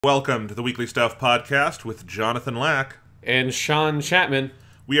Welcome to the Weekly Stuff Podcast with Jonathan Lack and Sean Chapman.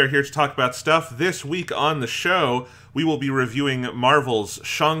 We are here to talk about stuff. This week on the show, we will be reviewing Marvel's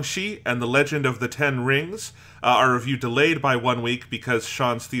Shang-Chi and the Legend of the Ten Rings. Our review delayed by 1 week because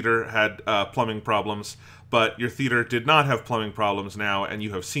Sean's theater had plumbing problems, but your theater did not have plumbing problems now, and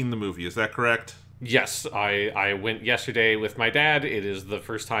you have seen the movie. Is that correct? Yes, I went yesterday with my dad. It is the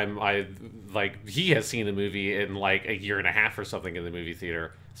first time he has seen a movie in like a year and a half or something in the movie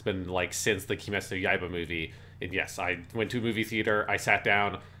theater. It's been like since the Kimetsu Yaiba movie. And yes, I went to a movie theater, I sat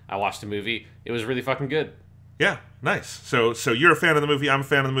down, I watched a movie. It was really fucking good. Yeah, nice. So you're a fan of the movie, I'm a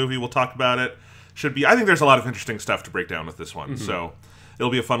fan of the movie, we'll talk about it. I think there's a lot of interesting stuff to break down with this one, so it'll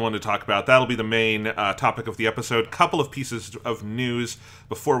be a fun one to talk about. That'll be the main topic of the episode. Couple of pieces of news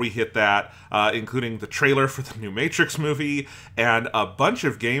before we hit that, including the trailer for the new Matrix movie and a bunch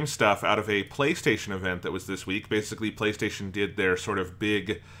of game stuff out of a PlayStation event that was this week. Basically, PlayStation did their sort of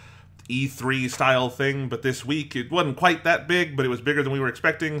big E3 style thing, but this week it wasn't quite that big, but it was bigger than we were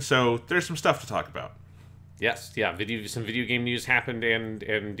expecting, so there's some stuff to talk about. Yes, yeah, some video game news happened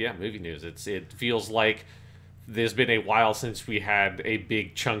and yeah, movie news. It feels like there's been a while since we had a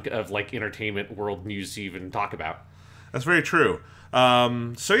big chunk of like entertainment world news to even talk about. That's very true.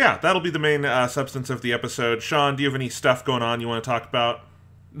 So yeah, that'll be the main substance of the episode. Sean, do you have any stuff going on you want to talk about?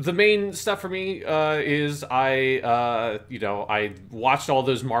 The main stuff for me is I watched all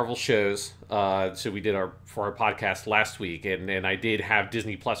those Marvel shows. So we did for our podcast last week, and I did have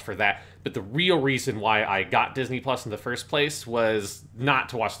Disney Plus for that. But the real reason why I got Disney Plus in the first place was not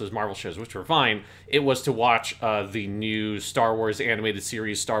to watch those Marvel shows, which were fine. It was to watch the new Star Wars animated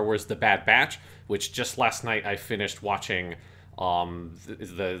series, Star Wars: The Bad Batch, which just last night I finished watching. So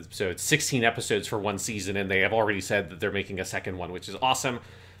it's 16 episodes for one season, and they have already said that they're making a second one, which is awesome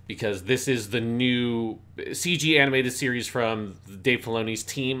because this is the new CG animated series from Dave Filoni's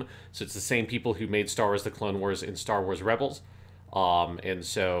team. So it's the same people who made Star Wars: The Clone Wars and Star Wars Rebels. And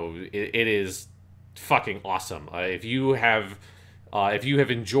so it is fucking awesome. If you have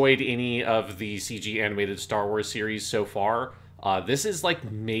enjoyed any of the CG animated Star Wars series so far, this is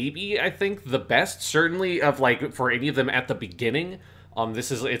like maybe I think the best, certainly of like for any of them at the beginning.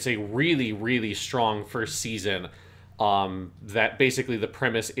 It's a really, really strong first season. That basically the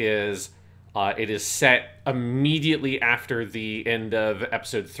premise is it is set immediately after the end of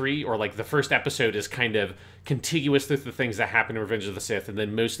episode 3, or like the first episode is kind of contiguous with the things that happen in Revenge of the Sith, and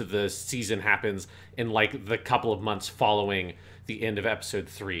then most of the season happens in like the couple of months following the end of episode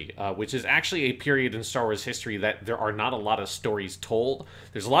 3, which is actually a period in Star Wars history that there are not a lot of stories told.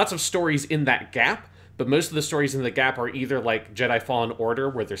 There's lots of stories in that gap, but most of the stories in the gap are either like Jedi Fallen Order,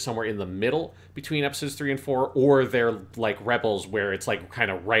 where they're somewhere in the middle between episodes 3 and 4, or they're like Rebels, where it's like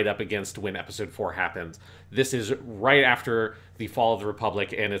kind of right up against when episode 4 happens. This is right after the fall of the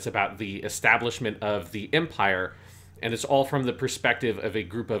Republic, and it's about the establishment of the Empire, and it's all from the perspective of a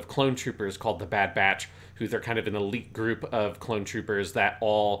group of clone troopers called the Bad Batch, who they're kind of an elite group of clone troopers that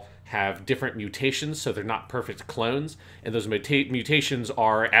all have different mutations, so they're not perfect clones, and those mutations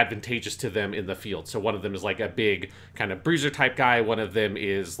are advantageous to them in the field. So one of them is like a big kind of bruiser type guy, one of them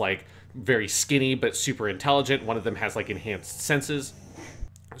is like very skinny but super intelligent, one of them has like enhanced senses.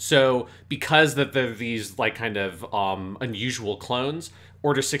 So because that they're these like kind of unusual clones,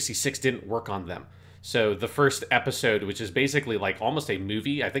 Order 66 didn't work on them. So the first episode, which is basically like almost a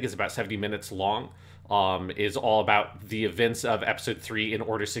movie, I think it's about 70 minutes long, is all about the events of episode 3 in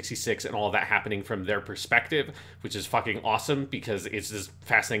Order 66 and all of that happening from their perspective, which is fucking awesome because it's this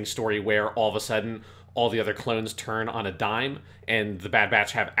fascinating story where all of a sudden all the other clones turn on a dime and the Bad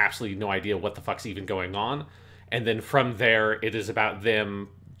Batch have absolutely no idea what the fuck's even going on. And then from there, it is about them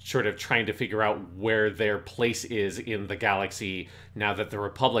sort of trying to figure out where their place is in the galaxy now that the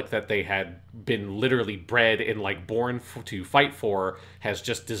Republic that they had been literally bred and like born to fight for has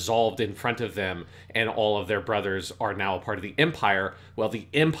just dissolved in front of them, and all of their brothers are now a part of the Empire. Well, the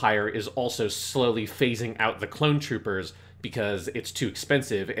Empire is also slowly phasing out the clone troopers because it's too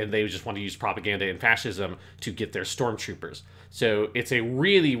expensive, and they just want to use propaganda and fascism to get their stormtroopers. So it's a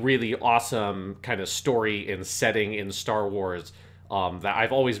really, really awesome kind of story and setting in Star Wars that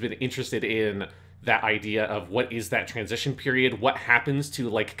I've always been interested in, that idea of what is that transition period, what happens to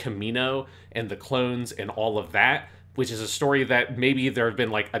like Kamino and the clones and all of that, which is a story that maybe there have been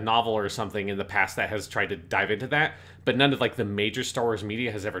like a novel or something in the past that has tried to dive into that, but none of like the major Star Wars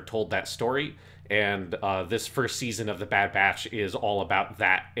media has ever told that story. And this first season of The Bad Batch is all about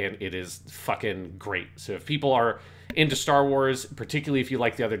that, and it is fucking great. So if people are into Star Wars, particularly if you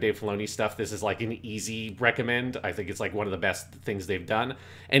like the other Dave Filoni stuff, this is like an easy recommend. I think it's like one of the best things they've done.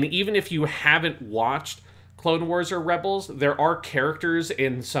 And even if you haven't watched Clone Wars or Rebels. There are characters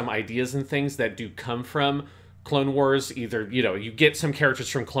and some ideas and things that do come from Clone Wars. Either, you get some characters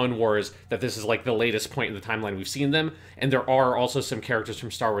from Clone Wars that this is like the latest point in the timeline we've seen them, and there are also some characters from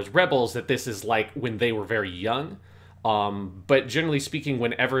Star Wars Rebels that this is like when they were very young. But generally speaking,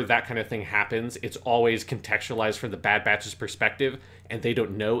 whenever that kind of thing happens, it's always contextualized from the Bad Batch's perspective, and they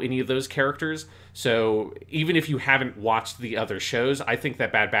don't know any of those characters. So even if you haven't watched the other shows, I think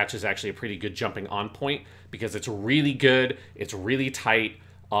that Bad Batch is actually a pretty good jumping on point, because it's really good, it's really tight.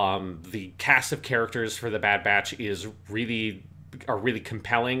 The cast of characters for the Bad Batch are really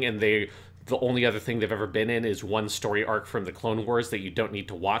compelling, and the only other thing they've ever been in is one story arc from the Clone Wars that you don't need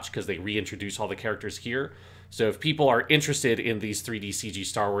to watch because they reintroduce all the characters here. So if people are interested in these 3D CG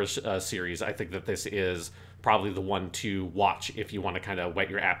Star Wars series, I think that this is probably the one to watch if you want to kind of whet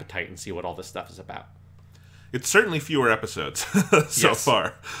your appetite and see what all this stuff is about. It's certainly fewer episodes so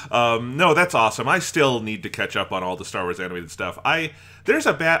far. No, that's awesome. I still need to catch up on all the Star Wars animated stuff. I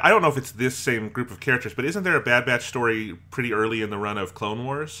don't know if it's this same group of characters, but isn't there a Bad Batch story pretty early in the run of Clone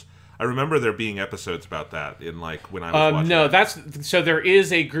Wars? I remember there being episodes about that in when I was watching. No, so there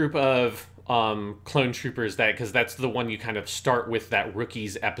is a group of clone troopers because that's the one you kind of start with, that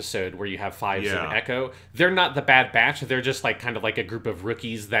Rookies episode where you have Fives and Echo. They're not the Bad Batch. They're just kind of like a group of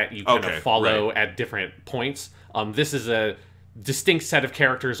rookies that you kind of follow at different points. This is a distinct set of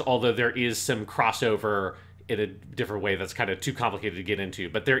characters, although there is some crossover in a different way that's kind of too complicated to get into.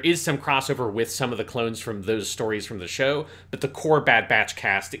 But there is some crossover with some of the clones from those stories from the show. But the core Bad Batch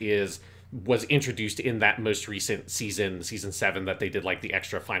cast was introduced in that most recent season 7, that they did the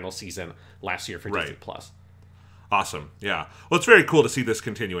extra final season last year for Disney Plus. Awesome. Yeah. Well, it's very cool to see this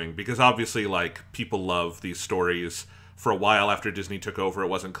continuing, because obviously people love these stories. For a while after Disney took over, it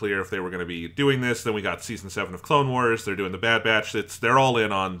wasn't clear if they were going to be doing this. Then we got season 7 of Clone Wars. They're doing the Bad Batch. They're all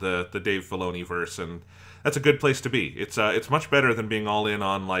in on the Dave Filoni verse, and that's a good place to be. It's much better than being all in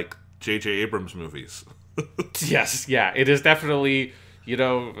on J.J. Abrams movies. Yes. Yeah. It is definitely.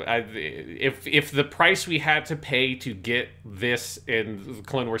 If the price we had to pay to get this in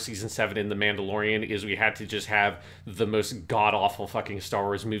Clone Wars Season 7 in The Mandalorian is we had to just have the most god-awful fucking Star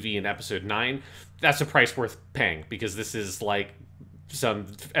Wars movie in Episode 9, that's a price worth paying, because this is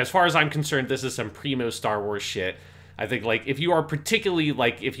as far as I'm concerned, this is some primo Star Wars shit. I think if you are particularly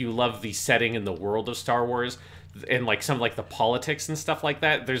if you love the setting and the world of Star Wars and some the politics and stuff like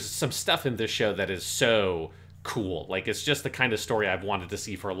that, there's some stuff in this show that is so cool. It's just the kind of story I've wanted to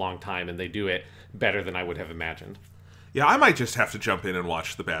see for a long time, and they do it better than I would have imagined. Yeah, I might just have to jump in and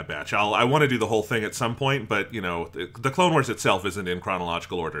watch The Bad Batch. I want to do the whole thing at some point, but, the Clone Wars itself isn't in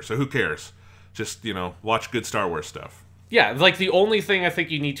chronological order, so who cares? Just, watch good Star Wars stuff. Yeah, the only thing I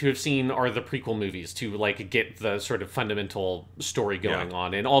think you need to have seen are the prequel movies to, get the sort of fundamental story going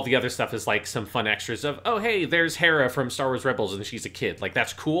on. And all the other stuff is, some fun extras of, oh, hey, there's Hera from Star Wars Rebels and she's a kid.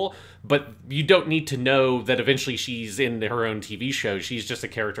 That's cool, but you don't need to know that eventually she's in her own TV show. She's just a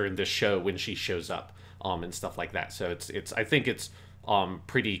character in this show when she shows up, and stuff like that. So I think it's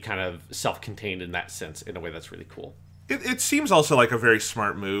pretty kind of self-contained in that sense, in a way that's really cool. It seems also like a very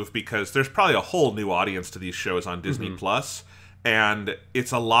smart move, because there's probably a whole new audience to these shows on Disney Plus, and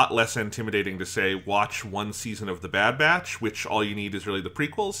it's a lot less intimidating to say, watch one season of The Bad Batch, which all you need is really the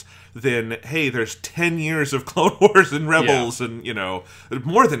prequels, than, hey, there's 10 years of Clone Wars and Rebels, and,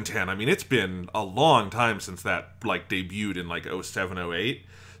 more than 10. I mean, it's been a long time since that, debuted in, 07, 08,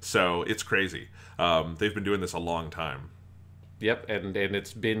 so it's crazy. They've been doing this a long time. Yep, and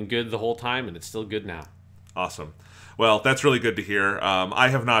it's been good the whole time, and it's still good now. Awesome. Well, that's really good to hear. I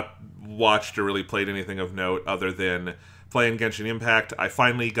have not watched or really played anything of note other than playing Genshin Impact. I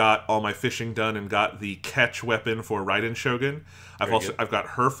finally got all my fishing done and got the catch weapon for Raiden Shogun. I've got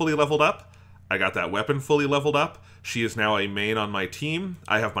her fully leveled up. I got that weapon fully leveled up. She is now a main on my team.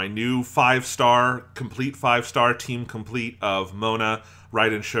 I have my new 5-star team complete of Mona,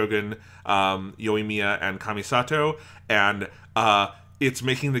 Raiden Shogun, Yoimiya, and Kamisato, and it's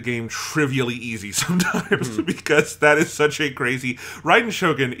making the game trivially easy sometimes, because that is such a crazy... Raiden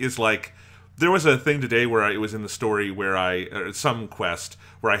Shogun is there was a thing today where it was in the story where some quest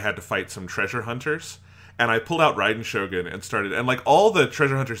where I had to fight some treasure hunters, and I pulled out Raiden Shogun and started, and all the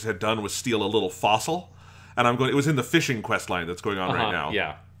treasure hunters had done was steal a little fossil, and it was in the fishing quest line that's going on right now.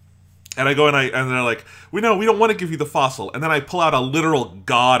 Yeah. And I go and they're like, we don't want to give you the fossil. And then I pull out a literal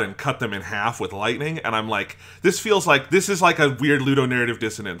god and cut them in half with lightning. And I'm like, this is a weird ludonarrative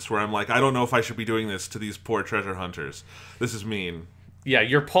dissonance where I'm like, I don't know if I should be doing this to these poor treasure hunters. This is mean. Yeah,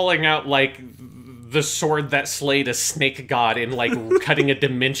 you're pulling out the sword that slayed a snake god and cutting a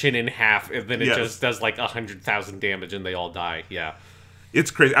dimension in half, and then it just does 100,000 damage and they all die. Yeah. It's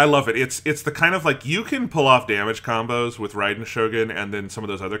crazy. I love it. It's the kind of like you can pull off damage combos with Raiden Shogun and then some of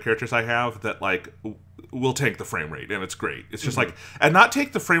those other characters I have that like will take the frame rate, and it's great. It's just like, and not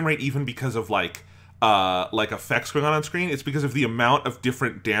take the frame rate even because of like effects going on screen. It's because of the amount of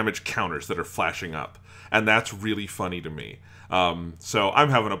different damage counters that are flashing up, and that's really funny to me. So I'm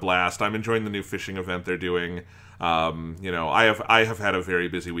having a blast. I'm enjoying the new fishing event they're doing. I have had a very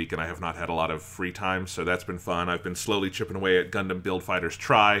busy week, and I have not had a lot of free time, so that's been fun. I've been slowly chipping away at Gundam Build Fighters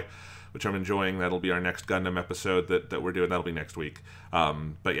Try, which I'm enjoying. That'll be our next Gundam episode that we're doing. That'll be next week.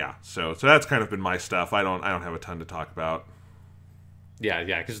 But yeah, so that's kind of been my stuff. I don't have a ton to talk about. Yeah,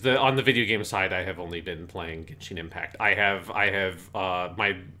 because on the video game side, I have only been playing Genshin Impact. I have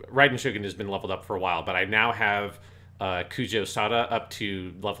my Raiden Shogun has been leveled up for a while, but I now have Kujo Sada up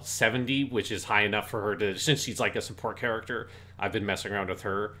to level 70, which is high enough for her to, since she's like a support character, I've been messing around with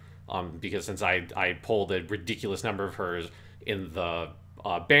her, because since I pulled a ridiculous number of hers in the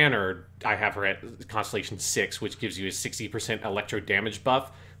banner, I have her at Constellation 6, which gives you a 60% electro damage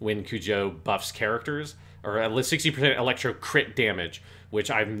buff when Kujo buffs characters, or at least 60% electro crit damage, which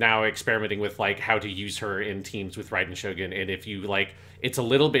I'm now experimenting with, like, how to use her in teams with Raiden Shogun. And if you, like, it's a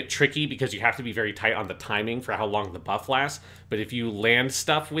little bit tricky because you have to be very tight on the timing for how long the buff lasts. But if you land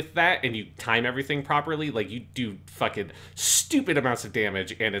stuff with that and you time everything properly, like, you do fucking stupid amounts of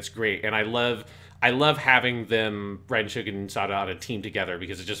damage, and it's great. And I love having them, Raiden Shogun and Sada, on a team together,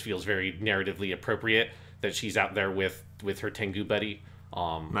 because it just feels very narratively appropriate that she's out there with her Tengu buddy.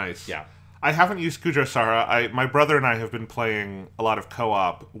 Nice. Yeah. I haven't used Kujo Sara. My brother and I have been playing a lot of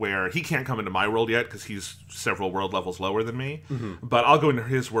co-op where he can't come into my world yet because he's several world levels lower than me. But I'll go into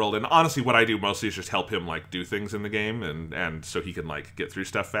his world, and honestly what I do mostly is just help him like do things in the game, and so he can like get through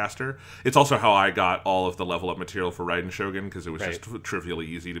stuff faster. It's also how I got all of the level up material for Raiden Shogun, because it was just trivially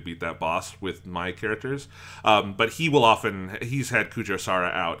easy to beat that boss with my characters. But he's had Kujo Sara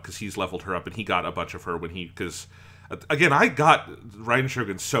out because he's leveled her up, and he got a bunch of her because again, I got Raiden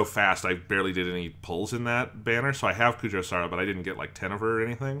Shogun so fast, I barely did any pulls in that banner, so I have Kujo Sara, but I didn't get like 10 of her or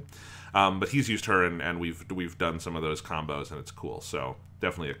anything. But he's used her, and we've done some of those combos, and it's cool. So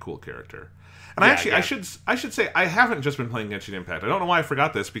definitely a cool character. And I should say, I haven't just been playing Genshin Impact. I don't know why I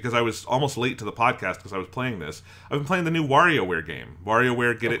forgot this, because I was almost late to the podcast because I was playing this. I've been playing the new WarioWare game,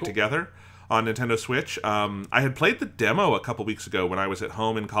 WarioWare Get It Together, on Nintendo Switch. I had played the demo a couple weeks ago when I was at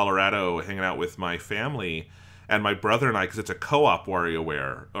home in Colorado hanging out with my family and my brother and I, because it's a co-op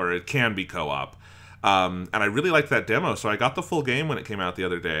WarioWare, or it can be co-op. And I really liked that demo, so I got the full game when it came out the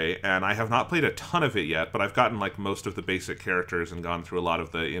other day, and I have not played a ton of it yet, but I've gotten like most of the basic characters and gone through a lot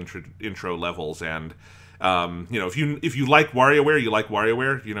of the intro levels. And if you like WarioWare, you like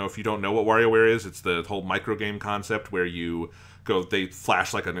WarioWare. If you don't know what WarioWare is, it's the whole microgame concept where they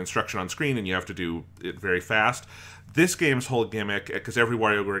flash like an instruction on screen and you have to do it very fast. This game's whole gimmick, because every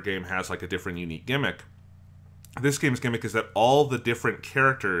WarioWare game has like a different unique gimmick, this game's gimmick is that all the different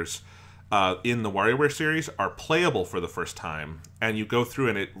characters in the WarioWare series are playable for the first time, and you go through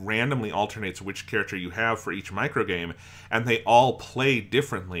and it randomly alternates which character you have for each microgame, and they all play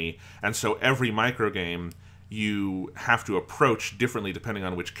differently, and so every microgame you have to approach differently depending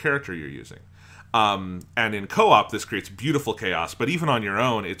on which character you're using. And in co-op, this creates beautiful chaos, but even on your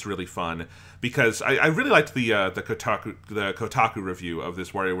own, it's really fun, because I really liked the Kotaku review of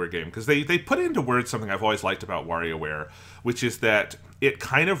this WarioWare game, because they put into words something I've always liked about WarioWare, which is that it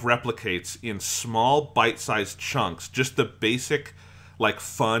kind of replicates in small bite-sized chunks just the basic like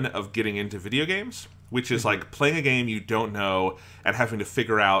fun of getting into video games, which is like playing a game you don't know and having to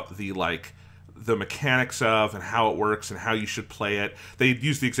figure out the mechanics of and how it works and how you should play it. They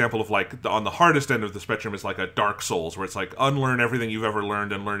use the example of like on the hardest end of the spectrum is like a Dark Souls, where it's like unlearn everything you've ever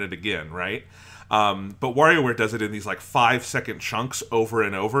learned and learn it again, right? But WarioWare does it in these like 5-second chunks over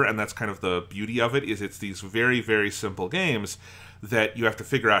and over, and that's kind of the beauty of it, is it's these very, very simple games that you have to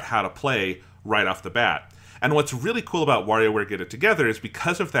figure out how to play right off the bat. And what's really cool about WarioWare Get It Together is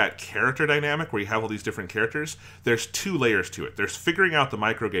because of that character dynamic where you have all these different characters, there's 2 layers to it. There's figuring out the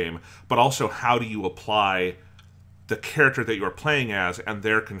microgame, but also how do you apply the character that you're playing as and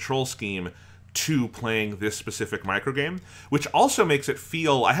their control scheme to playing this specific microgame, which also makes it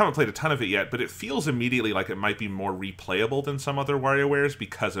feel, I haven't played a ton of it yet, but it feels immediately like it might be more replayable than some other WarioWares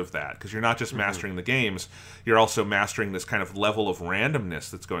because of that, because you're not just mastering the games, you're also mastering this kind of level of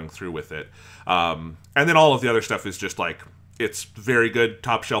randomness that's going through with it. And then all of the other stuff is just like, it's very good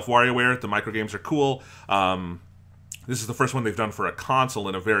top shelf WarioWare, the microgames are cool, This is the first one they've done for a console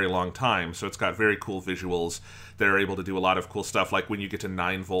in a very long time, so it's got very cool visuals. They're able to do a lot of cool stuff, like when you get to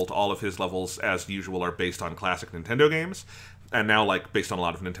 9 Volt, all of his levels, as usual, are based on classic Nintendo games. And now, like, based on a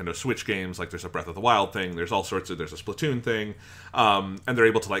lot of Nintendo Switch games, like there's a Breath of the Wild thing, there's all sorts of, there's a Splatoon thing, and they're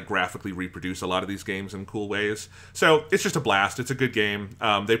able to, like, graphically reproduce a lot of these games in cool ways. So, it's just a blast. It's a good game.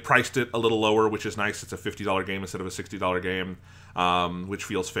 They priced it a little lower, which is nice. It's a $50 game instead of a $60 game, which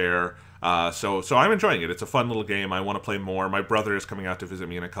feels fair. So I'm enjoying it. It's a fun little game. I want to play more. My brother is coming out to visit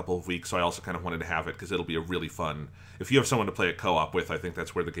me in a couple of weeks, so I also kind of wanted to have it because it'll be a really fun. If you have someone to play it co-op with, I think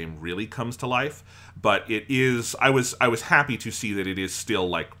that's where the game really comes to life. But it is. I was happy to see that it is still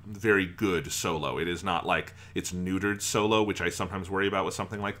like very good solo. It is not like it's neutered solo, which I sometimes worry about with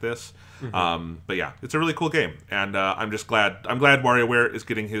something like this. Mm-hmm. But yeah, it's a really cool game, and I'm just glad. I'm glad WarioWare is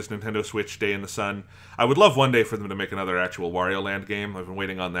getting his Nintendo Switch day in the sun. I would love one day for them to make another actual Wario Land game. I've been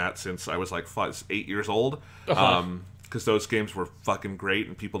waiting on that since I was like 8 years old. Because those games were fucking great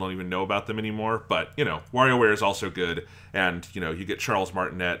and people don't even know about them anymore. But, you know, WarioWare is also good. And, you know, you get Charles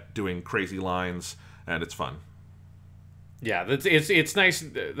Martinet doing crazy lines, and it's fun. Yeah, it's nice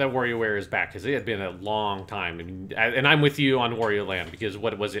that WarioWare is back, because it had been a long time. I mean, and I'm with you on Wario Land, because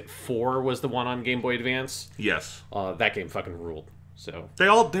what was it, 4 was the one on Game Boy Advance? Yes. That game fucking ruled. So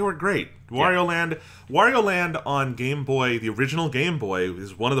they were great. Wario Land on Game Boy, the original Game Boy,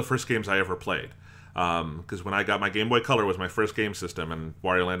 is one of the first games I ever played. Because when I got my Game Boy Color was my first game system, and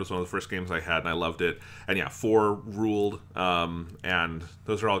Wario Land was one of the first games I had, and I loved it. And yeah, 4 ruled, and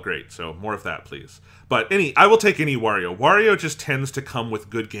those are all great. So more of that, please. But I will take any Wario. Wario just tends to come with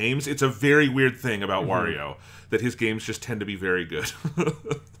good games. It's a very weird thing about Wario, that his games just tend to be very good.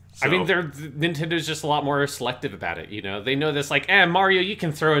 So. I mean, Nintendo's just a lot more selective about it, you know? They know this, like, Mario, you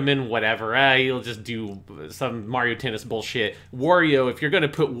can throw him in whatever. He'll just do some Mario Tennis bullshit. Wario, if you're going to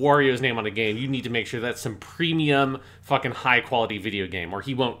put Wario's name on a game, you need to make sure that's some premium, fucking high-quality video game, or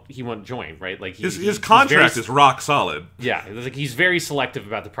he won't join, right? Like his contract is rock solid. Yeah, like he's very selective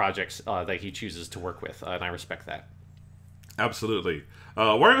about the projects that he chooses to work with, and I respect that. Absolutely.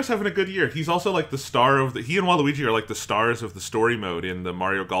 Wario's having a good year. He's also like the star of he and Waluigi are like the stars of the story mode in the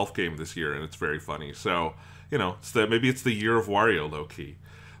Mario Golf game this year, and it's very funny. So, you know, maybe it's the year of Wario, low-key.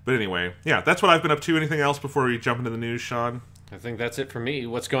 But anyway, yeah, that's what I've been up to. Anything else before we jump into the news, Sean? I think that's it for me.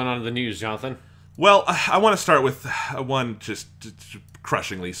 What's going on in the news, Jonathan? Well, I want to start with one just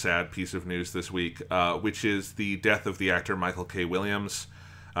crushingly sad piece of news this week, which is the death of the actor Michael K. Williams,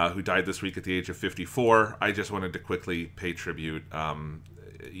 who died this week at the age of 54. I just wanted to quickly pay tribute.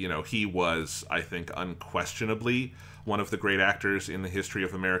 You know, he was, I think, unquestionably one of the great actors in the history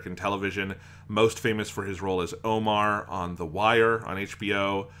of American television, most famous for his role as Omar on The Wire on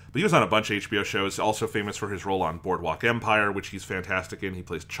HBO, but he was on a bunch of HBO shows, also famous for his role on Boardwalk Empire, which he's fantastic in. He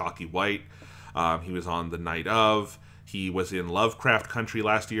plays Chalky White. He was on The Night Of. He was in Lovecraft Country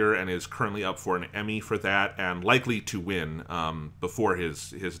last year and is currently up for an Emmy for that, and likely to win before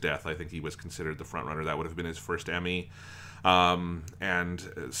his death. I think he was considered the frontrunner. That would have been his first Emmy. And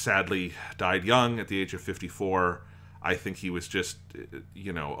sadly died young at the age of 54. I think he was just,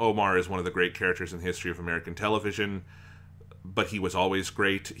 you know, Omar is one of the great characters in the history of American television, but he was always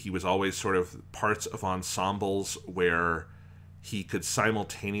great. He was always sort of parts of ensembles where he could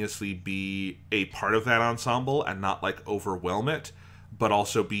simultaneously be a part of that ensemble and not, like, overwhelm it, but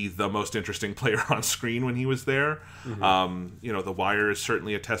also be the most interesting player on screen when he was there. Mm-hmm. You know, The Wire is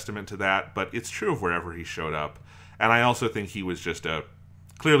certainly a testament to that, but it's true of wherever he showed up. And I also think he was just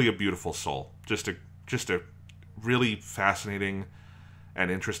clearly a beautiful soul. Just a really fascinating and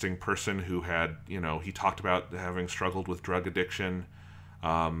interesting person who had, you know, he talked about having struggled with drug addiction,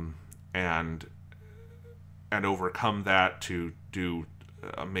 and overcome that to do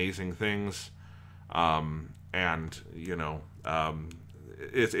amazing things. And, you know,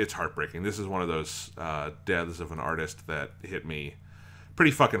 it's heartbreaking. This is one of those deaths of an artist that hit me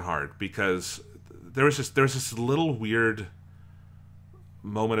pretty fucking hard, because there was this little weird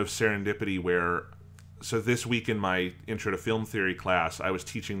moment of serendipity where, so this week in my Intro to Film Theory class, I was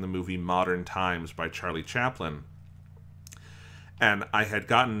teaching the movie Modern Times by Charlie Chaplin. And I had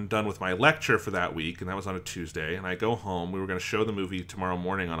gotten done with my lecture for that week, and that was on a Tuesday, and I go home. We were going to show the movie tomorrow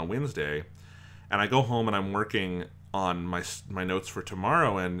morning on a Wednesday, and I go home and I'm working on my notes for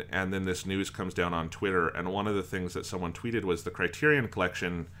tomorrow, and then this news comes down on Twitter, and one of the things that someone tweeted was the Criterion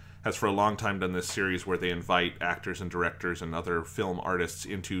Collection has for a long time done this series where they invite actors and directors and other film artists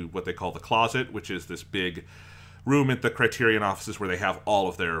into what they call the closet, which is this big room at the Criterion offices where they have all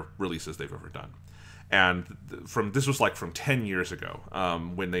of their releases they've ever done. and this was like from 10 years ago,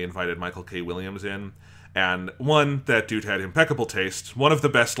 when they invited Michael K. Williams in. And one, that dude had impeccable taste. One of the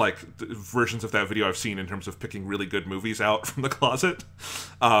best versions of that video I've seen in terms of picking really good movies out from the closet.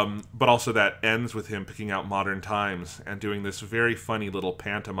 But also that ends with him picking out Modern Times and doing this very funny little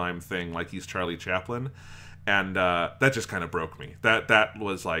pantomime thing like he's Charlie Chaplin. And that just kind of broke me. That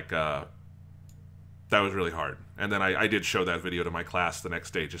was like that was really hard. And then I did show that video to my class the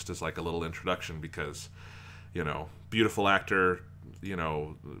next day just as like a little introduction because, beautiful actor,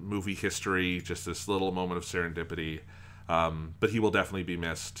 movie history, just this little moment of serendipity. But he will definitely be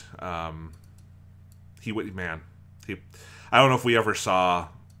missed. I don't know if we ever saw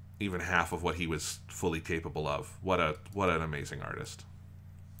even half of what he was fully capable of. What an amazing artist.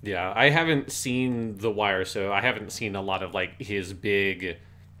 Yeah, I haven't seen The Wire, so I haven't seen a lot of like his big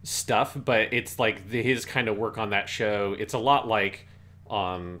stuff, but it's like his kind of work on that show. It's a lot like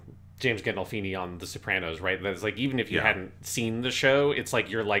James Gandolfini on The Sopranos, right? That's like, even if you hadn't seen the show, it's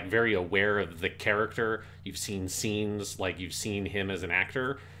like you're like very aware of the character. You've seen scenes, like you've seen him as an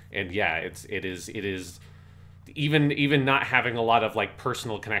actor, and yeah, it is even not having a lot of like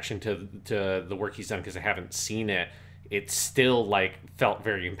personal connection to the work he's done because I haven't seen it. It still like felt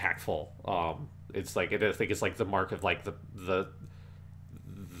very impactful. It's like I think it's like the mark of like the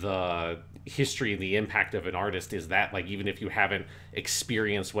history and the impact of an artist is that like even if you haven't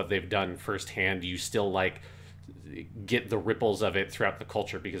experienced what they've done firsthand, you still like get the ripples of it throughout the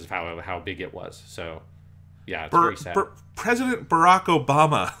culture because of how big it was. So yeah, it's very sad. President Barack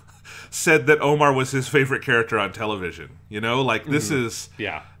Obama said that Omar was his favorite character on television. This is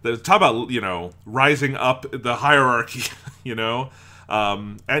talk about rising up the hierarchy.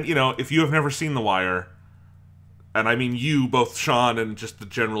 And if you have never seen The Wire, and I mean you, both Sean and just the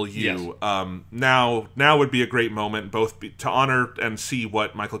general you, now would be a great moment both to honor and see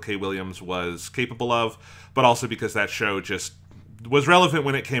what Michael K. Williams was capable of, but also because that show just was relevant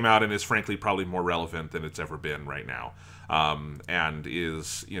when it came out and is frankly probably more relevant than it's ever been right now. And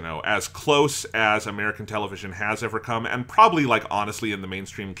is, as close as American television has ever come, and probably, like, honestly in the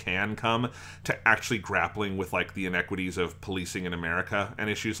mainstream can come, to actually grappling with, like, the inequities of policing in America and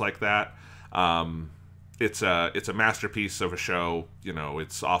issues like that. It's a masterpiece of a show.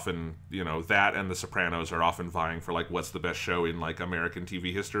 It's often, that and The Sopranos are often vying for, like, what's the best show in, like, American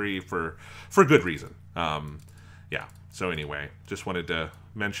TV history for good reason. So anyway, just wanted to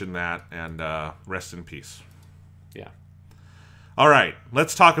mention that, and rest in peace. Yeah. All right,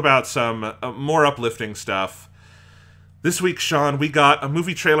 let's talk about some more uplifting stuff. This week, Sean, we got a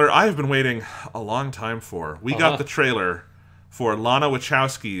movie trailer I have been waiting a long time for. We got the trailer for Lana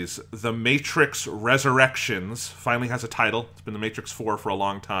Wachowski's The Matrix Resurrections. Finally has a title. It's been The Matrix 4 for a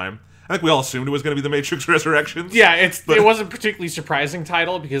long time. I think we all assumed it was going to be The Matrix Resurrections. Yeah, it wasn't a particularly surprising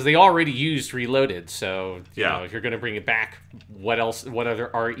title because they already used Reloaded. So, you know, if you're going to bring it back, what else? What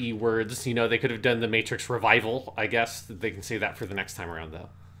other RE words? They could have done The Matrix Revival, I guess. They can say that for the next time around, though.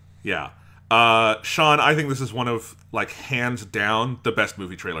 Yeah. Sean, I think this is one of, like, hands down, the best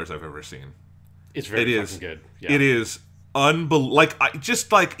movie trailers I've ever seen. It's very fucking good. Yeah. It is unbelievable.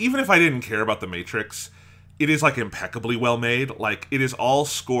 Like, even if I didn't care about The Matrix, it is, like, impeccably well made. Like, it is all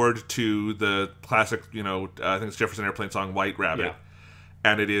scored to the classic, I think it's Jefferson Airplane song, White Rabbit. Yeah.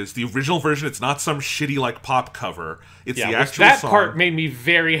 And it is the original version. It's not some shitty, like, pop cover. It's the actual that song. Part made me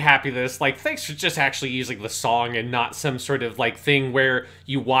very happy that it's like, thanks for just actually using the song and not some sort of, like, thing where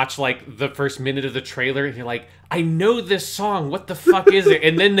you watch, like, the first minute of the trailer and you're like, I know this song. What the fuck is it?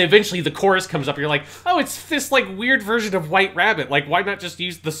 And then eventually the chorus comes up and you're like, oh, it's this, like, weird version of White Rabbit. Like, why not just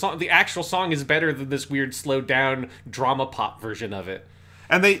use the song? The actual song is better than this weird, slowed down drama pop version of it.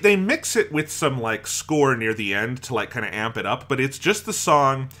 And they mix it with some, like, score near the end to, like, kind of amp it up. But it's just the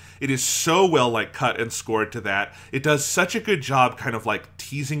song. It is so well, like, cut and scored to that. It does such a good job kind of, like,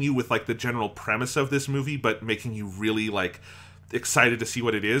 teasing you with, like, the general premise of this movie, but making you really, like, excited to see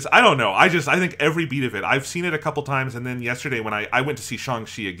what it is. I don't know. I think every beat of it. I've seen it a couple times, and then yesterday when I went to see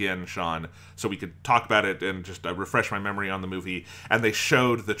Shang-Chi again, Sean, so we could talk about it and just refresh my memory on the movie, and they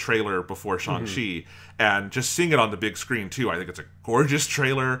showed the trailer before Shang-Chi, and just seeing it on the big screen, too, I think it's a gorgeous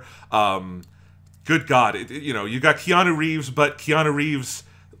trailer. Good God. You got Keanu Reeves, but Keanu Reeves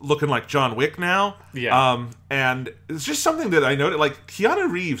looking like John Wick now. Yeah. And it's just something that I noted, like, Keanu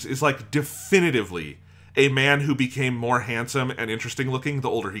Reeves is, like, definitively a man who became more handsome and interesting looking the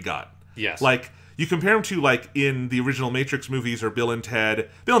older he got. Yes. Like, you compare him to, like, in the original Matrix movies or Bill and Ted.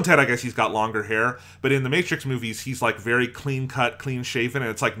 Bill and Ted, I guess he's got longer hair. But in the Matrix movies, he's, like, very clean-cut, clean-shaven.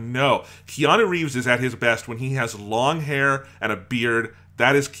 And it's like, no. Keanu Reeves is at his best when he has long hair and a beard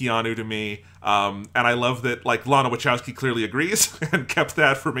That is Keanu to me. And I love that, like, Lana Wachowski clearly agrees and kept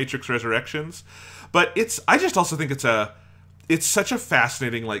that for Matrix Resurrections. But I just also think it's such a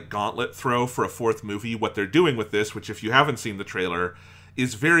fascinating, like, gauntlet throw for a fourth movie. What they're doing with this, which if you haven't seen the trailer,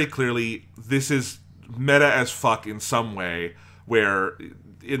 is very clearly, this is meta as fuck in some way, where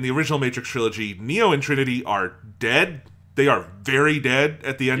in the original Matrix trilogy, Neo and Trinity are dead. They are very dead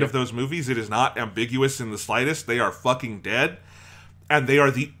at the end of those movies. It is not ambiguous in the slightest. They are fucking dead. And they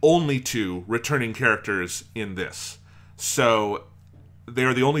are the only two returning characters in this. So they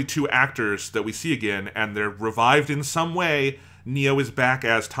are the only two actors that we see again, and they're revived in some way. Neo is back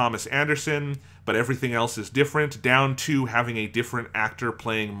as Thomas Anderson, but everything else is different, down to having a different actor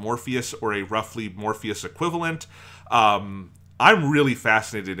playing Morpheus or a roughly Morpheus equivalent. I'm really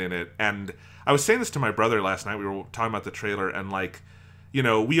fascinated in it, and I was saying this to my brother last night. We were talking about the trailer, and, like, you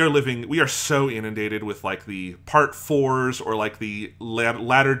know, we are so inundated with, like, the part 4s or, like, the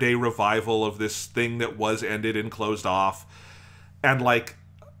latter day revival of this thing that was ended and closed off. And, like,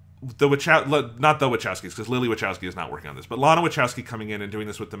 not the Wachowskis, because Lily Wachowski is not working on this, but Lana Wachowski coming in and doing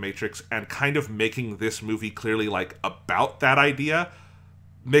this with The Matrix and kind of making this movie clearly, like, about that idea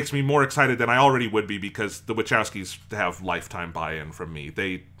makes me more excited than I already would be, because the Wachowskis have lifetime buy-in from me.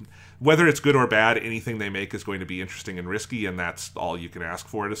 Whether it's good or bad, anything they make is going to be interesting and risky, and that's all you can ask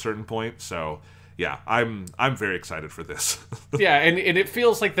for at a certain point. So, yeah, I'm very excited for this. Yeah, and it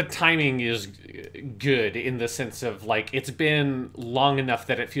feels like the timing is good in the sense of, like, it's been long enough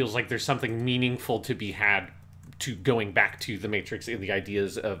that it feels like there's something meaningful to be had to going back to The Matrix and the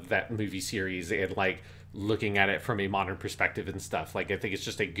ideas of that movie series and, like, looking at it from a modern perspective and stuff. Like, I think it's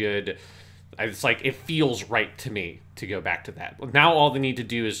just a good... It's like, it feels right to me to go back to that. Now all they need to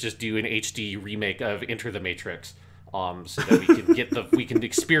do is just do an HD remake of Enter the Matrix, so that we can get we can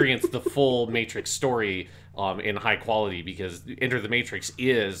experience the full Matrix story in high quality, because Enter the Matrix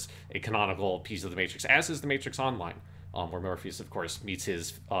is a canonical piece of the Matrix, as is the Matrix Online, where Morpheus, of course, meets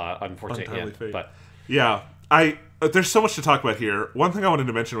his unfortunate end. Fate. But yeah, there's so much to talk about here. One thing I wanted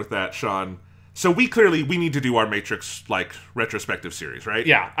to mention with that, Sean. So we need to do our Matrix, like, retrospective series, right?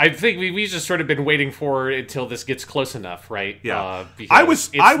 Yeah, I think we just sort of been waiting for until this gets close enough, right? Yeah,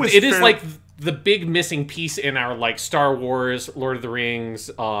 it is like the big missing piece in our, like, Star Wars, Lord of the Rings,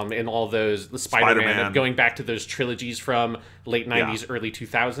 and all those, the Spider-Man, of going back to those trilogies from late 90s, early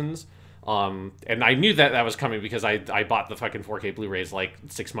 2000s. And I knew that was coming because I bought the fucking 4K Blu-rays like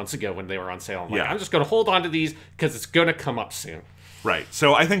 6 months ago when they were on sale. I'm like, I'm just going to hold on to these because it's going to come up soon. Right.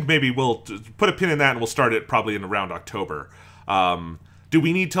 So I think maybe we'll put a pin in that, and we'll start it probably in around October. Do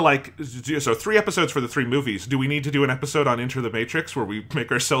we need to, like... So 3 episodes for the 3 movies. Do we need to do an episode on Enter the Matrix where we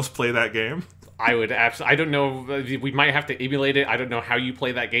make ourselves play that game? I would absolutely... I don't know. We might have to emulate it. I don't know how you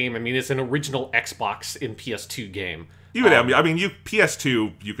play that game. I mean, it's an original Xbox and PS2 game. You would emulate... I mean,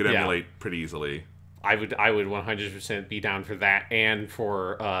 PS2 you could emulate pretty easily. I would 100% be down for that, and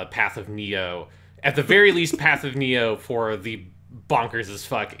for Path of Neo. At the very least, Path of Neo for the bonkers as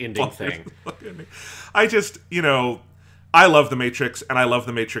fuck ending thing. I just, I love The Matrix, and I love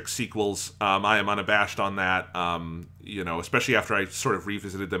the Matrix sequels. I am unabashed on that, especially after I sort of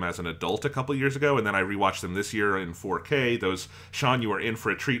revisited them as an adult a couple years ago, and then I rewatched them this year in 4K. Sean, you are in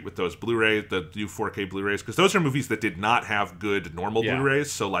for a treat with those Blu-rays, the new 4K Blu-rays, because those are movies that did not have good normal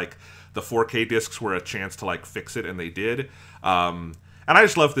Blu-rays, so, like, the 4K discs were a chance to, like, fix it, and they did. And I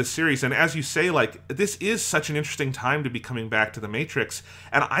just love this series, and as you say, like, this is such an interesting time to be coming back to The Matrix,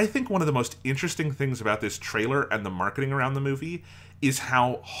 and I think one of the most interesting things about this trailer and the marketing around the movie is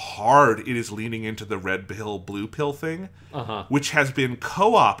how hard it is leaning into the red pill, blue pill thing, which has been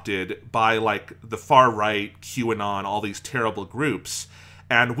co-opted by, like, the far-right, QAnon, all these terrible groups,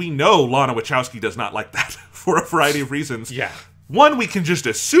 and we know Lana Wachowski does not like that for a variety of reasons. Yeah. One, we can just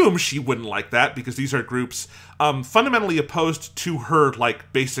assume she wouldn't like that because these are groups fundamentally opposed to her,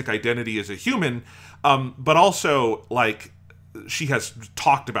 like, basic identity as a human, but also, like, she has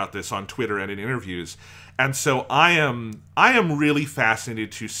talked about this on Twitter and in interviews, and so I am really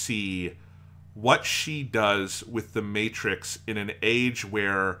fascinated to see what she does with the Matrix in an age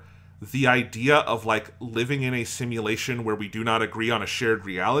where the idea of, like, living in a simulation where we do not agree on a shared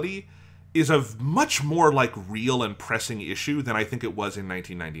reality is a much more, like, real and pressing issue than I think it was in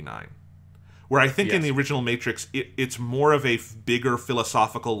 1999. Where I think in the original Matrix, it's more of a bigger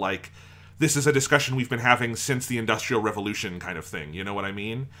philosophical, like, this is a discussion we've been having since the Industrial Revolution kind of thing, you know what I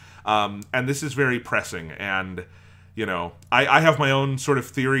mean? And this is very pressing, and, I have my own sort of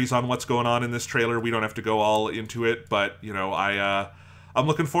theories on what's going on in this trailer. We don't have to go all into it, but, I'm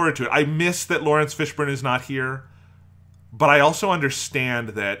looking forward to it. I miss that Lawrence Fishburne is not here. But I also understand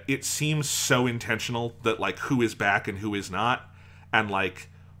that it seems so intentional that, like, who is back and who is not. and like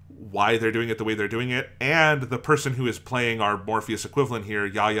why they're doing it the way they're doing it. And the person who is playing our Morpheus equivalent here,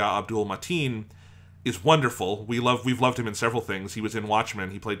 Yahya Abdul-Mateen, is wonderful. We've loved him in several things. He was in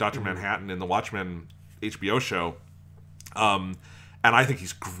Watchmen. He played Dr. Manhattan in the Watchmen HBO show. And I think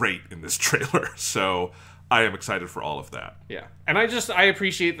he's great in this trailer. So I am excited for all of that. Yeah. And I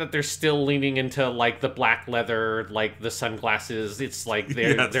appreciate that they're still leaning into like the black leather, like the sunglasses. It's like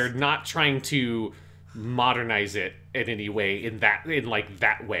they're not trying to modernize it in any way in that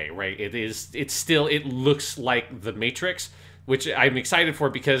way, right? It looks like the Matrix, which I'm excited for,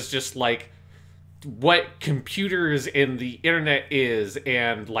 because just like what computers and the internet is,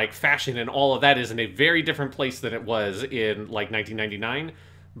 and like fashion and all of that, is in a very different place than it was in like 1999.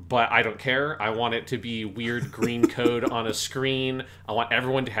 But I don't care. I want it to be weird green code on a screen. I want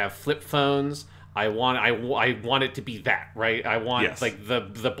everyone to have flip phones. I want it to be that, right? I want like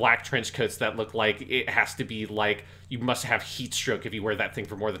the black trench coats that look like it has to be like you must have heat stroke if you wear that thing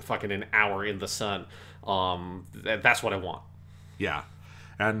for more than fucking an hour in the sun. That's what I want. Yeah.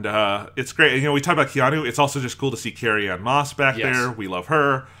 And it's great. You know, we talked about Keanu. It's also just cool to see Carrie-Anne Moss back there. We love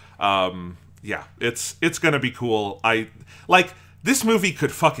her. Yeah, it's going to be cool. This movie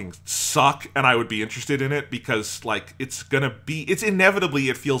could fucking suck, and I would be interested in it, because, like, it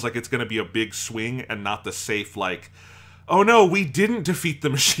feels like it's gonna be a big swing and not the safe, like, oh no, we didn't defeat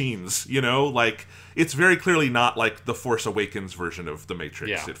the machines, you know? Like, it's very clearly not, like, the Force Awakens version of The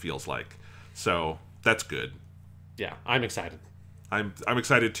Matrix, it feels like. So, that's good. Yeah, I'm excited. I'm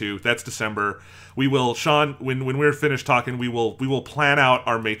excited too. That's December. We will, Sean, when we're finished talking, we will plan out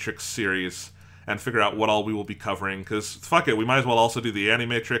our Matrix series and figure out what all we will be covering, because fuck it, we might as well also do the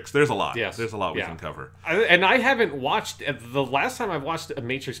Animatrix. There's a lot. Yes. There's a lot we can cover. I haven't watched... The last time I've watched a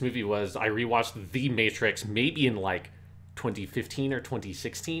Matrix movie was I rewatched The Matrix maybe in like 2015 or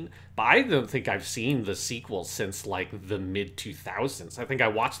 2016, but I don't think I've seen the sequels since like the mid-2000s. I think I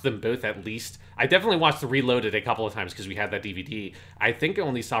watched them both at least. I definitely watched the Reloaded a couple of times because we had that DVD. I think I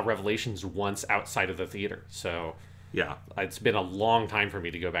only saw Revelations once outside of the theater, so... Yeah. It's been a long time for me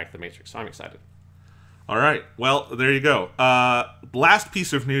to go back to The Matrix, so I'm excited. All right. Well, there you go. Last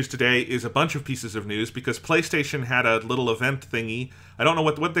piece of news today is a bunch of pieces of news, because PlayStation had a little event thingy. I don't know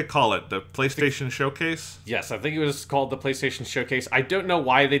what they call it. The PlayStation Showcase? Yes, I think it was called the PlayStation Showcase. I don't know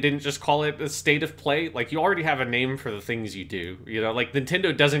why they didn't just call it a State of Play. Like, you already have a name for the things you do. You know, like,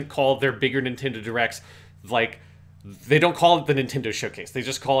 Nintendo doesn't call their bigger Nintendo Directs, like... They don't call it the Nintendo Showcase. They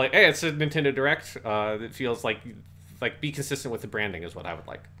just call it, hey, it's a Nintendo Direct. It feels like be consistent with the branding is what I would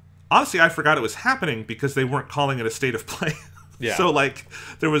like. Honestly, I forgot it was happening because they weren't calling it a State of Play. Yeah. So, like,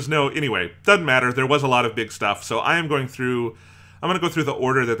 there was no... Anyway, doesn't matter. There was a lot of big stuff. So I'm going to go through the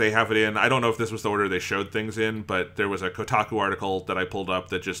order that they have it in. I don't know if this was the order they showed things in, but there was a Kotaku article that I pulled up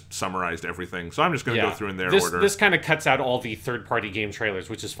that just summarized everything. So I'm just going to go through in their order. This kind of cuts out all the third-party game trailers,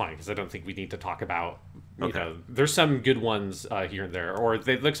 which is fine, because I don't think we need to talk about... You know, there's some good ones here and there, or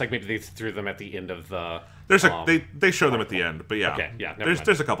it looks like maybe they threw them at the end of the... They show them at the end, but yeah. Okay, yeah,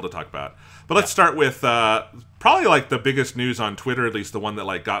 there's a couple to talk about. But let's start with probably like the biggest news on Twitter, at least the one that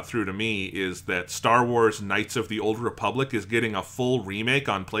like got through to me, is that Star Wars Knights of the Old Republic is getting a full remake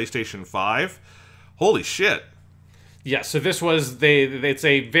on PlayStation 5. Holy shit. Yeah, so this was it's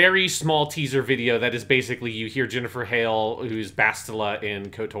a very small teaser video that is basically you hear Jennifer Hale, who's Bastila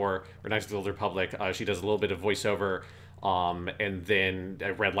in KOTOR, or Knights of the Old Republic. She does a little bit of voiceover, and then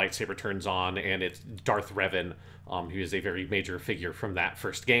a red lightsaber turns on, and it's Darth Revan, who is a very major figure from that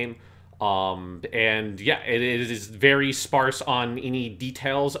first game. And yeah, it is very sparse on any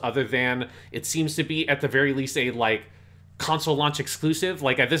details other than it seems to be at the very least a like console launch exclusive.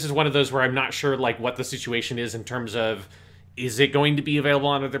 Like this is one of those where I'm not sure like what the situation is in terms of, is it going to be available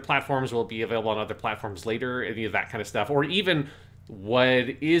on other platforms? Will it be available on other platforms later? Any of that kind of stuff, or even what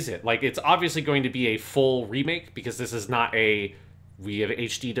is it? Like it's obviously going to be a full remake, because this is not we have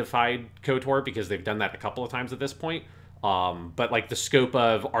HD-defied KOTOR, because they've done that a couple of times at this point. But like the scope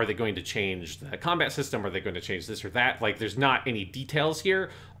of, are they going to change the combat system? Are they going to change this or that? Like there's not any details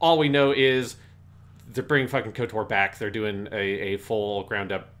here. All we know is they're bringing fucking KOTOR back. They're doing a full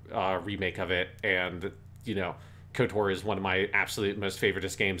ground-up remake of it. And, you know, KOTOR is one of my absolute most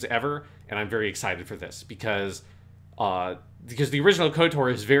favoritist games ever. And I'm very excited for this because the original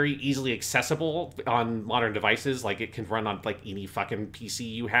KOTOR is very easily accessible on modern devices. Like it can run on like any fucking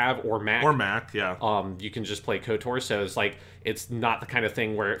PC you have, or Mac. Or Mac, yeah. You can just play KOTOR. So it's like, it's not the kind of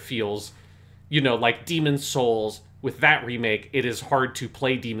thing where it feels, you know, like Demon's Souls. With that remake, it is hard to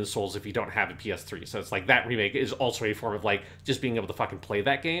play Demon's Souls if you don't have a PS3. So it's like that remake is also a form of like just being able to fucking play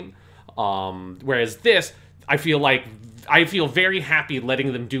that game. Whereas this I feel very happy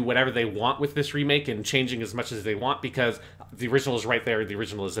letting them do whatever they want with this remake and changing as much as they want, because the original is right there. The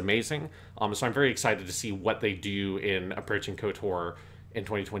original is amazing. So I'm very excited to see what they do in approaching KOTOR in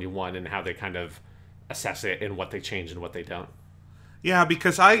 2021 and how they kind of assess it and what they change and what they don't. Yeah,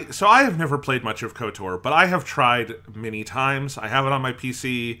 because I have never played much of KOTOR, but I have tried many times. I have it on my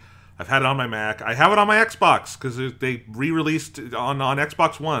PC. I've had it on my Mac. I have it on my Xbox because they re-released on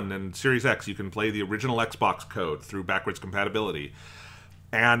Xbox One and Series X. You can play the original Xbox code through backwards compatibility.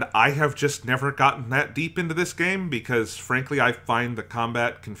 And I have just never gotten that deep into this game because, frankly, I find the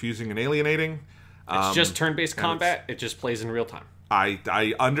combat confusing and alienating. It's just turn-based combat. It just plays in real time.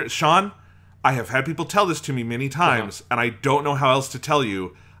 Sean, I have had people tell this to me many times, and I don't know how else to tell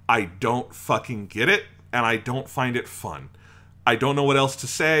you. I don't fucking get it, and I don't find it fun. I don't know what else to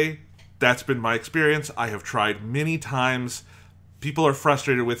say. That's been my experience. I have tried many times. People are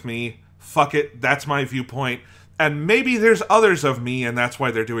frustrated with me. Fuck it. That's my viewpoint. And maybe there's others of me, and that's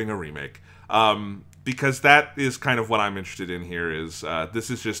why they're doing a remake. Because that is kind of what I'm interested in here. Is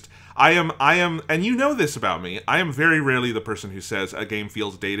this is just I am, and you know this about me. I am very rarely the person who says a game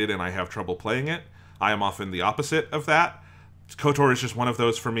feels dated and I have trouble playing it. I am often the opposite of that. KOTOR is just one of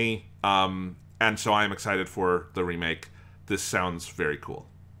those for me, and so I am excited for the remake. This sounds very cool.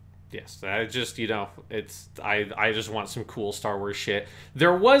 Yes, I just, I just want some cool Star Wars shit.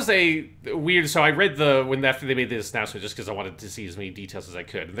 There was a weird, so I read after they made this announcement just because I wanted to see as many details as I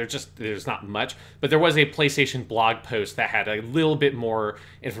could. There's not much, but there was a PlayStation blog post that had a little bit more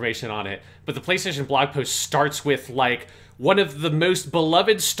information on it. But the PlayStation blog post starts with, like, one of the most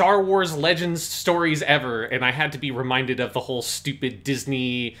beloved Star Wars Legends stories ever, and I had to be reminded of the whole stupid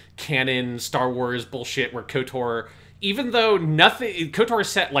Disney canon Star Wars bullshit where KOTOR... Even though KOTOR is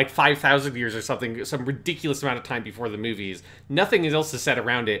set like 5,000 years or something, some ridiculous amount of time before the movies, nothing else is set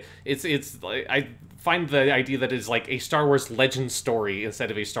around it. I find the idea that it's like a Star Wars legend story instead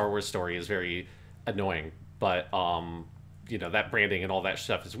of a Star Wars story is very annoying. But, that branding and all that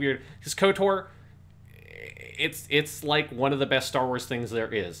stuff is weird. Because KOTOR, it's like one of the best Star Wars things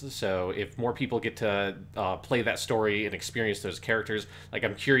there is. So if more people get to play that story and experience those characters, like,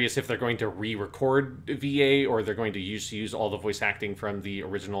 I'm curious if they're going to re-record VA or they're going to use all the voice acting from the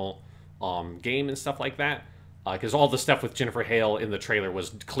original game and stuff like that. Because all the stuff with Jennifer Hale in the trailer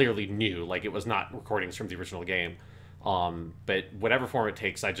was clearly new. Like, it was not recordings from the original game. But whatever form it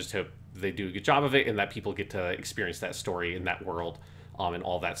takes, I just hope they do a good job of it and that people get to experience that story in that world and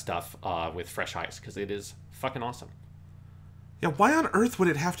all that stuff with fresh eyes, because it is fucking awesome. Yeah, why on earth would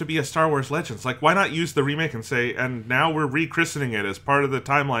it have to be a Star Wars Legends? Like, why not use the remake and say, and now we're rechristening it as part of the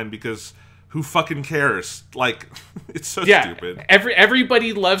timeline because who fucking cares? Like, it's so stupid.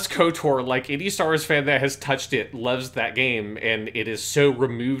 Everybody loves KOTOR. Like, any Star Wars fan that has touched it loves that game, and it is so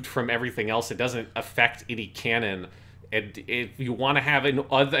removed from everything else, it doesn't affect any canon. And if you want to have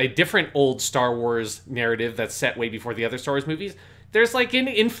a different old Star Wars narrative that's set way before the other Star Wars movies, there's like an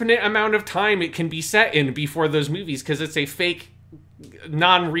infinite amount of time it can be set in before those movies, because it's a fake,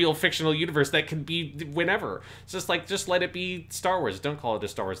 non-real fictional universe that can be whenever. It's just let it be Star Wars. Don't call it a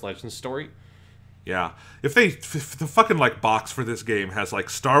Star Wars Legends story. Yeah. If the fucking, like, box for this game has, like,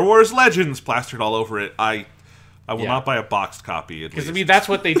 Star Wars Legends plastered all over it, I will not buy a boxed copy. Because, I mean, that's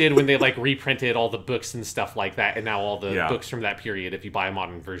what they did when they, like, reprinted all the books and stuff like that, and now all the books from that period, if you buy a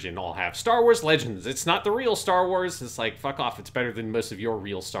modern version, all have Star Wars Legends. It's not the real Star Wars. It's like, fuck off. It's better than most of your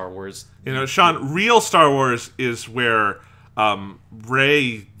real Star Wars. Sean, real Star Wars is where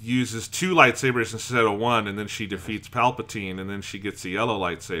Rey uses 2 lightsabers instead of 1, and then she defeats Palpatine, and then she gets a yellow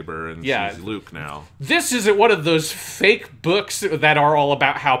lightsaber, and she's Luke now. This isn't one of those fake books that are all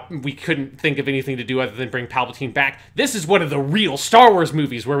about how we couldn't think of anything to do other than bring Palpatine back. This is one of the real Star Wars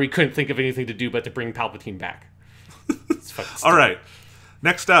movies where we couldn't think of anything to do but to bring Palpatine back. It's fucking stupid. All right.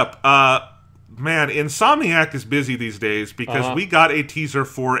 Next up, man, Insomniac is busy these days because we got a teaser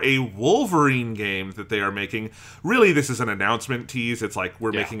for a Wolverine game that they are making. Really, this is an announcement tease. It's like,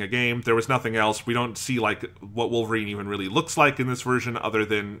 we're making a game. There was nothing else. We don't see, like, what Wolverine even really looks like in this version, other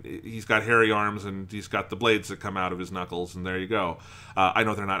than he's got hairy arms and he's got the blades that come out of his knuckles, and there you go. I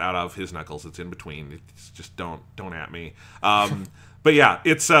know they're not out of his knuckles. It's in between. It's just don't at me. But yeah,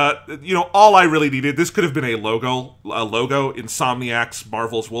 it's all I really needed. This could have been a logo, Insomniac's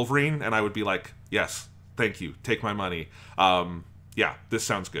Marvel's Wolverine, and I would be like, yes, thank you, take my money. Yeah, this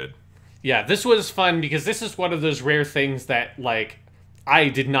sounds good. Yeah, this was fun because this is one of those rare things that, like, I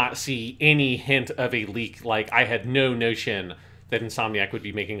did not see any hint of a leak. Like, I had no notion that Insomniac would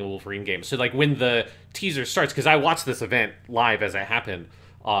be making a Wolverine game. So, like, when the teaser starts, because I watched this event live as it happened,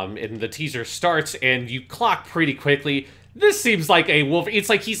 and the teaser starts, and you clock pretty quickly this seems like a Wolverine. It's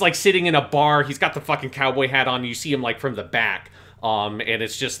like he's like sitting in a bar. He's got the fucking cowboy hat on. You see him like from the back. And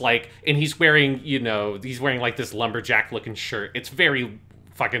it's just like, and he's wearing, he's wearing like this lumberjack looking shirt. It's very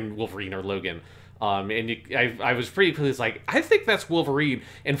fucking Wolverine or Logan. I was pretty pleased, like, I think that's Wolverine.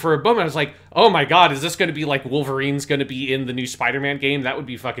 And for a moment, I was like, oh my god, is this going to be like Wolverine's going to be in the new Spider-Man game? That would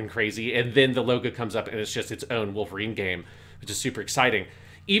be fucking crazy. And then the logo comes up and it's just its own Wolverine game, which is super exciting.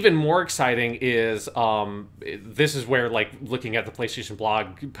 Even more exciting is, this is where, like, looking at the PlayStation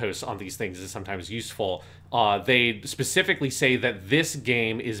blog posts on these things is sometimes useful. They specifically say that this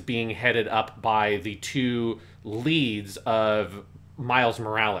game is being headed up by the two leads of Miles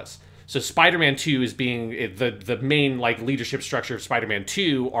Morales. So Spider-Man 2 is being, the main, like, leadership structure of Spider-Man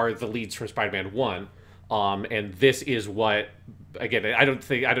 2 are the leads from Spider-Man 1. And this is what, again, I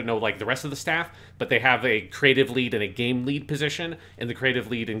don't know like the rest of the staff, but they have a creative lead and a game lead position, and the creative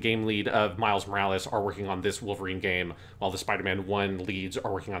lead and game lead of Miles Morales are working on this Wolverine game, while the Spider-Man 1 leads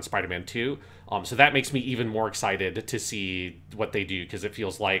are working on Spider-Man 2. So that makes me even more excited to see what they do, because it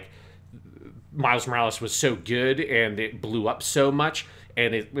feels like Miles Morales was so good and it blew up so much,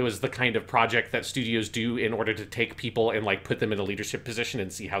 and it was the kind of project that studios do in order to take people and like put them in a leadership position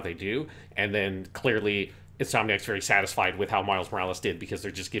and see how they do. And then clearly Insomniac's very satisfied with how Miles Morales did, because they're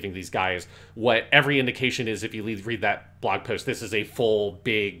just giving these guys what every indication is. If you read that blog post, this is a full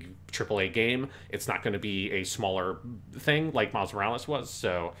big AAA game. It's not going to be a smaller thing like Miles Morales was.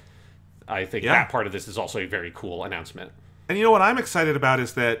 So I think that part of this is also a very cool announcement. And you know what I'm excited about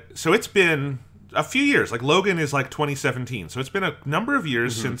is that, so it's been a few years. Like, Logan is like 2017, so it's been a number of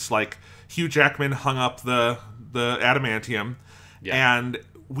years since like Hugh Jackman hung up the adamantium, and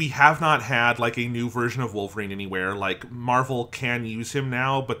we have not had like a new version of Wolverine anywhere. Like, Marvel can use him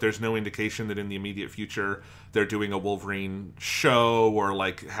now, but there's no indication that in the immediate future they're doing a Wolverine show or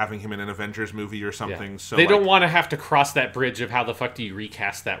like having him in an Avengers movie or something. So they don't want to have to cross that bridge of how the fuck do you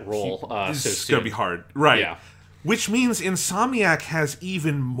recast that role so soon. It's gonna be hard, right? Yeah. Which means Insomniac has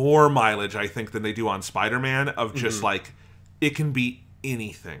even more mileage, I think, than they do on Spider-Man, of just, like, it can be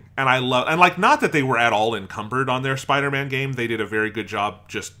anything. And I love... And, like, not that they were at all encumbered on their Spider-Man game. They did a very good job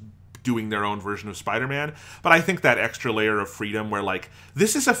just doing their own version of Spider-Man. But I think that extra layer of freedom where, like,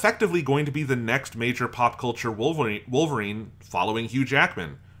 this is effectively going to be the next major pop culture Wolverine following Hugh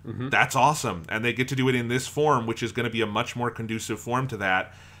Jackman. That's awesome. And they get to do it in this form, which is going to be a much more conducive form to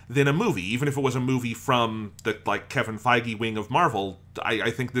that than a movie. Even if it was a movie from the like Kevin Feige wing of Marvel, I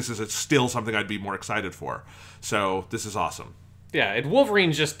think this is still something I'd be more excited for. So this is awesome. Yeah, and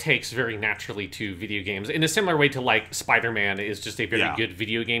Wolverine just takes very naturally to video games in a similar way to like Spider-Man is just a very good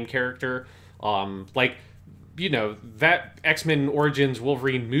video game character. Like, you know, that X-Men Origins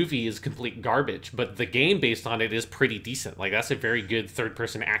Wolverine movie is complete garbage, but the game based on it is pretty decent. Like, that's a very good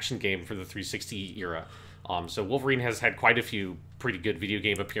third-person action game for the 360 era. So Wolverine has had quite a few pretty good video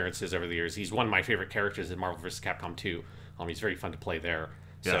game appearances over the years. He's one of my favorite characters in Marvel vs. Capcom 2. He's very fun to play there.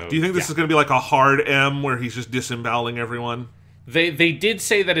 Yeah. So, do you think this is going to be like a hard M where he's just disemboweling everyone? They did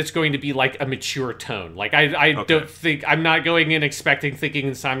say that it's going to be like a mature tone. Like, I don't think... I'm not going in thinking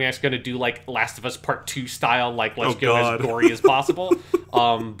Insomniac's going to do like Last of Us Part 2 style, like let's go as gory as possible.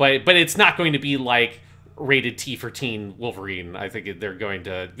 But it's not going to be like rated T for teen Wolverine. I think they're going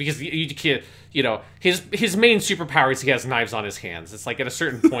to, because you can't, you know, his main superpower is he has knives on his hands. It's like at a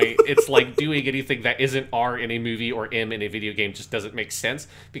certain point, it's like doing anything that isn't R in a movie or M in a video game just doesn't make sense,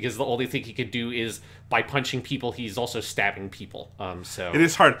 because the only thing he could do is by punching people, he's also stabbing people. So it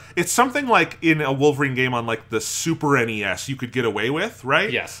is hard. It's something like in a Wolverine game on like the Super NES you could get away with,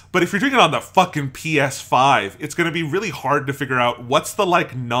 right? Yes. But if you're doing it on the fucking PS5, it's going to be really hard to figure out what's the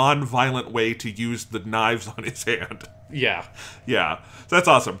like non-violent way to use the knives on his hand. Yeah. Yeah. So that's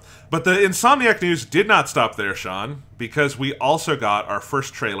awesome. But the Insomniac news did not stop there, Sean, because we also got our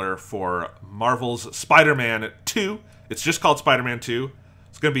first trailer for Marvel's Spider-Man 2. It's just called Spider-Man 2.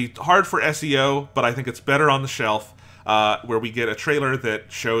 It's going to be hard for SEO, but I think it's better on the shelf, where we get a trailer that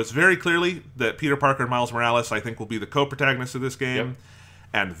shows very clearly that Peter Parker and Miles Morales, I think, will be the co-protagonists of this game, Yep.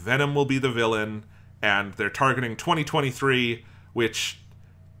 and Venom will be the villain, and they're targeting 2023, which,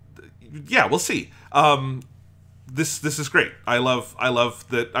 yeah, we'll see. This is great. I love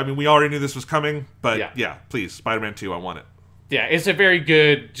that. I mean, we already knew this was coming, but yeah please, Spider-Man 2, I want it. Yeah, it's a very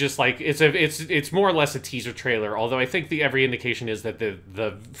good, just like it's more or less a teaser trailer. Although I think every indication is that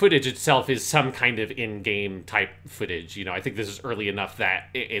the footage itself is some kind of in-game type footage. You know, I think this is early enough that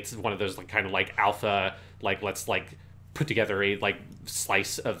it's one of those like, kind of like alpha, like let's like put together a like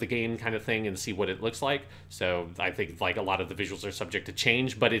slice of the game kind of thing and see what it looks like. So I think like a lot of the visuals are subject to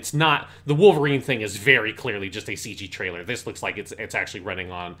change, but it's not, the Wolverine thing is very clearly just a CG trailer. This looks like it's actually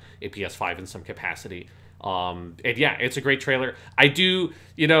running on a PS5 in some capacity. And yeah, it's a great trailer. I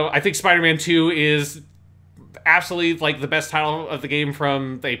think Spider-Man 2 is absolutely like the best title of the game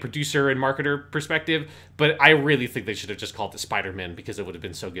from a producer and marketer perspective, but I really think they should have just called it Spider-Man because it would have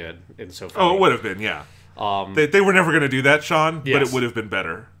been so good and so funny. Oh, it would have been, yeah. They were never going to do that, Sean, yes. but it would have been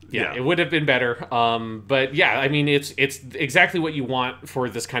better. Yeah, it would have been better. But yeah, I mean, it's exactly what you want for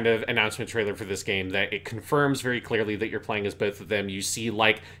this kind of announcement trailer for this game, that it confirms very clearly that you're playing as both of them. You see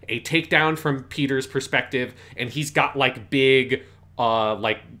like a takedown from Peter's perspective, and he's got like big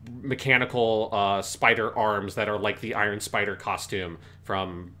like mechanical spider arms that are like the Iron Spider costume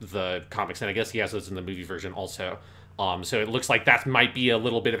from the comics, and I guess he has those in the movie version also. So it looks like that might be a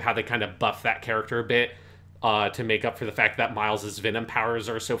little bit of how they kind of buff that character a bit to make up for the fact that Miles' Venom powers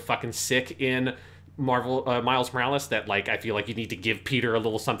are so fucking sick in Miles Morales that like I feel like you need to give Peter a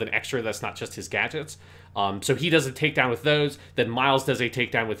little something extra that's not just his gadgets. So he does a takedown with those, then Miles does a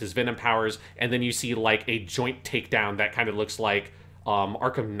takedown with his Venom powers, and then you see like a joint takedown that kind of looks like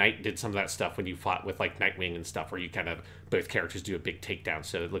Arkham Knight did some of that stuff when you fought with like Nightwing and stuff, where you kind of both characters do a big takedown.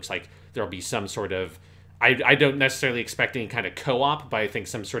 So it looks like there'll be some sort of I don't necessarily expect any kind of co-op, but I think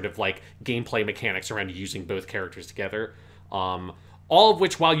some sort of like gameplay mechanics around using both characters together. All of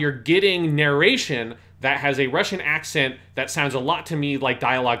which, while you're getting narration that has a Russian accent that sounds a lot to me like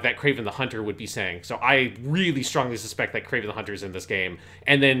dialogue that Kraven the Hunter would be saying. So I really strongly suspect that Kraven the Hunter is in this game.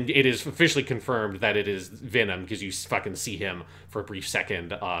 And then it is officially confirmed that it is Venom because you fucking see him for a brief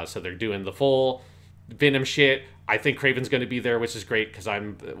second. So they're doing the full Venom shit. I think Kraven's going to be there, which is great because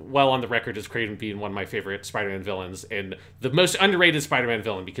I'm well on the record as Kraven being one of my favorite Spider-Man villains and the most underrated Spider-Man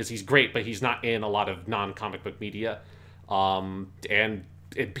villain because he's great, but he's not in a lot of non-comic book media. And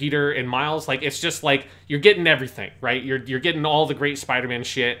Peter and Miles, like it's just like you're getting everything, right? You're getting all the great Spider-Man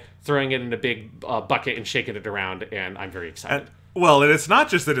shit, throwing it in a big bucket and shaking it around, and I'm very excited. And it's not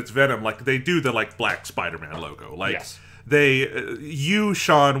just that it's Venom. Like they do the like black Spider-Man logo, like. Yes. You,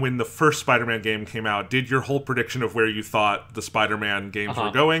 Sean, when the first Spider-Man game came out, did your whole prediction of where you thought the Spider-Man games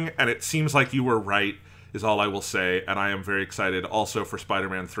were going, and it seems like you were right, is all I will say, and I am very excited also for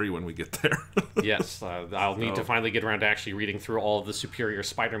Spider-Man 3 when we get there. Yes, I'll need to finally get around to actually reading through all of the superior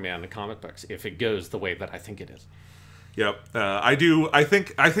Spider-Man comic books, if it goes the way that I think it is. Yep, I do. I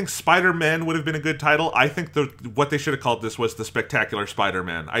think Spider-Man would have been a good title. I think what they should have called this was the Spectacular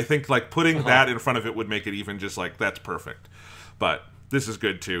Spider-Man. I think like putting that in front of it would make it even just like that's perfect. But this is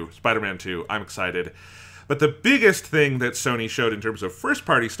good too. Spider-Man 2. I'm excited. But the biggest thing that Sony showed in terms of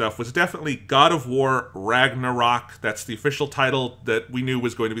first-party stuff was definitely God of War Ragnarok. That's the official title that we knew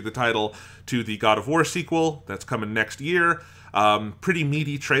was going to be the title to the God of War sequel that's coming next year. Pretty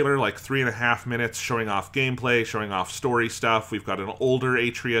meaty trailer, like 3.5 minutes, showing off gameplay, showing off story stuff. We've got an older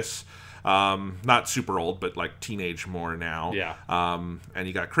Atreus, not super old, but like teenage more now. Yeah. And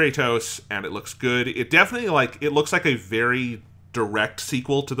you got Kratos, and it looks good. It definitely it looks like a very direct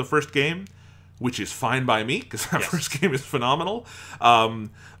sequel to the first game, which is fine by me because that first game is phenomenal.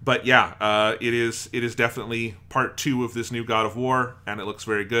 But yeah, it is definitely part 2 of this new God of War, and it looks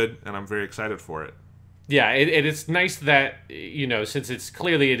very good, and I'm very excited for it. Yeah, it's nice that, since it's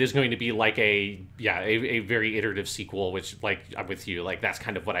clearly it is going to be like a very iterative sequel, which, like, I'm with you, like, that's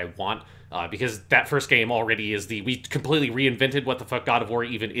kind of what I want, because that first game already is we completely reinvented what the fuck God of War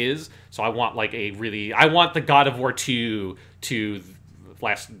even is, so I want, like, I want the God of War 2 to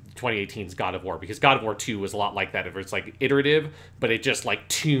last 2018's God of War, because God of War 2 was a lot like that. It's like iterative, but it just like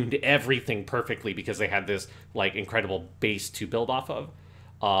tuned everything perfectly because they had this like incredible base to build off of.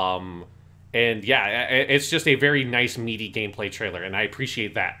 And yeah, it's just a very nice meaty gameplay trailer, and I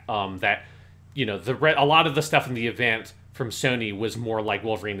appreciate that. That a lot of the stuff in the event from Sony was more like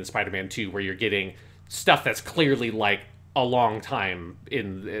Wolverine and Spider-Man 2, where you're getting stuff that's clearly like a long time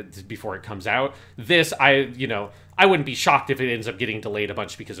before it comes out. This, I wouldn't be shocked if it ends up getting delayed a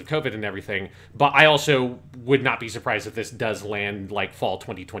bunch because of COVID and everything, but I also would not be surprised if this does land like fall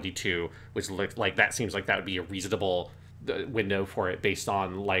 2022, which like that seems like that would be a reasonable window for it based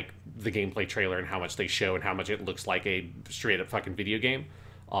on like the gameplay trailer and how much they show and how much it looks like a straight up fucking video game.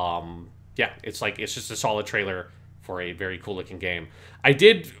 Yeah, it's just a solid trailer for a very cool looking game. I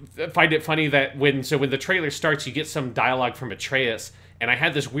did find it funny that when the trailer starts, you get some dialogue from Atreus, and I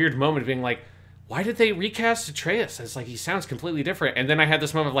had this weird moment of being like, why did they recast Atreus? It's like, he sounds completely different. And then I had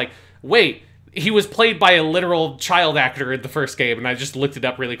this moment of like, wait, he was played by a literal child actor in the first game, and I just looked it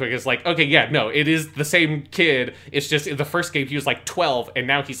up really quick. It's like, okay, yeah, no, it is the same kid. It's just in the first game he was like 12, and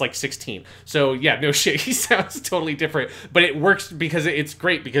now he's like 16. So yeah, no shit, he sounds totally different. But it works because it's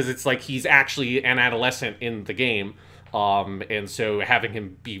great because it's like he's actually an adolescent in the game. And so having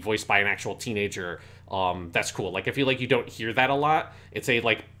him be voiced by an actual teenager, that's cool. Like, I feel like you don't hear that a lot. It's a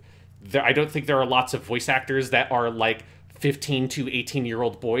like I don't think there are lots of voice actors that are like 15 to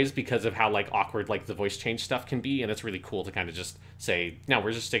 18-year-old boys because of how like awkward like the voice change stuff can be, and it's really cool to kind of just say, no,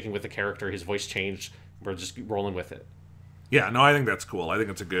 we're just sticking with the character. His voice changed. We're just rolling with it. Yeah, no, I think that's cool. I think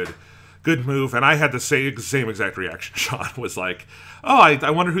it's a good move. And I had the same exact reaction. Sean was like, "Oh, I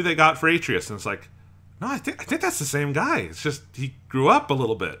wonder who they got for Atreus," and it's like, no, I think that's the same guy. It's just he grew up a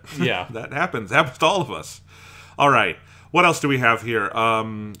little bit. Yeah, that happens to all of us. All right. What else do we have here?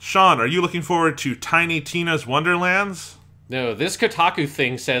 Sean, are you looking forward to Tiny Tina's Wonderlands? No, this Kotaku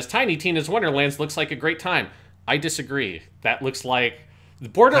thing says Tiny Tina's Wonderlands looks like a great time. I disagree. That looks like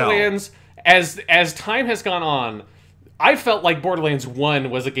Borderlands. As time has gone on, I felt like Borderlands 1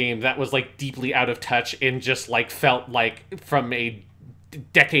 was a game that was like deeply out of touch and just like felt like from a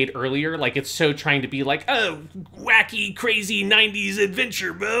decade earlier. Like it's so trying to be like, oh, wacky, crazy 90s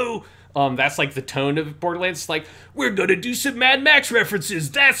adventure, bro. That's like the tone of Borderlands. It's like, we're gonna do some Mad Max references.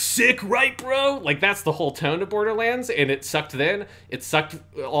 That's sick, right, bro? Like that's the whole tone of Borderlands, and it sucked then. It sucked.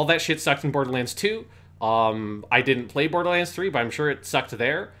 All that shit sucked in Borderlands 2. I didn't play Borderlands 3, but I'm sure it sucked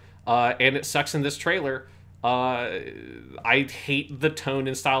there. And it sucks in this trailer. I hate the tone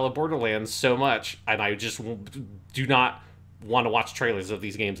and style of Borderlands so much, and I just do not want to watch trailers of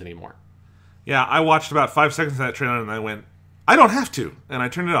these games anymore. Yeah, I watched about 5 seconds of that trailer, and I went, I don't have to, and I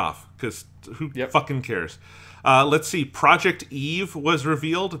turned it off, because who fucking cares? Let's see, Project Eve was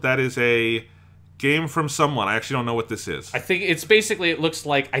revealed. That is a game from someone. I actually don't know what this is. I think it's basically, it looks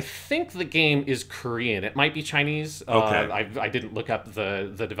like, I think the game is Korean. It might be Chinese. Okay. I didn't look up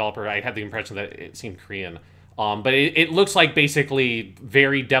the developer. I had the impression that it seemed Korean. But it looks like basically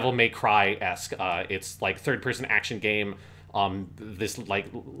very Devil May Cry-esque. It's like third-person action game. This like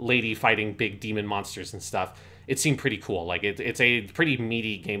lady fighting big demon monsters and stuff. It seemed pretty cool. Like it's a pretty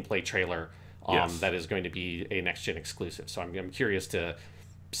meaty gameplay trailer that is going to be a next-gen exclusive. So I'm curious to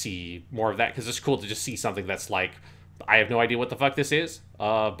see more of that, because it's cool to just see something that's like, I have no idea what the fuck this is,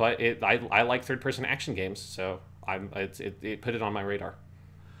 but I like third-person action games, so it put it on my radar.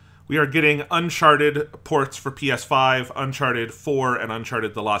 We are getting Uncharted ports for PS5. Uncharted 4 and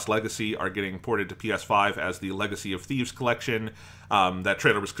Uncharted The Lost Legacy are getting ported to PS5 as the Legacy of Thieves collection. That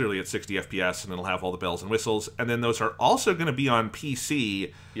trailer was clearly at 60 FPS, and it'll have all the bells and whistles. And then those are also going to be on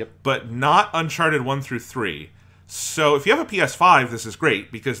PC, but not Uncharted 1 through 3. So if you have a PS5, this is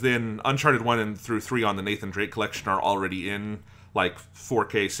great, because then Uncharted 1 and through 3 on the Nathan Drake collection are already in like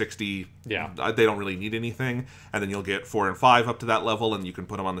 4K 60. Yeah, they don't really need anything, and then you'll get 4 and 5 up to that level, and you can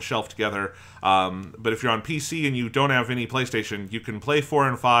put them on the shelf together. But if you're on PC and you don't have any PlayStation, you can play 4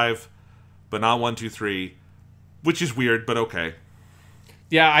 and 5, but not 1, 2, 3, which is weird, but okay.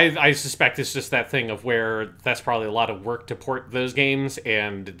 Yeah, I suspect it's just that thing of where that's probably a lot of work to port those games,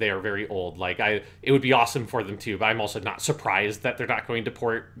 and they are very old. Like it would be awesome for them too, but I'm also not surprised that they're not going to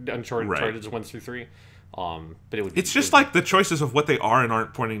port Uncharted 1 through 3. But it's just like the choices of what they are and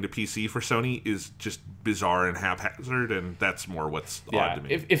aren't pointing to PC for Sony is just bizarre and haphazard, and that's more what's odd to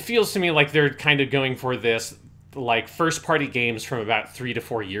me. It feels to me like they're kind of going for this, like first party games from about 3 to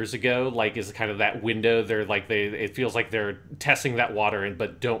 4 years ago, like is kind of that window. They're like it feels like they're testing that water,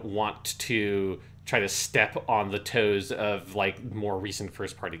 but don't want to try to step on the toes of like more recent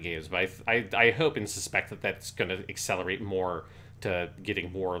first party games. But I hope and suspect that that's going to accelerate more to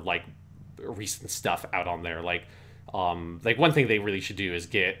getting more like recent stuff out on there. Like one thing they really should do is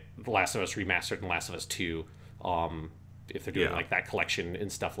get The Last of Us Remastered and Last of Us 2, if they're doing like that collection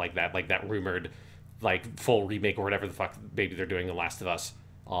and stuff like that rumored like full remake or whatever the fuck maybe they're doing The Last of Us.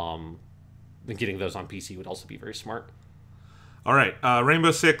 And getting those on PC would also be very smart. All right, Rainbow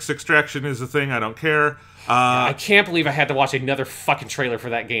Six Extraction is a thing. I don't care. I can't believe I had to watch another fucking trailer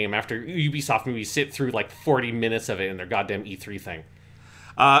for that game after Ubisoft made me sit through like 40 minutes of it in their goddamn E3 thing.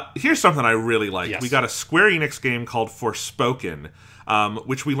 Here's something I really like. Yes. We got a Square Enix game called Forspoken,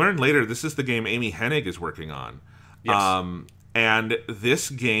 which we learned later. This is the game Amy Hennig is working on. Yes. And this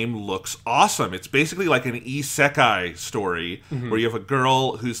game looks awesome. It's basically like an isekai story where you have a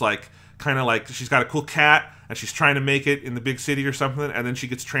girl who's like kind of like, she's got a cool cat and she's trying to make it in the big city or something, and then she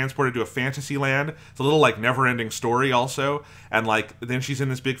gets transported to a fantasy land. It's a little like Never-Ending Story also, and like then she's in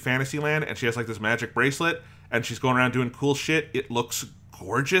this big fantasy land and she has like this magic bracelet and she's going around doing cool shit. It looks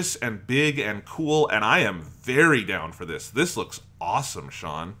gorgeous and big and cool, and I am very down for this. This looks awesome,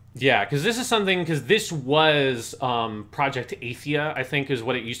 Sean. Yeah, because this was Project Athia, I think is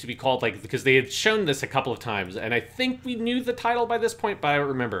what it used to be called, like, because they had shown this a couple of times, and I think we knew the title by this point, but I don't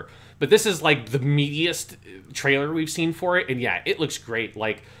remember. But this is like the meatiest trailer we've seen for it, and yeah, it looks great.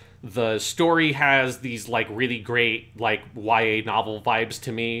 Like, The story has these like really great like YA novel vibes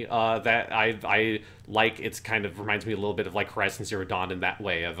to me that I like. It's kind of reminds me a little bit of like Horizon Zero Dawn in that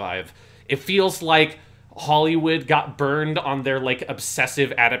way. It feels like Hollywood got burned on their like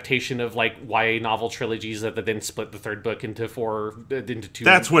obsessive adaptation of like YA novel trilogies that then split the third book into two.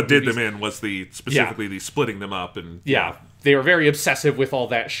 That's what did them in, was specifically the splitting them up. And yeah, they were very obsessive with all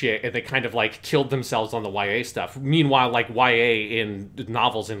that shit, and they kind of like killed themselves on the YA stuff. Meanwhile, like YA in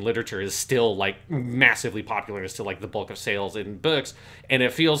novels and literature is still like massively popular. It's still like the bulk of sales in books, and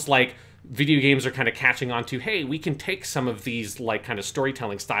it feels like video games are kind of catching on to, hey, we can take some of these like kind of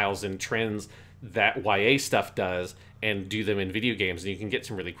storytelling styles and trends that YA stuff does and do them in video games, and you can get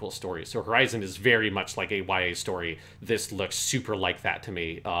some really cool stories. So Horizon is very much like a YA story. This looks super like that to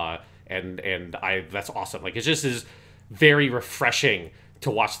me, and that's awesome. Like, it just is very refreshing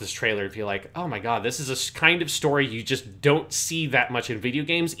to watch this trailer and feel like, oh my god, this is a kind of story you just don't see that much in video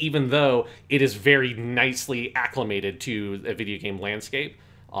games, even though it is very nicely acclimated to a video game landscape.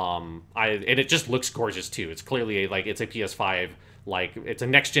 And it just looks gorgeous too. It's clearly it's a PS5. Like, it's a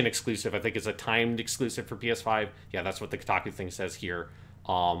next-gen exclusive. I think it's a timed exclusive for PS5. Yeah, that's what the Kotaku thing says here.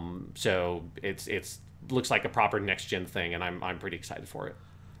 So it's looks like a proper next-gen thing, and I'm pretty excited for it.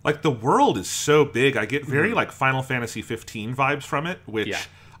 Like, the world is so big. I get very, like, Final Fantasy 15 vibes from it, which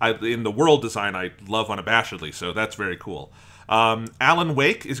in the world design I love unabashedly, so that's very cool. Alan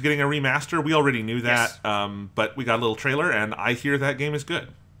Wake is getting a remaster. We already knew that, yes. But we got a little trailer, and I hear that game is good.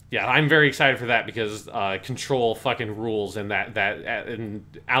 Yeah, I'm very excited for that because Control fucking rules, and and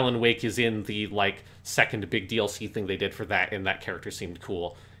Alan Wake is in the like second big DLC thing they did for that, and that character seemed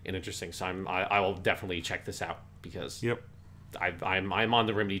cool and interesting. So I will definitely check this out because I'm on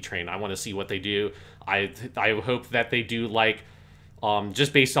the Remedy train. I want to see what they do. I hope that they do like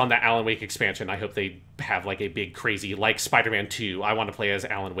just based on that Alan Wake expansion. I hope they have like a big crazy like Spider-Man 2. I want to play as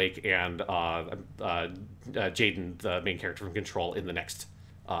Alan Wake and Jaden, the main character from Control, in the next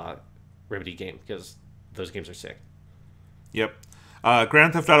Remedy game, because those games are sick. Yep.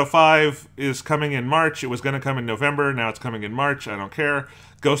 Grand Theft Auto 5 is coming in March. It was going to come in November. Now it's coming in March. I don't care.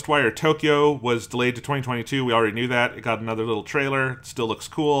 Ghostwire Tokyo was delayed to 2022. We already knew that. It got another little trailer. It still looks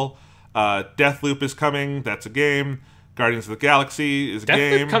cool. Deathloop is coming. That's a game. Guardians of the Galaxy is a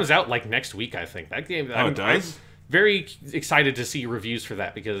game. Deathloop comes out like next week, I think. That game. It does? I'm very excited to see reviews for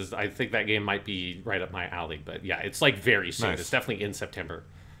that because I think that game might be right up my alley. But yeah, it's like very soon. Nice. It's definitely in September.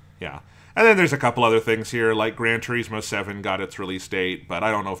 Yeah. And then there's a couple other things here, like Gran Turismo 7 got its release date, but I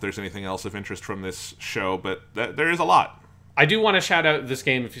don't know if there's anything else of interest from this show, but there is a lot. I do want to shout out this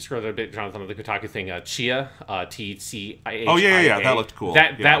game, if you scroll a bit, Jonathan, on the Kotaku thing, Chia, Tchia. Oh, yeah, that looked cool.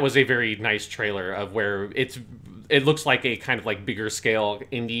 That was a very nice trailer of where it looks like a kind of like bigger scale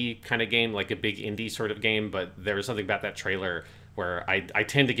indie kind of game, like a big indie sort of game, but there was something about that trailer where I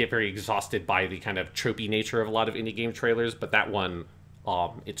tend to get very exhausted by the kind of tropey nature of a lot of indie game trailers, but that one...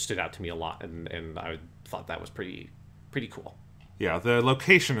 it stood out to me a lot, and I thought that was pretty cool. Yeah, the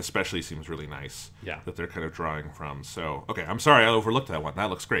location especially seems really nice. Yeah. That they're kind of drawing from. So, okay, I'm sorry I overlooked that one.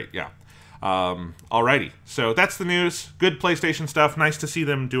 That looks great, yeah. Alrighty, so that's the news. Good PlayStation stuff. Nice to see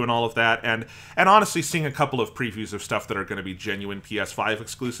them doing all of that, and honestly seeing a couple of previews of stuff that are going to be genuine PS5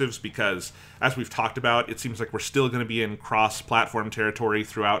 exclusives, because, as we've talked about, it seems like we're still going to be in cross-platform territory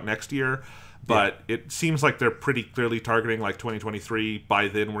throughout next year. But it seems like they're pretty clearly targeting like 2023. By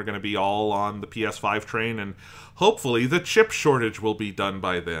then, we're going to be all on the PS5 train, and hopefully the chip shortage will be done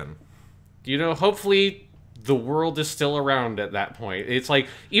by then. You know, hopefully the world is still around at that point. It's like,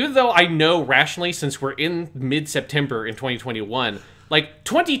 even though I know rationally, since we're in mid-September in 2021, like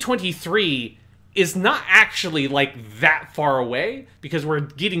 2023 is not actually like that far away because we're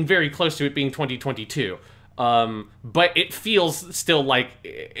getting very close to it being 2022. But it feels still like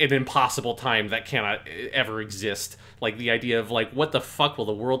an impossible time that cannot ever exist. Like the idea of like, what the fuck will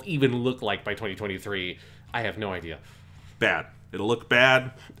the world even look like by 2023? I have no idea. Bad. It'll look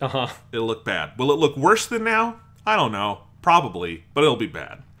bad. Uh-huh. It'll look bad. Will it look worse than now? I don't know. Probably, but it'll be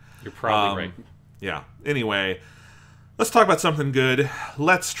bad. You're probably right. Yeah. Anyway, let's talk about something good.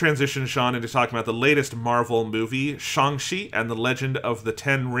 Let's transition, Sean, into talking about the latest Marvel movie, Shang-Chi and the Legend of the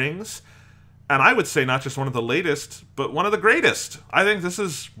Ten Rings. And I would say not just one of the latest, but one of the greatest. I think this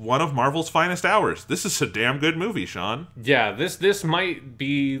is one of Marvel's finest hours. This is a damn good movie, Sean. Yeah, this might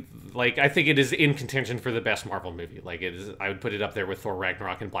be, like, I think it is in contention for the best Marvel movie. Like, it is, I would put it up there with Thor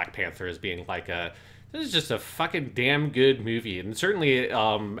Ragnarok and Black Panther as being like this is just a fucking damn good movie. And certainly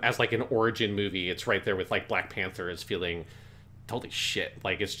as like an origin movie, it's right there with like Black Panther as feeling... holy shit,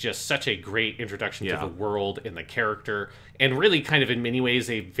 like it's just such a great introduction to the world and the character, and really kind of in many ways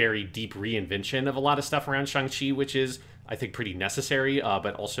a very deep reinvention of a lot of stuff around Shang-Chi, which is I think pretty necessary,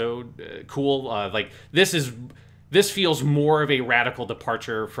 but also cool. Like this feels more of a radical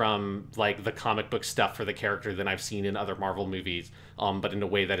departure from like the comic book stuff for the character than I've seen in other Marvel movies, but in a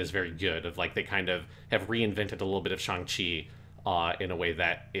way that is very good. Of like they kind of have reinvented a little bit of Shang-Chi in a way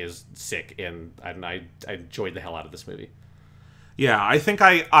that is sick, and I enjoyed the hell out of this movie. Yeah, I think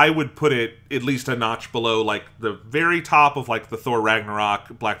I would put it at least a notch below like the very top of like the Thor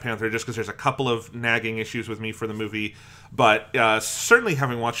Ragnarok, Black Panther, just because there's a couple of nagging issues with me for the movie. But certainly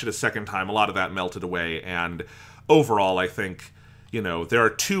having watched it a second time, a lot of that melted away. And overall, I think, there are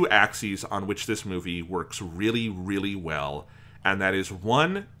two axes on which this movie works really, really well. And that is,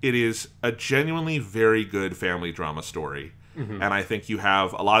 one, it is a genuinely very good family drama story. Mm-hmm. And I think you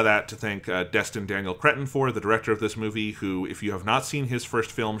have a lot of that to thank Destin Daniel Cretton for, the director of this movie, who, if you have not seen his first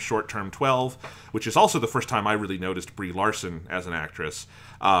film, Short Term 12, which is also the first time I really noticed Brie Larson as an actress,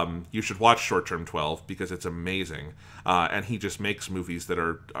 you should watch Short Term 12 because it's amazing. And he just makes movies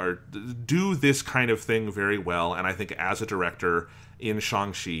that do this kind of thing very well. And I think as a director in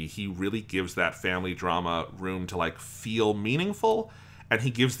Shang-Chi, he really gives that family drama room to like feel meaningful. And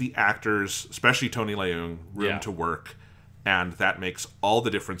he gives the actors, especially Tony Leung, room to work. And that makes all the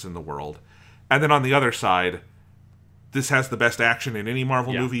difference in the world. And then on the other side, this has the best action in any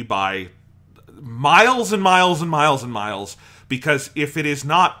Marvel movie by miles and miles and miles and miles. Because if it is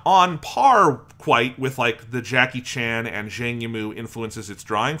not on par quite with like the Jackie Chan and Zhang Yimou influences it's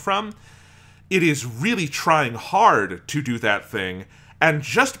drawing from, it is really trying hard to do that thing. And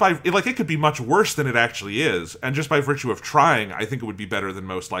just by, like, it could be much worse than it actually is. And just by virtue of trying, I think it would be better than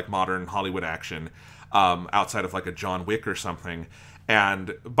most like modern Hollywood action. Outside of like a John Wick or something.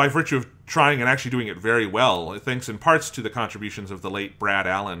 And by virtue of trying and actually doing it very well, thanks in parts to the contributions of the late Brad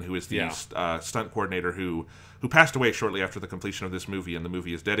Allen, who is the stunt coordinator who passed away shortly after the completion of this movie, and the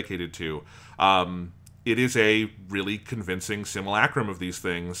movie is dedicated to. It is a really convincing simulacrum of these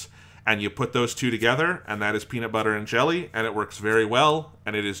things, and you put those two together, and that is peanut butter and jelly, and it works very well,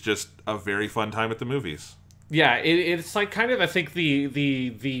 and it is just a very fun time at the movies. Yeah, it's like kind of, I think,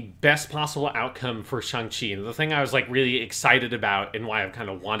 the best possible outcome for Shang-Chi. And the thing I was like really excited about and why I've kind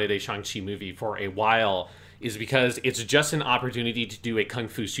of wanted a Shang-Chi movie for a while is because it's just an opportunity to do a kung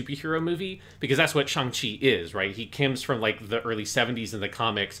fu superhero movie, because that's what Shang-Chi is, right? He comes from like the early 70s in the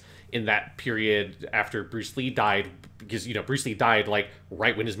comics, in that period after Bruce Lee died, because, Bruce Lee died like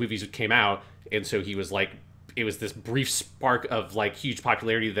right when his movies came out. And so he was like, it was this brief spark of like huge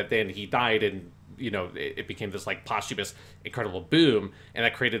popularity that then he died, and it became this like posthumous incredible boom, and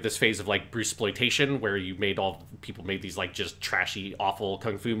that created this phase of like Bruceploitation, where people made these like just trashy, awful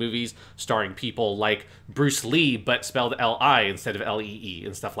kung fu movies starring people like Bruce Lee but spelled L-I instead of L-E-E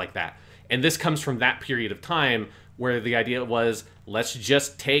and stuff like that. And this comes from that period of time where the idea was, let's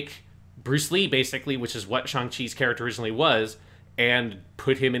just take Bruce Lee basically, which is what Shang-Chi's character originally was, and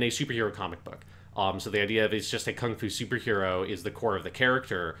put him in a superhero comic book. So the idea of it's just a kung fu superhero is the core of the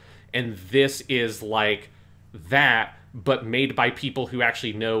character. And this is like that, but made by people who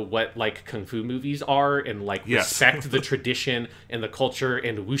actually know what like kung fu movies are, and like respect the tradition and the culture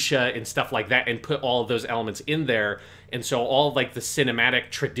and wuxia and stuff like that, and put all of those elements in there. And so all like the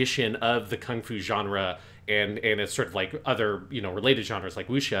cinematic tradition of the kung fu genre and it's sort of like other related genres like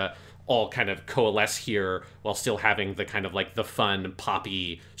wuxia all kind of coalesce here, while still having the kind of like the fun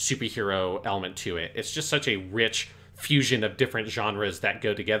poppy superhero element to it. It's just such a rich fusion of different genres that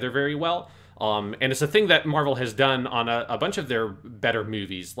go together very well. And it's a thing that Marvel has done on a bunch of their better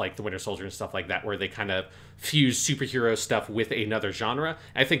movies, like The Winter Soldier and stuff like that, where they kind of fuse superhero stuff with another genre.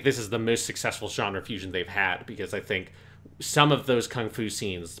 I think this is the most successful genre fusion they've had, because I think some of those kung fu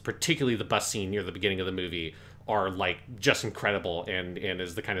scenes, particularly the bus scene near the beginning of the movie, are like just incredible, and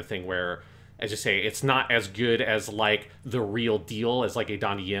is the kind of thing where, as you say, it's not as good as like the real deal as like a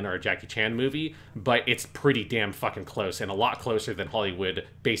Donnie Yen or a Jackie Chan movie, but it's pretty damn fucking close, and a lot closer than Hollywood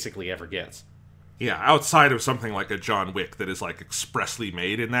basically ever gets. Yeah, outside of something like a John Wick that is like expressly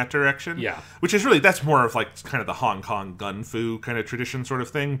made in that direction. Yeah. Which is really, that's more of like kind of the Hong Kong gun fu kind of tradition sort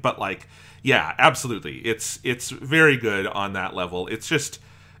of thing. But like, yeah, absolutely. It's very good on that level. It's just,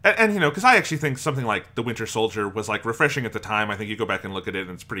 and because I actually think something like The Winter Soldier was like refreshing at the time. I think you go back and look at it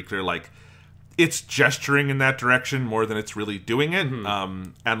and it's pretty clear like it's gesturing in that direction more than it's really doing it.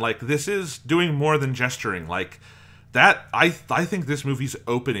 Mm-hmm. And like this is doing more than gesturing. Like, that, I think this movie's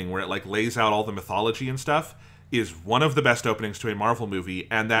opening, where it like lays out all the mythology and stuff, is one of the best openings to a Marvel movie.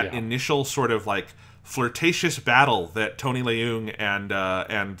 And that initial sort of like flirtatious battle that Tony Leung and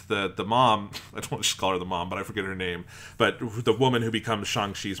the mom, I don't want to just call her the mom, but I forget her name, but the woman who becomes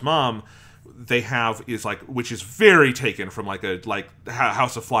Shang-Chi's mom, they have is like, which is very taken from like a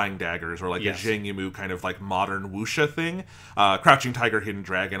House of Flying Daggers or like a Zhang Yimou kind of like modern wuxia thing. Crouching Tiger, Hidden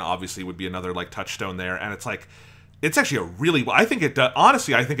Dragon obviously would be another like touchstone there, and it's like it's actually a really, I think it does,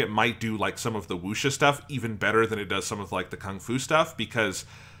 honestly, I think it might do like some of the wuxia stuff even better than it does some of like the kung fu stuff, because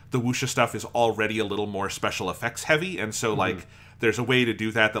the wuxia stuff is already a little more special effects heavy, and so like there's a way to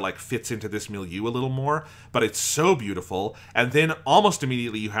do that like fits into this milieu a little more, but it's so beautiful. And then almost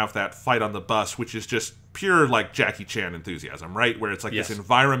immediately you have that fight on the bus, which is just pure like Jackie Chan enthusiasm, right? Where it's like this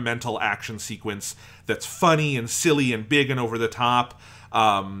environmental action sequence that's funny and silly and big and over the top.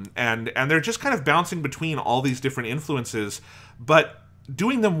 And they're just kind of bouncing between all these different influences, but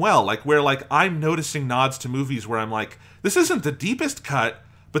doing them well. Like where like I'm noticing nods to movies where I'm like, this isn't the deepest cut,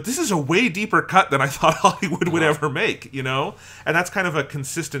 but this is a way deeper cut than I thought Hollywood would ever make, you know? And that's kind of a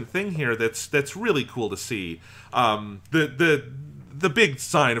consistent thing here that's really cool to see. The big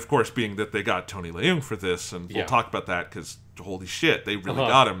sign, of course, being that they got Tony Leung for this, and we'll talk about that because holy shit, they really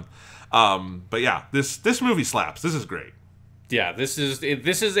got him. But yeah, this movie slaps. This is great. Yeah, this is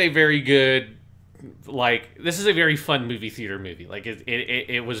a very good, like, this is a very fun movie theater movie. Like,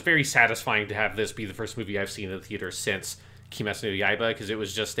 it was very satisfying to have this be the first movie I've seen in the theater since Kimetsu no Yaiba, because it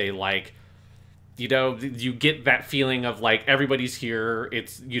was just a, like, you know, you get that feeling of, like, everybody's here.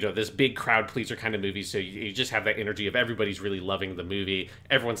 It's, you know, this big crowd pleaser kind of movie, so you just have that energy of everybody's really loving the movie.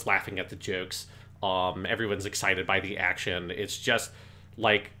 Everyone's laughing at the jokes. Everyone's excited by the action. It's just,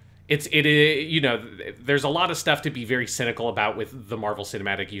 like, it you know, there's a lot of stuff to be very cynical about with the Marvel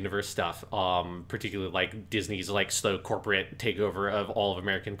Cinematic Universe stuff, particularly, like, Disney's, like, slow corporate takeover of all of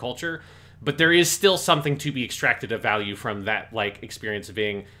American culture. But there is still something to be extracted of value from that, like, experience of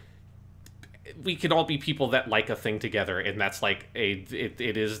being, we can all be people that like a thing together, and that's like it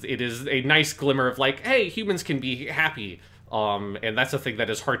is a nice glimmer of like, hey, humans can be happy, and that's a thing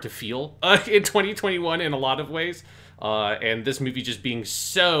that is hard to feel in 2021 in a lot of ways. And this movie just being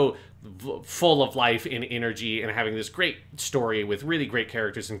so full of life and energy and having this great story with really great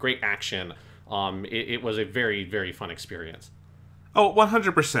characters and great action, it was a very, very fun experience. Oh,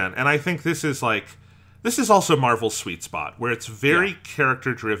 100%. And I think this is also Marvel's sweet spot, where it's very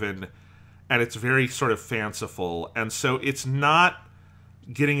character-driven, and it's very sort of fanciful, and so it's not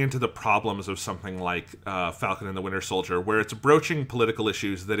getting into the problems of something like Falcon and the Winter Soldier, where it's broaching political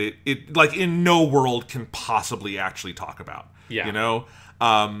issues that it like in no world can possibly actually talk about. Yeah. You know?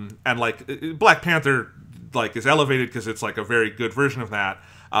 And like Black Panther like is elevated because it's like a very good version of that.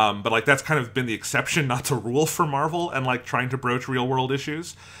 But like that's kind of been the exception, not the rule for Marvel, and like trying to broach real world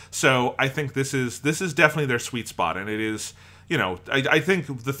issues. So I think this is definitely their sweet spot, and it is, you know, I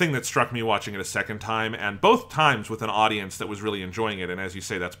think the thing that struck me watching it a second time, and both times with an audience that was really enjoying it, and as you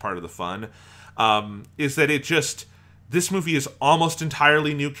say, that's part of the fun, is that this movie is almost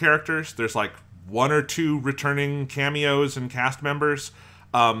entirely new characters. There's like one or two returning cameos and cast members,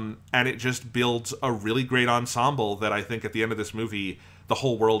 and it just builds a really great ensemble that I think at the end of this movie, the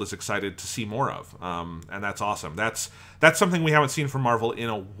whole world is excited to see more of, and that's awesome. That's something we haven't seen from Marvel in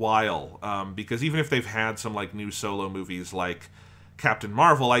a while, because even if they've had some like new solo movies like Captain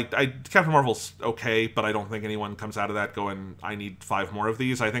Marvel, Captain Marvel's okay, but I don't think anyone comes out of that going, I need 5 more of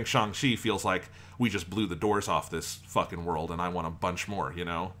these. I think Shang-Chi feels like we just blew the doors off this fucking world, and I want a bunch more, you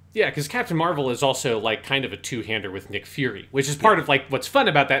know? Yeah, because Captain Marvel is also like kind of a two-hander with Nick Fury, which is part of like what's fun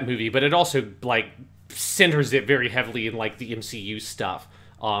about that movie, but it also like centers it very heavily in like the MCU stuff.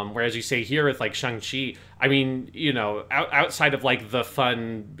 Whereas you say here with like Shang-Chi, I mean, you know, outside of like the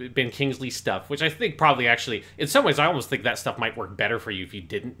fun Ben Kingsley stuff, which I think probably actually, in some ways, I almost think that stuff might work better for you if you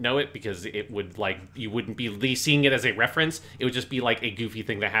didn't know it, because it would like, you wouldn't be seeing it as a reference. It would just be like a goofy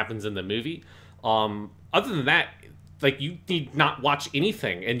thing that happens in the movie. Other than that, like you need not watch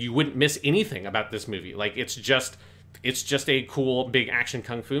anything and you wouldn't miss anything about this movie. Like it's just a cool big action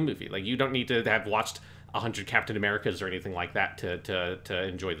kung fu movie. Like you don't need to have watched 100 Captain Americas or anything like that to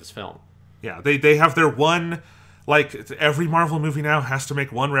enjoy this film. Yeah, they have their one, like every Marvel movie now has to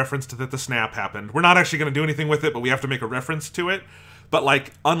make one reference to that the snap happened. We're not actually going to do anything with it, but we have to make a reference to it. But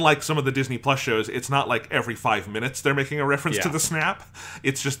like, unlike some of the Disney Plus shows, it's not like every 5 minutes they're making a reference to the snap.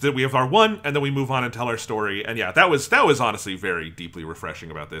 It's just that we have our one, and then we move on and tell our story. And yeah, that was honestly very deeply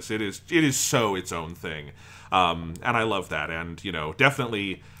refreshing about this. It is so its own thing, and I love that. And you know,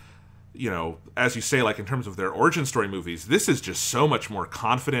 definitely, you know, as you say, like in terms of their origin story movies, this is just so much more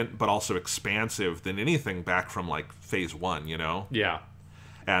confident, but also expansive than anything back from like Phase 1. You know? Yeah.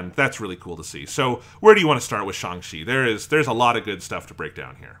 And that's really cool to see. So where do you want to start with Shang-Chi? There's a lot of good stuff to break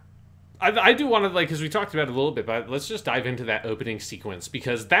down here. I do want to, like, because we talked about it a little bit, but let's just dive into that opening sequence,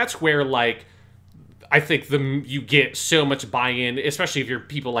 because that's where, like, I think you get so much buy-in, especially if you're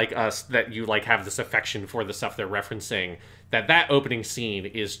people like us that you like have this affection for the stuff they're referencing, that opening scene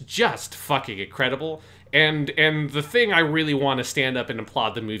is just fucking incredible. And the thing I really want to stand up and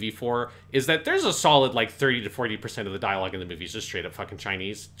applaud the movie for is that there's a solid like 30 to 40% of the dialogue in the movie is just straight up fucking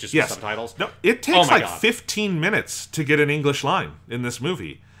Chinese, just with subtitles. No, it takes 15 minutes to get an English line in this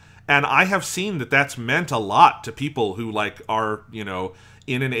movie. And I have seen that that's meant a lot to people who like are, you know,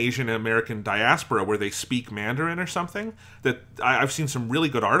 in an Asian American diaspora where they speak Mandarin or something. That I've seen some really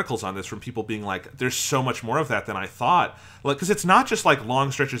good articles on this from people being like, there's so much more of that than I thought. Like, because it's not just like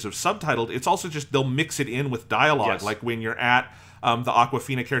long stretches of subtitled, it's also just they'll mix it in with dialogue. Yes. Like when you're at the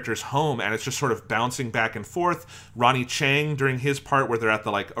Awkwafina character's home and it's just sort of bouncing back and forth. Ronnie Chang during his part where they're at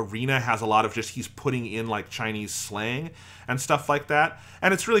the like arena has a lot of just he's putting in like Chinese slang and stuff like that,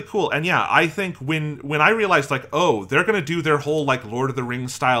 and it's really cool. And yeah, I think when I realized like, oh, they're gonna do their whole like Lord of the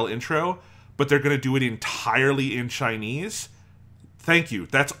Rings style intro, but they're gonna do it entirely in Chinese. Thank you,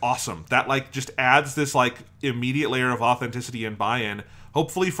 that's awesome. That like just adds this like immediate layer of authenticity and buy-in,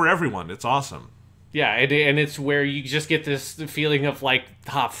 hopefully for everyone. It's awesome. Yeah, and it's where you just get this feeling of like,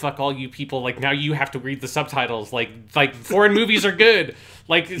 fuck all you people. Like now you have to read the subtitles. Like foreign movies are good.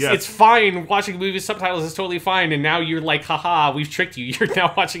 Like it's fine. Watching a movie with subtitles is totally fine. And now you're like, haha, we've tricked you. You're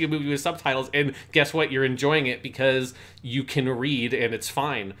now watching a movie with subtitles, and guess what? You're enjoying it because you can read, and it's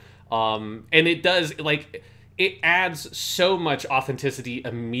fine. And it does like it adds so much authenticity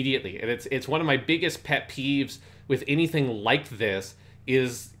immediately, and it's one of my biggest pet peeves with anything like this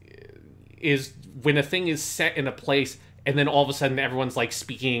is when a thing is set in a place and then all of a sudden everyone's like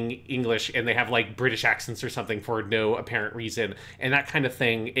speaking English and they have like British accents or something for no apparent reason, and that kind of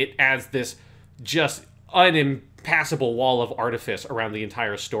thing, it adds this just unimpassable wall of artifice around the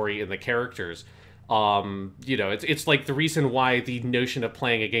entire story and the characters. You know, it's like the reason why the notion of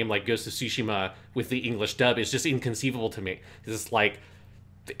playing a game like Ghost of Tsushima with the English dub is just inconceivable to me. It's like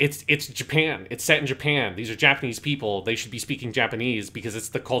it's Japan. It's set in Japan. These are Japanese people. They should be speaking Japanese because it's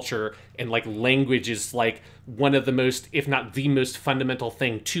the culture, and like language is like one of the most, if not the most fundamental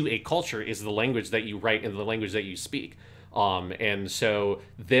thing to a culture is the language that you write and the language that you speak. And so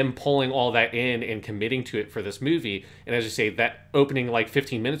them pulling all that in and committing to it for this movie, and as you say, that opening like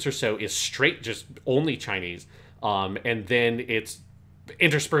 15 minutes or so is straight just only Chinese, and then it's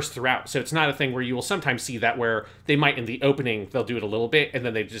interspersed throughout. So it's not a thing where you will sometimes see that where they might in the opening they'll do it a little bit and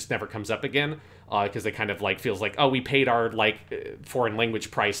then they just never comes up again because they kind of like feels like, oh, we paid our like foreign language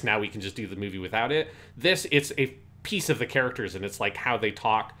price, now we can just do the movie without it. This, it's a piece of the characters and it's like how they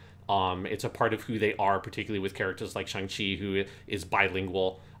talk. It's a part of who they are, particularly with characters like Shang-Chi, who is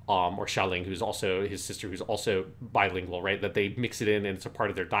bilingual, or Xiaoling, who's also his sister, who's also bilingual, right? That they mix it in and it's a part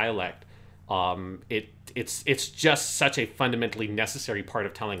of their dialect. It's just such a fundamentally necessary part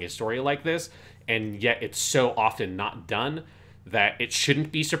of telling a story like this, and yet it's so often not done that it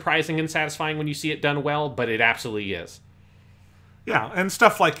shouldn't be surprising and satisfying when you see it done well, but it absolutely is. Yeah, and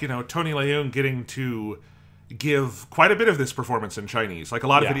stuff like, you know, Tony Leung getting to give quite a bit of this performance in Chinese. Like, a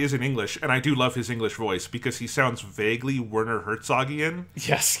lot of it is in English, and I do love his English voice because he sounds vaguely Werner Herzogian.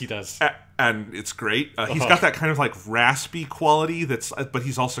 Yes, he does. And it's great. He's got that kind of, like, raspy quality but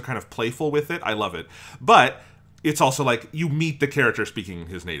he's also kind of playful with it. I love it. But it's also, like, you meet the character speaking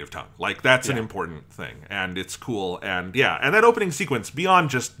his native tongue. Like, that's an important thing, and it's cool. And, and that opening sequence, beyond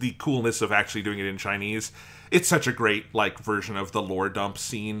just the coolness of actually doing it in Chinese, it's such a great, like, version of the lore dump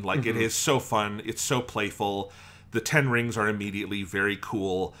scene. Like, it is so fun. It's so playful. The 10 rings are immediately very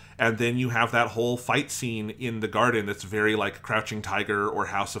cool. And then you have that whole fight scene in the garden that's very, like, Crouching Tiger or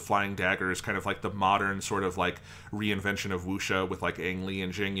House of Flying Daggers, kind of like the modern sort of, like, reinvention of wuxia with, like, Ang Lee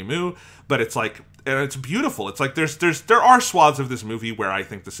and Zhang Yimou. But it's, like, and it's beautiful. It's, like, there are swaths of this movie where I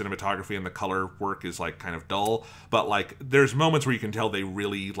think the cinematography and the color work is, like, kind of dull. But, like, there's moments where you can tell they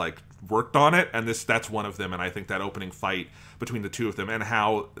really, like, worked on it. And that's one of them. And I think that opening fight between the two of them and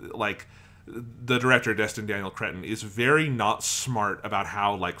how, like, the director, Destin Daniel Cretton, is very not smart about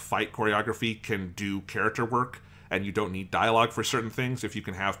how, like, fight choreography can do character work, and you don't need dialogue for certain things if you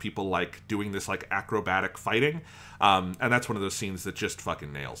can have people, like, doing this, like, acrobatic fighting. And that's one of those scenes that just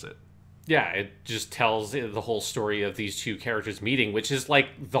fucking nails it. Yeah, it just tells the whole story of these two characters meeting, which is,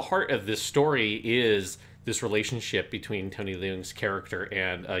 like, the heart of this story is this relationship between Tony Leung's character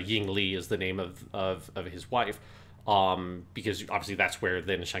and Ying Li is the name of his wife. Because obviously that's where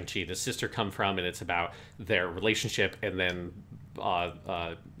then Shang-Chi and his sister come from, and it's about their relationship, and then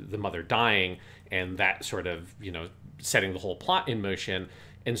the mother dying, and that sort of, you know, setting the whole plot in motion.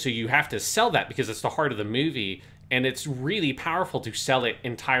 And so you have to sell that because it's the heart of the movie, and it's really powerful to sell it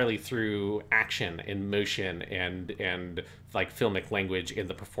entirely through action and motion and like filmic language in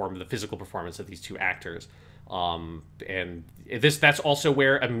the physical performance of these two actors. And that's also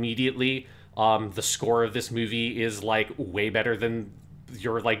where immediately the score of this movie is like way better than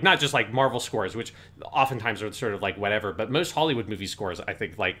your, like, not just like Marvel scores, which oftentimes are sort of like whatever, but most Hollywood movie scores, I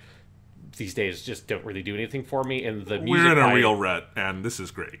think, like, these days just don't really do anything for me. And the music, we're in a real rut, and this is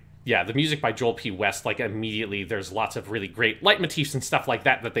great. Yeah, the music by Joel P. West, like, immediately there's lots of really great leitmotifs and stuff like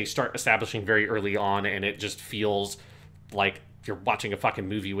that they start establishing very early on, and it just feels like you're watching a fucking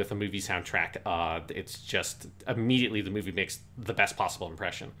movie with a movie soundtrack. It's just immediately the movie makes the best possible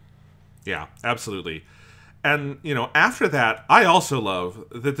impression. Yeah, absolutely. And, you know, after that, I also love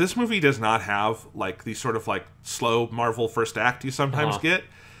that this movie does not have, like, the sort of, like, slow Marvel first act you sometimes get.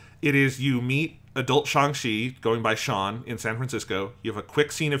 It is, you meet adult Shang-Chi, going by Sean, in San Francisco. You have a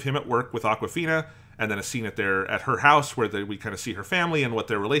quick scene of him at work with Awkwafina, and then a scene at her house where we kind of see her family and what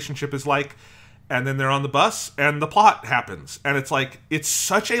their relationship is like. And then they're on the bus, and the plot happens. And it's like, it's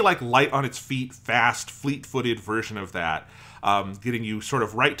such a, like, light on its feet, fast, fleet-footed version of that. Getting you sort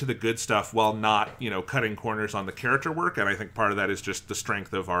of right to the good stuff while not, you know, cutting corners on the character work. And I think part of that is just the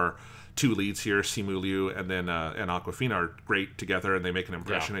strength of our two leads here, Simu Liu and then and Awkwafina, are great together, and they make an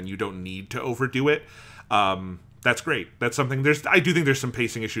impression, and you don't need to overdo it. That's great. That's something. I do think there's some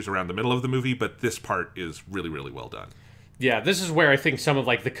pacing issues around the middle of the movie, but this part is really, really well done. Yeah, this is where I think some of,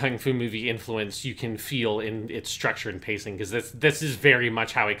 like, the kung fu movie influence you can feel in its structure and pacing, because this is very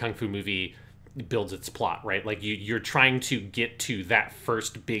much how a kung fu movie builds its plot, right? Like, you're trying to get to that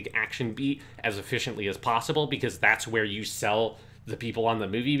first big action beat as efficiently as possible, because that's where you sell the people on the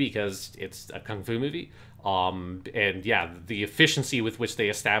movie, because it's a kung fu movie. And yeah, the efficiency with which they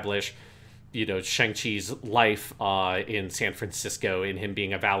establish, you know, Shang-Chi's life in San Francisco, in him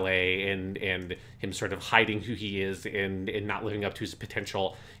being a valet, and him sort of hiding who he is and not living up to his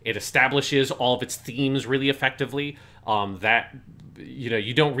potential. It establishes all of its themes really effectively. That, you know,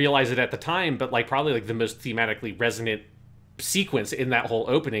 you don't realize it at the time, but, like, probably, like, the most thematically resonant sequence in that whole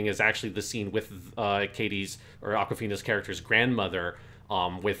opening is actually the scene with Katie's, or Awkwafina's character's grandmother,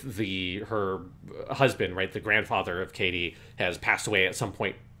 with her husband, right? The grandfather of Katie has passed away at some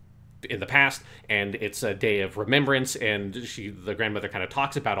point in the past, and it's a day of remembrance, and the grandmother kind of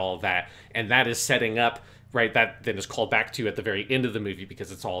talks about all of that, and that is setting up, right, that then is called back to at the very end of the movie,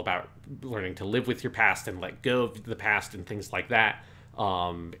 because it's all about learning to live with your past and let go of the past and things like that.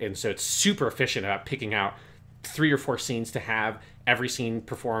 And so it's super efficient about picking out 3 or 4 scenes to have. Every scene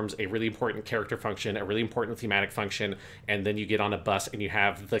performs a really important character function, a really important thematic function, and then you get on a bus and you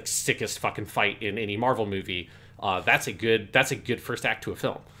have the sickest fucking fight in any Marvel movie. That's a good first act to a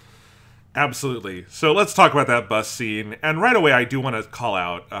film. Absolutely. So let's talk about that bus scene. And right away, I do want to call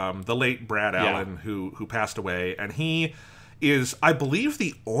out the late Brad Allen, who passed away. And he is, I believe,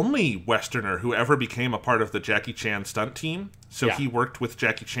 the only Westerner who ever became a part of the Jackie Chan stunt team. So he worked with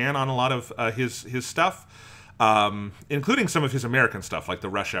Jackie Chan on a lot of his stuff, including some of his American stuff, like the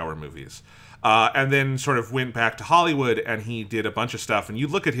Rush Hour movies. And then sort of went back to Hollywood, and he did a bunch of stuff. And you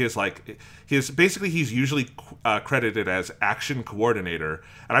look at basically he's usually credited as action coordinator.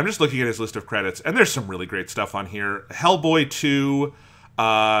 And I'm just looking at his list of credits, and there's some really great stuff on here. Hellboy 2,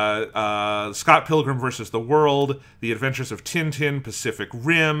 Scott Pilgrim vs. the World, The Adventures of Tintin, Pacific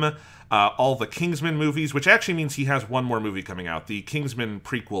Rim, all the Kingsman movies, which actually means he has one more movie coming out. The Kingsman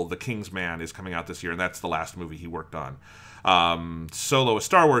prequel, The Kingsman, is coming out this year, and that's the last movie he worked on. Solo, A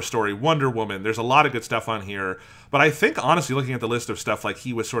Star Wars Story, Wonder Woman. There's a lot of good stuff on here. But I think, honestly, looking at the list of stuff, like,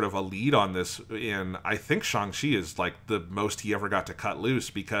 he was sort of a lead on this I think Shang-Chi is, like, the most he ever got to cut loose,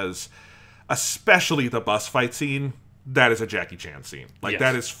 because especially the bus fight scene, that is a Jackie Chan scene. Like,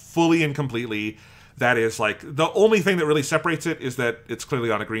 that is fully and completely, that is, like, the only thing that really separates it is that it's clearly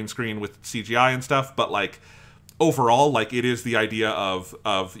on a green screen with CGI and stuff, but, like, overall, like, it is the idea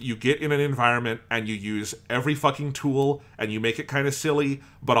of you get in an environment and you use every fucking tool and you make it kind of silly,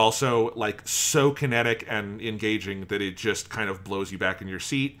 but also, like, so kinetic and engaging that it just kind of blows you back in your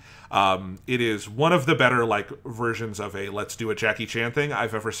seat. It is one of the better, like, versions of a let's do a Jackie Chan thing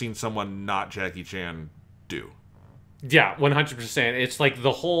I've ever seen someone not Jackie Chan do. Yeah, 100%. It's like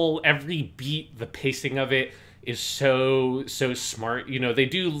every beat, the pacing of it is so smart. You know, they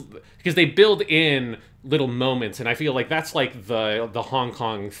do, because they build in little moments, and I feel like that's like the Hong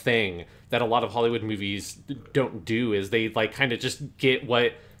Kong thing that a lot of Hollywood movies don't do, is they, like, kind of just get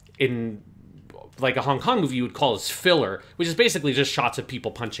what in, like, a Hong Kong movie you would call as filler, which is basically just shots of people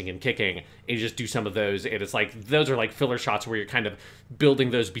punching and kicking, and you just do some of those, and it's like, those are like filler shots where you're kind of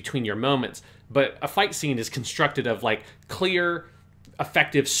building those between your moments. But a fight scene is constructed of, like, clear,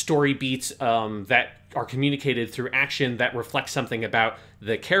 effective story beats that are communicated through action that reflect something about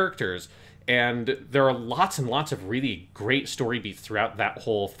the characters. And there are lots and lots of really great story beats throughout that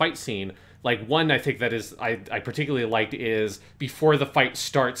whole fight scene. Like, one I think that is I particularly liked is before the fight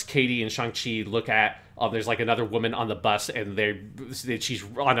starts, Katie and Shang-Chi look at there's like another woman on the bus, and she's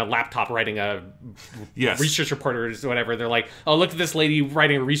on a laptop writing a research report or whatever. They're like, oh, look at this lady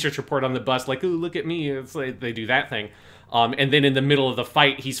writing a research report on the bus. Like, oh, look at me. It's like they do that thing. And then in the middle of the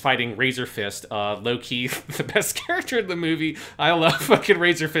fight, he's fighting Razor Fist, low-key the best character in the movie. I love fucking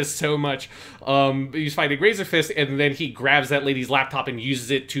Razor Fist so much. He's fighting Razor Fist, and then he grabs that lady's laptop and uses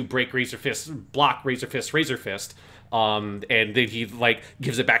it to block Razor Fist. And then he like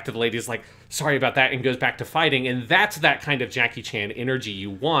gives it back to the lady. Is like, sorry about that, and goes back to fighting. And that's that kind of Jackie Chan energy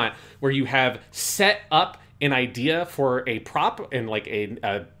you want, where you have set up an idea for a prop and like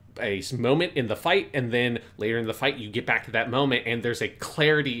a moment in the fight, and then later in the fight you get back to that moment, and there's a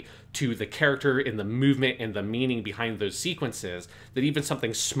clarity to the character and the movement and the meaning behind those sequences that even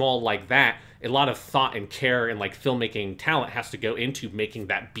something small like that, a lot of thought and care and like filmmaking talent has to go into making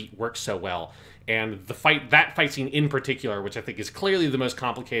that beat work so well. And that fight scene in particular, which I think is clearly the most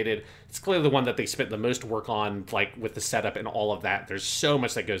complicated, it's clearly the one that they spent the most work on, like with the setup and all of that. There's so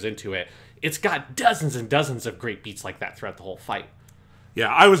much that goes into it. It's got dozens and dozens of great beats like that throughout the whole fight. Yeah,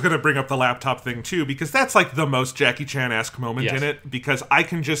 I was going to bring up the laptop thing too, because that's like the most Jackie Chan-esque moment in it, because I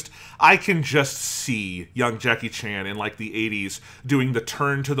can just see young Jackie Chan in like the 80s doing the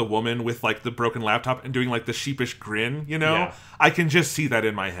turn to the woman with like the broken laptop and doing like the sheepish grin, you know? Yeah. I can just see that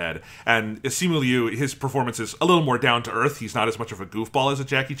in my head. And Simu Liu, his performance is a little more down to earth. He's not as much of a goofball as a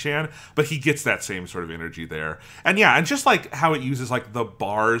Jackie Chan, but he gets that same sort of energy there. And yeah, and just like how it uses like the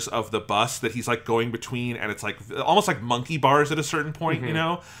bars of the bus that he's like going between, and it's like almost like monkey bars at a certain point, you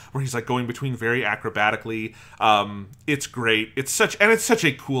know, where he's like going between very acrobatically. It's great. It's such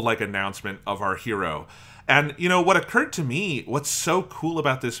a cool like announcement of our hero. And you know what occurred to me, what's so cool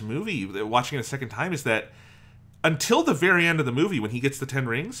about this movie, watching it a second time, is that until the very end of the movie, when he gets the 10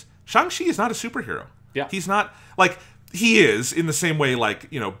 rings, Shang-Chi is not a superhero. Yeah. He's not, like, he is in the same way, like,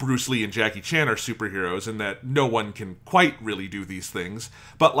 you know, Bruce Lee and Jackie Chan are superheroes in that no one can quite really do these things.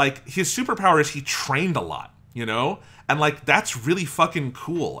 But, like, his superpower is he trained a lot, you know? And, like, that's really fucking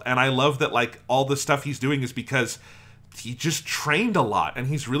cool. And I love that, like, all the stuff he's doing is because he just trained a lot and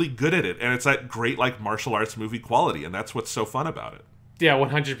he's really good at it. And it's that great, like, martial arts movie quality. And that's what's so fun about it. Yeah,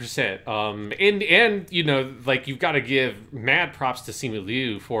 100%. And you know, like, you've got to give mad props to Simu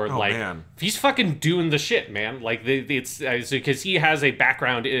Liu for he's fucking doing the shit, man. Like, it's because he has a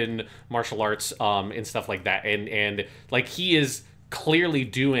background in martial arts and stuff like that, and like he is clearly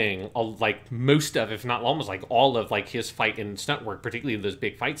doing like most of, if not almost like all of like his fight and stunt work, particularly in those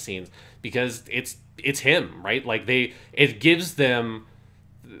big fight scenes, because it's him, right? Like it gives them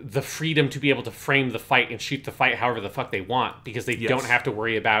the freedom to be able to frame the fight and shoot the fight however the fuck they want, because they don't have to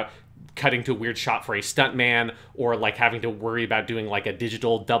worry about cutting to a weird shot for a stuntman or like having to worry about doing like a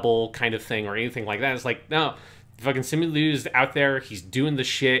digital double kind of thing or anything like that. It's like, no, fucking Simu Liu's out there, he's doing the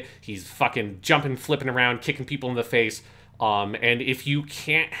shit, he's fucking jumping, flipping around, kicking people in the face. And if you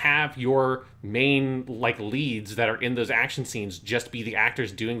can't have your main like leads that are in those action scenes just be the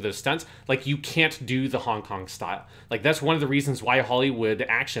actors doing those stunts, like you can't do the Hong Kong style. Like that's one of the reasons why Hollywood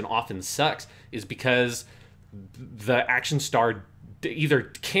action often sucks, is because the action star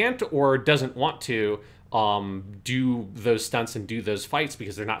either can't or doesn't want to do those stunts and do those fights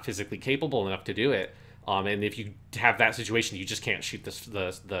because they're not physically capable enough to do it. And if you have that situation, you just can't shoot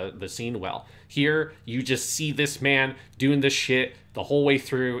the scene well. Here, you just see this man doing this shit the whole way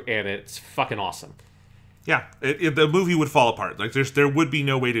through, and it's fucking awesome. Yeah, the movie would fall apart. Like there would be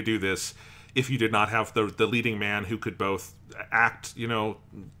no way to do this if you did not have the leading man who could both act, you know,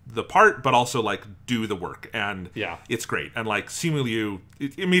 the part, but also like do the work. And yeah, it's great. And like Simu Liu,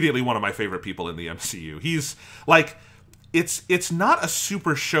 immediately one of my favorite people in the MCU. He's like, it's not a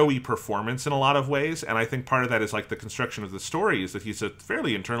super showy performance in a lot of ways, and I think part of that is like the construction of the story is that he's a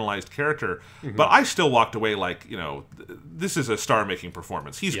fairly internalized character, but I still walked away like, you know, this is a star-making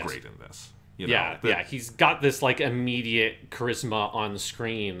performance. He's great in this. You know? Yeah, he's got this like immediate charisma on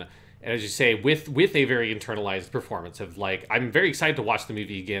screen, and as you say, with a very internalized performance of like, I'm very excited to watch the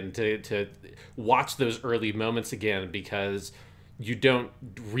movie again, to watch those early moments again, because you don't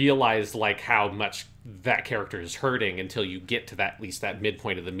realize like how much that character is hurting until you get to that, at least that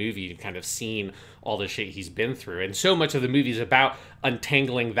midpoint of the movie. You've kind of seen all the shit he's been through. And so much of the movie is about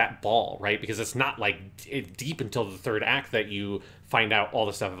untangling that ball, right? Because it's not like deep until the third act that you find out all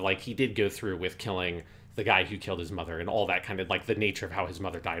the stuff of like he did go through with killing the guy who killed his mother and all that kind of like the nature of how his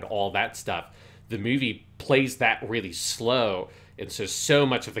mother died, all that stuff. The movie plays that really slow And so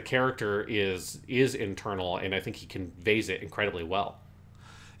much of the character is internal, and I think he conveys it incredibly well.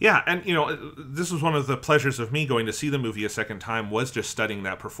 Yeah, and this was one of the pleasures of me going to see the movie a second time, was just studying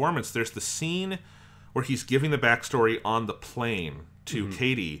that performance. There's the scene where he's giving the backstory on the plane to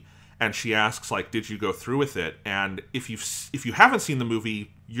Katie, and she asks, like, did you go through with it? And if you haven't seen the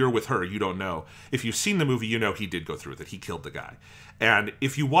movie, you're with her, you don't know. If you've seen the movie, you know he did go through with it. He killed the guy. And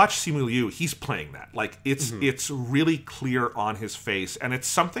if you watch Simu Liu, he's playing that. Like, it's really clear on his face, and it's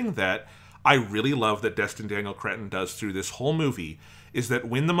something that I really love that Destin Daniel Cretton does through this whole movie, is that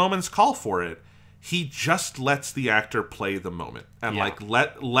when the moments call for it, he just lets the actor play the moment. And like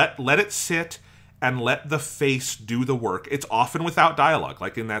let it sit and let the face do the work. It's often without dialogue,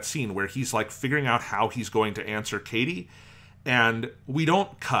 like in that scene where he's like figuring out how he's going to answer Katie, and we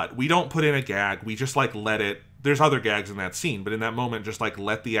don't cut, we don't put in a gag, we just like let it. There's other gags in that scene, but in that moment, just like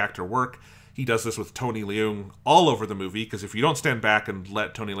let the actor work. He does this with Tony Leung all over the movie, because if you don't stand back and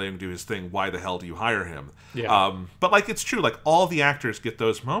let Tony Leung do his thing, why the hell do you hire him? Yeah. But like, it's true, like all the actors get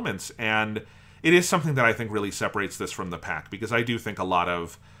those moments, and it is something that I think really separates this from the pack, because I do think a lot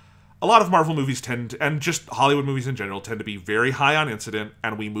of Marvel movies tend, and just Hollywood movies in general, tend to be very high on incident,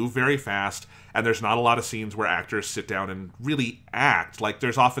 and we move very fast, and there's not a lot of scenes where actors sit down and really act. Like,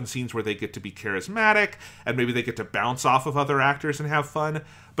 there's often scenes where they get to be charismatic, and maybe they get to bounce off of other actors and have fun,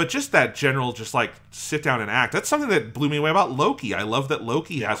 but just that general, just like, sit down and act. That's something that blew me away about Loki. I love that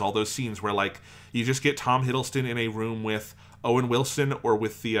Loki has all those scenes where, like, you just get Tom Hiddleston in a room with Owen Wilson, or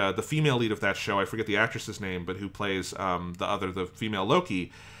with the female lead of that show, I forget the actress's name, but who plays the female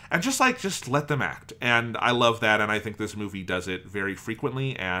Loki, and just let them act. And I love that, and I think this movie does it very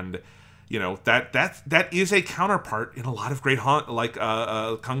frequently, and that is a counterpart in a lot of great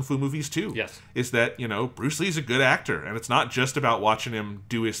kung fu movies too. Yes, is that Bruce Lee's a good actor, and it's not just about watching him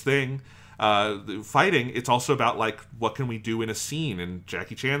do his thing fighting. It's also about like, what can we do in a scene, and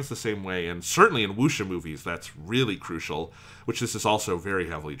Jackie Chan's the same way, and certainly in wuxia movies that's really crucial, which this is also very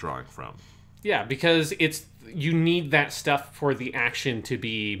heavily drawing from. Yeah, because you need that stuff for the action to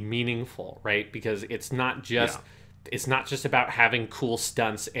be meaningful, right? Because it's not just about having cool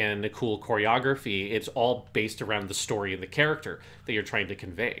stunts and a cool choreography. It's all based around the story and the character that you're trying to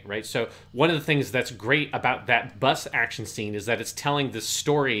convey, right? So one of the things that's great about that bus action scene is that it's telling the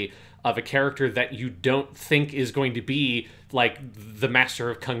story of a character that you don't think is going to be like the master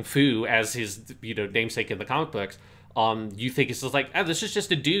of kung fu as his namesake in the comic books. You think it's just like, oh, this is just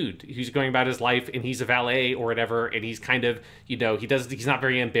a dude who's going about his life, and he's a valet or whatever, and he's kind of, he's not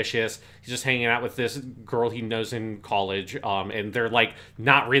very ambitious. He's just hanging out with this girl he knows in college, and they're like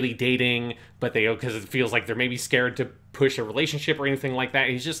not really dating, but because it feels like they're maybe scared to push a relationship or anything like that.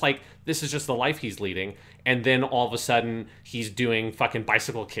 And he's just like, this is just the life he's leading, and then all of a sudden he's doing fucking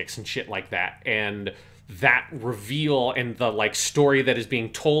bicycle kicks and shit like that, and that reveal and the like story that is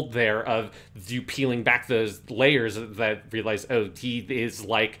being told there of you peeling back those layers that realize, oh, he is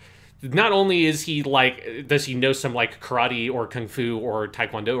like, not only is he like, does he know some like karate or kung fu or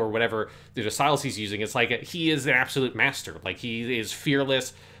taekwondo or whatever the styles he's using, it's like he is an absolute master. Like, he is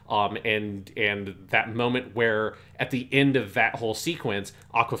fearless. And that moment where at the end of that whole sequence,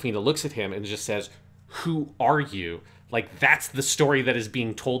 Awkwafina looks at him and just says, "Who are you?" Like, that's the story that is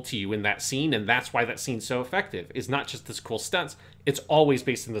being told to you in that scene, and that's why that scene's so effective. It's not just this cool stunts. It's always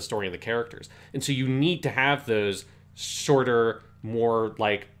based in the story and the characters. And so you need to have those shorter, more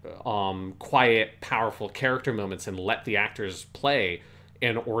like quiet, powerful character moments and let the actors play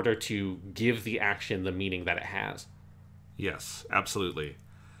in order to give the action the meaning that it has. Yes, absolutely.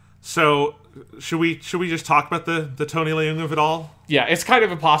 So, should we just talk about the Tony Leung of it all? Yeah, it's kind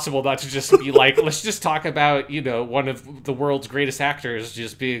of impossible not to just be like, let's just talk about, one of the world's greatest actors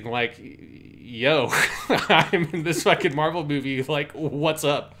just being like, yo, I'm in this fucking Marvel movie, like, what's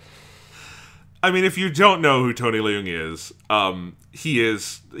up? I mean, if you don't know who Tony Leung is,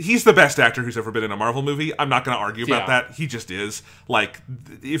 he's the best actor who's ever been in a Marvel movie. I'm not going to argue about that. He just is. Like,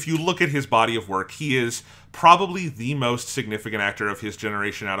 if you look at his body of work, he is probably the most significant actor of his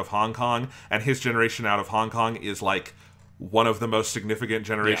generation out of Hong Kong, and his generation out of Hong Kong is like one of the most significant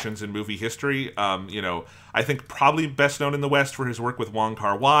generations in movie history. I think probably best known in the West for his work with Wong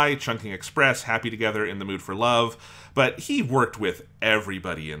Kar-wai, Chungking Express, Happy Together, In the Mood for Love. But he worked with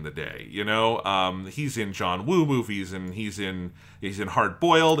everybody in the day, He's in John Woo movies, and he's in Hard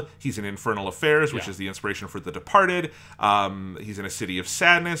Boiled. He's in Infernal Affairs, which is the inspiration for The Departed. He's in A City of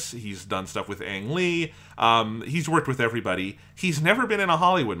Sadness. He's done stuff with Ang Lee. He's worked with everybody. He's never been in a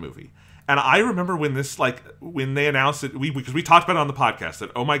Hollywood movie. And I remember when they announced it, because we talked about it on the podcast,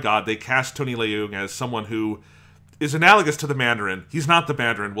 that, oh my God, they cast Tony Leung as someone who is analogous to the Mandarin. He's not the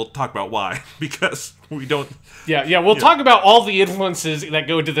Mandarin. We'll talk about why, because we don't... Yeah, we'll talk about all the influences that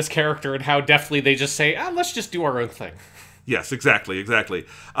go into this character and how deftly they just say, let's just do our own thing. Yes, exactly.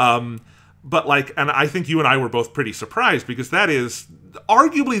 But, like, and I think you and I were both pretty surprised, because that is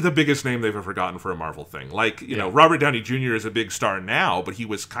arguably the biggest name they've ever gotten for a Marvel thing. Like, you know, Robert Downey Jr. is a big star now, but he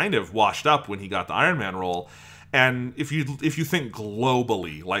was kind of washed up when he got the Iron Man role. And if you think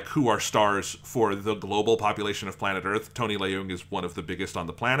globally, like, who are stars for the global population of planet Earth, Tony Leung is one of the biggest on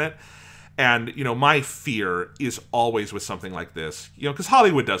the planet. And, you know, my fear is always with something like this, you know, because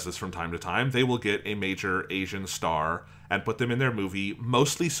Hollywood does this from time to time. They will get a major Asian star and put them in their movie,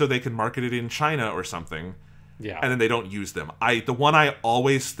 mostly so they can market it in China or something. Yeah. And then they don't use them. The one I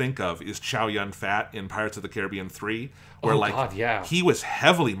always think of is Chow Yun-Fat in Pirates of the Caribbean 3, where he was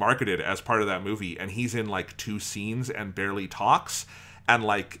heavily marketed as part of that movie, and he's in like 2 scenes and barely talks, and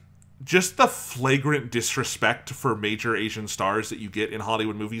like just the flagrant disrespect for major Asian stars that you get in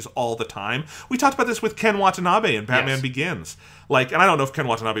Hollywood movies all the time. We talked about this with Ken Watanabe in Batman Begins. Like, and I don't know if Ken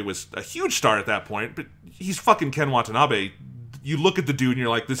Watanabe was a huge star at that point, but he's fucking Ken Watanabe. You look at the dude and you're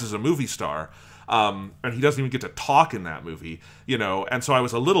like, this is a movie star. And he doesn't even get to talk in that movie, you know, and so I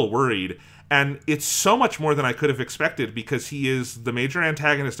was a little worried. And it's so much more than I could have expected, because he is the major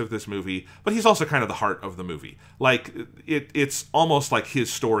antagonist of this movie, but he's also kind of the heart of the movie. Like, it's almost like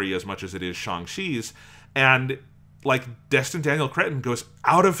his story as much as it is Shang-Chi's. And, like, Destin Daniel Cretton goes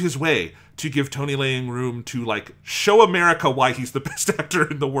out of his way to give Tony Leung room to, like, show America why he's the best actor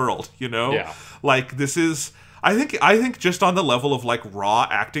in the world, you know? Yeah. Like, this is... I think just on the level of, like, raw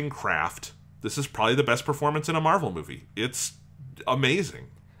acting craft, this is probably the best performance in a Marvel movie. It's amazing.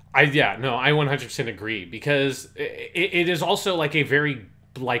 I 100% agree, because it is also like a very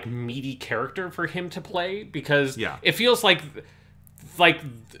like meaty character for him to play, because it feels like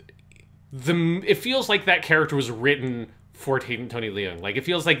it feels like that character was written for Tony Leung. Like, it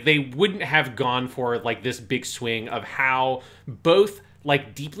feels like they wouldn't have gone for like this big swing of how both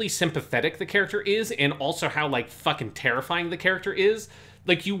like deeply sympathetic the character is and also how like fucking terrifying the character is.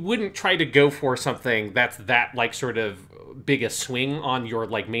 Like, you wouldn't try to go for something that's that, like, sort of big a swing on your,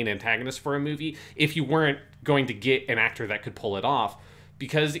 like, main antagonist for a movie if you weren't going to get an actor that could pull it off.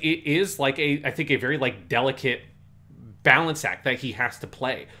 Because it is, like, I think a very, like, delicate balance act that he has to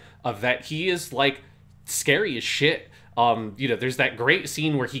play. Of that he is, like, scary as shit. You know, there's that great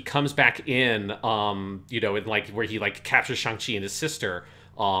scene where he comes back in, you know, and, like, where he, like, captures Shang-Chi and his sister.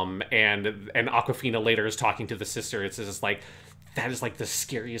 And Awkwafina later is talking to the sister. It's just, like... that is like the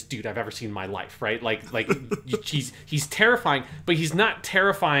scariest dude I've ever seen in my life, right? Like he's terrifying, but he's not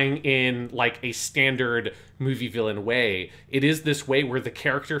terrifying in like a standard movie villain way. It is this way where the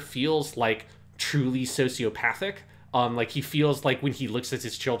character feels like truly sociopathic. Like, he feels like when he looks at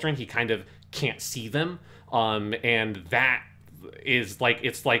his children, he kind of can't see them. And that is like,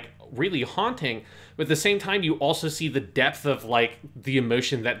 it's like really haunting. But at the same time, you also see the depth of like the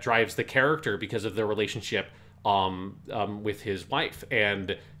emotion that drives the character because of their relationship with his wife.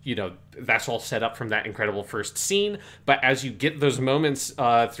 And, you know, that's all set up from that incredible first scene. But as you get those moments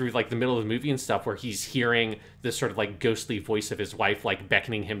through like the middle of the movie and stuff where he's hearing this sort of like ghostly voice of his wife, like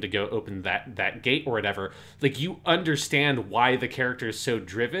beckoning him to go open that gate or whatever, like, you understand why the character is so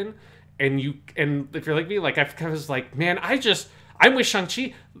driven. And if you're like me, like, I was like, man, I'm with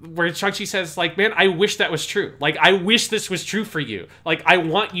Shang-Chi, where Shang-Chi says, like, man, I wish that was true. Like, I wish this was true for you. Like, I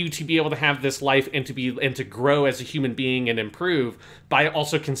want you to be able to have this life and to grow as a human being and improve. But I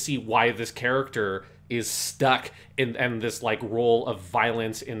also can see why this character is stuck in this, like, role of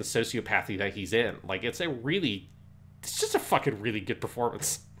violence and sociopathy that he's in. Like, it's just a fucking really good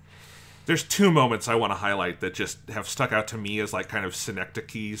performance. There's 2 moments I want to highlight that just have stuck out to me as, like, kind of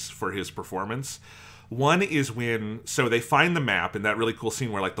synecdoches for his performance. One is when, so they find the map in that really cool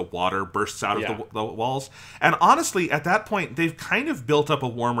scene where, like, the water bursts out of the walls. And honestly, at that point, they've kind of built up a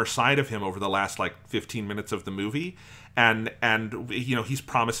warmer side of him over the last, like, 15 minutes of the movie. And you know, he's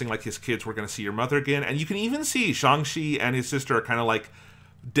promising, like, his kids were going to see your mother again. And you can even see Shang-Chi and his sister are kind of,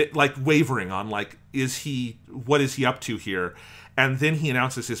 like wavering on, like, what is he up to here? And then he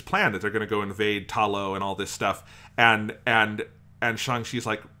announces his plan that they're going to go invade Talo and all this stuff. And Shang-Chi's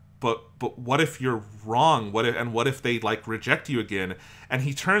like, but what if you're wrong? What if they, like, reject you again? And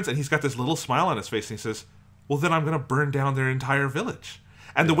he turns and he's got this little smile on his face and he says, well, then I'm going to burn down their entire village.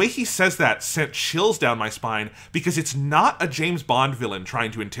 And the way he says that sent chills down my spine, because it's not a James Bond villain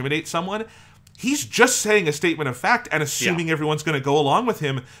trying to intimidate someone. He's just saying a statement of fact and assuming everyone's going to go along with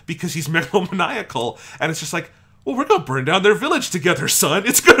him because he's megalomaniacal. And it's just like, well, we're going to burn down their village together, son.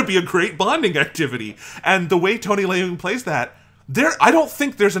 It's going to be a great bonding activity. And the way Tony Leung plays that I don't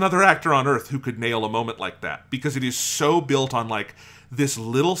think there's another actor on Earth who could nail a moment like that, because it is so built on like this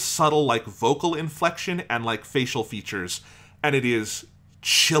little subtle like vocal inflection and like facial features, and it is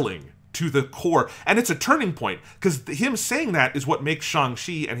chilling to the core. And it's a turning point, because him saying that is what makes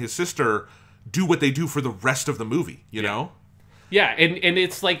Shang-Chi and his sister do what they do for the rest of the movie, you know? Yeah, and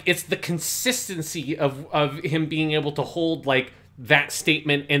it's like, it's the consistency of him being able to hold like that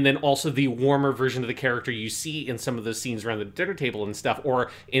statement, and then also the warmer version of the character you see in some of those scenes around the dinner table and stuff, or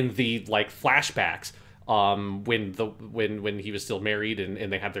in the like flashbacks when he was still married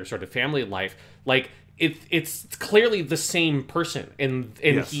and they had their sort of family life. Like it's clearly the same person, and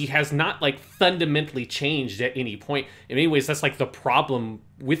yes. He has not like fundamentally changed at any point. In many ways, that's like the problem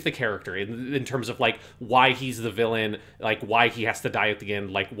with the character in terms of like why he's the villain, like why he has to die at the end,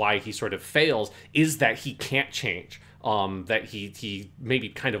 like why he sort of fails, is that he can't change. That he maybe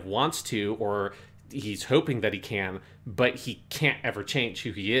kind of wants to, or he's hoping that he can, but he can't ever change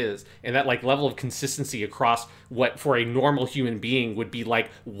who he is. And that like level of consistency across what for a normal human being would be like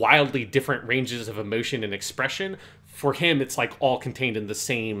wildly different ranges of emotion and expression, for him it's like all contained in the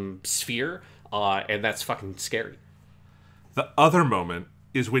same sphere, and that's fucking scary. The other moment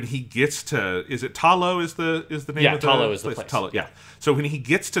is when he gets to, is it Ta Lo is the name of the Ta Lo is the place. Ta Lo, yeah. So when he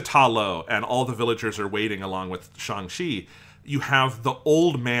gets to Ta Lo and all the villagers are waiting along with Shang-Chi, you have the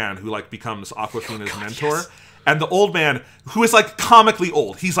old man who like becomes Awkwafina's mentor. Yes. And the old man, who is like comically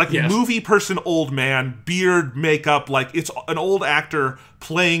old. He's like movie person old man, beard, makeup, like it's an old actor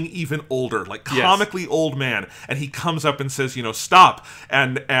playing even older, like comically old man. And he comes up and says, you know, stop.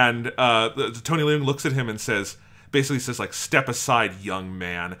 And Tony Leung looks at him and basically says like, step aside, young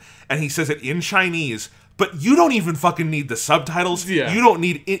man. And he says it in Chinese, but you don't even fucking need the subtitles. Yeah. You don't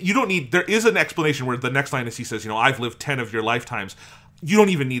need, there is an explanation where the next line is he says, you know, I've lived 10 of your lifetimes. You don't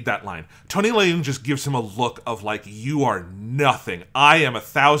even need that line. Tony Leung just gives him a look of like, you are nothing. I am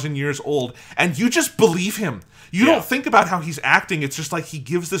 1,000 years old. And you just believe him. You don't think about how he's acting. It's just like he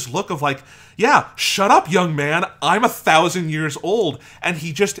gives this look of like, yeah, shut up, young man. I'm 1,000 years old. And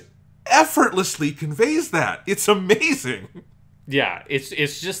he just effortlessly conveys that. It's amazing. Yeah, it's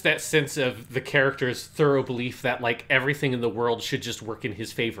just that sense of the character's thorough belief that like everything in the world should just work in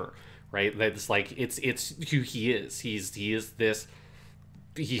his favor, right? That's like it's who he is. He is this.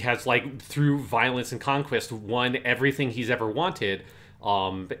 He has like through violence and conquest won everything he's ever wanted,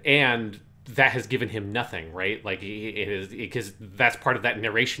 and that has given him nothing, right? Like it is, because that's part of that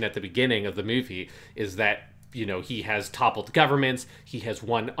narration at the beginning of the movie, is that, you know, he has toppled governments, he has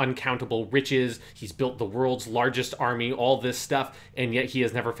won uncountable riches, he's built the world's largest army, all this stuff, and yet he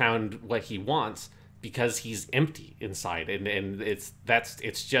has never found what he wants because he's empty inside. And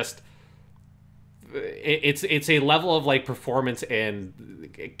it's a level of like performance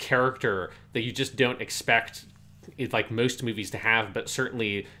and character that you just don't expect like most movies to have, but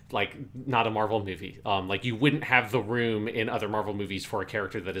certainly like not a Marvel movie. Like you wouldn't have the room in other Marvel movies for a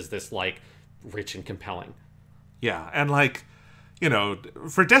character that is this like rich and compelling. Yeah, and like, you know,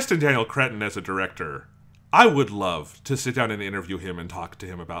 for Destin Daniel Cretton as a director, I would love to sit down and interview him and talk to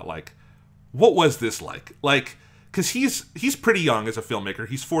him about like, what was this like? Like, because he's pretty young as a filmmaker.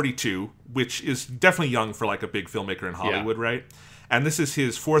 He's 42, which is definitely young for like a big filmmaker in Hollywood, right? And this is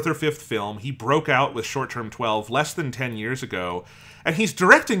his 4th or 5th film. He broke out with Short Term 12 less than 10 years ago, and he's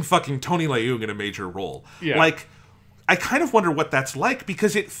directing fucking Tony Leung in a major role. Yeah. Like, I kind of wonder what that's like,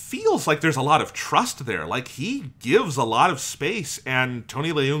 because it feels like there's a lot of trust there. Like, he gives a lot of space, and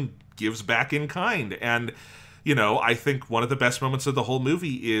Tony Leung gives back in kind. And, you know, I think one of the best moments of the whole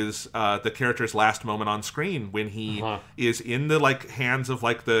movie is the character's last moment on screen when he is in the, like, hands of,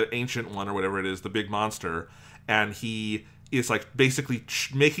 like, the Ancient One or whatever it is, the big monster, and he is, like, basically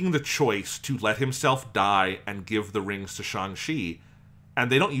making the choice to let himself die and give the rings to Shang-Chi. And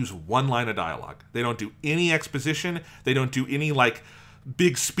they don't use one line of dialogue. They don't do any exposition. They don't do any, like,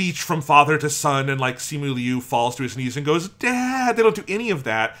 big speech from father to son and, like, Simu Liu falls to his knees and goes, Dad! They don't do any of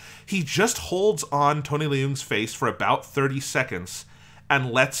that. He just holds on Tony Leung's face for about 30 seconds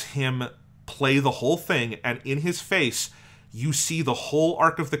and lets him play the whole thing. And in his face, you see the whole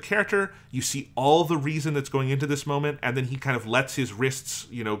arc of the character. You see all the reason that's going into this moment. And then he kind of lets his wrists,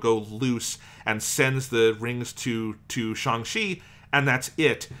 you know, go loose and sends the rings to Shang-Chi. And that's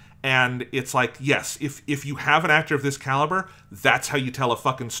it. And it's like, yes, if you have an actor of this caliber, that's how you tell a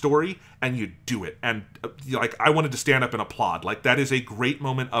fucking story, and you do it. And like, I wanted to stand up and applaud. Like, that is a great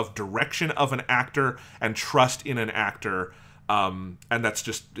moment of direction of an actor and trust in an actor. And that's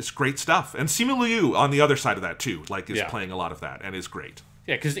just, it's great stuff. And Simu Liu on the other side of that too, like, is playing a lot of that and is great.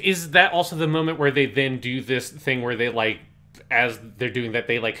 Yeah, because is that also the moment where they then do this thing where they, like, as they're doing that,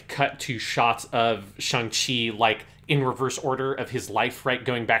 they, like, cut to shots of Shang-Chi, like, in reverse order of his life, right?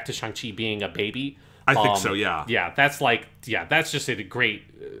 Going back to Shang-Chi being a baby. I think so, yeah. Yeah, that's just a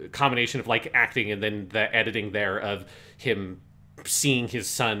great combination of like acting and then the editing there of him seeing his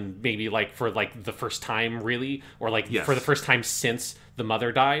son maybe like for like the first time really, or like for the first time since the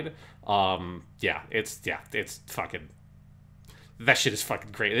mother died. It's fucking, that shit is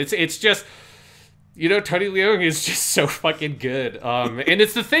fucking great. It's just, you know, Tony Leung is just so fucking good. And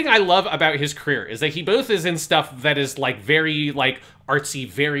it's the thing I love about his career is that he both is in stuff that is like very like artsy,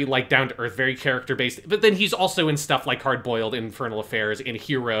 very like down to earth, very character based, but then he's also in stuff like Hard Boiled, Infernal Affairs, and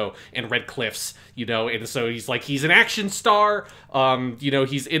Hero, and Red Cliffs, you know, and so he's an action star. You know,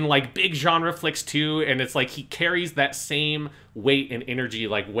 he's in like big genre flicks too, and it's like he carries that same weight and energy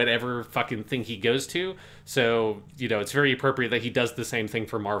like whatever fucking thing he goes to. So, you know, it's very appropriate that he does the same thing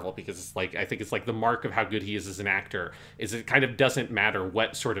for Marvel, because it's like, I think it's like the mark of how good he is as an actor is it kind of doesn't matter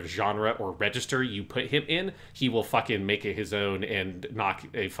what sort of genre or register you put him in, he will fucking make it his own and knock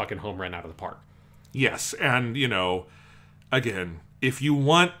a fucking home run out of the park. Yes, and, you know, again, if you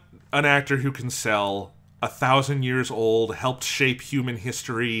want an actor who can sell 1,000 years old, helped shape human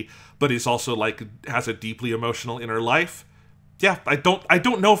history, but is also like has a deeply emotional inner life, yeah, I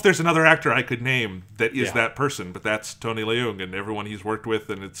don't know if there's another actor I could name that is that person, but that's Tony Leung and everyone he's worked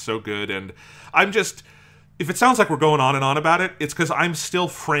with, and it's so good. And I'm just, if it sounds like we're going on and on about it, it's because I'm still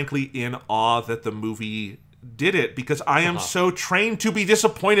frankly in awe that the movie did it, because I am so trained to be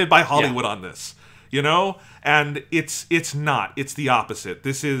disappointed by Hollywood on this, you know? And it's not. It's the opposite.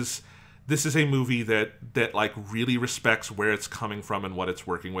 This is a movie that like really respects where it's coming from and what it's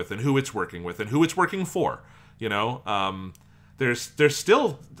working with and who it's working with and who it's working for, you know? There's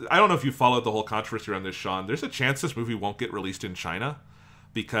still, I don't know if you followed the whole controversy around this, Sean. There's a chance this movie won't get released in China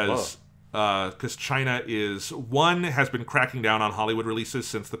because China has been cracking down on Hollywood releases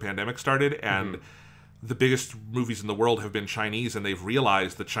since the pandemic started, and the biggest movies in the world have been Chinese, and they've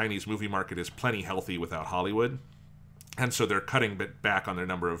realized the Chinese movie market is plenty healthy without Hollywood. And so they're cutting back on their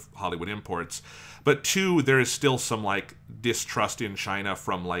number of Hollywood imports. But two, there is still some like distrust in China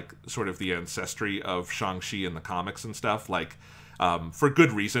from like sort of the ancestry of Shang-Chi in the comics and stuff. Like, for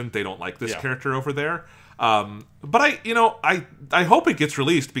good reason, they don't like this character over there. But I hope it gets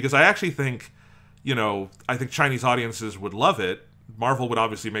released, because I actually think, you know, I think Chinese audiences would love it. Marvel would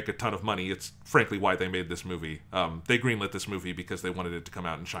obviously make a ton of money. It's frankly why they made this movie. They greenlit this movie because they wanted it to come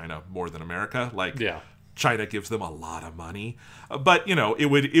out in China more than America. Like, China gives them a lot of money, but you know, it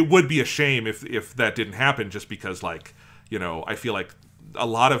would be a shame if that didn't happen, just because, like, you know, I feel like a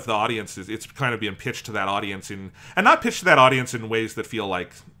lot of the audiences, it's kind of being pitched to that audience and not pitched to that audience in ways that feel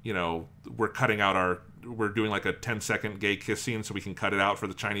like, you know, we're doing like a 10-second gay kiss scene so we can cut it out for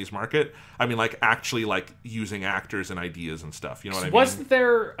the Chinese market. I mean, like, actually like using actors and ideas and stuff. You know what I mean? Wasn't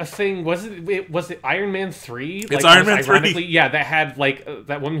there a thing? Was it Iron Man 3? It's Iron Man 3. Yeah, that had like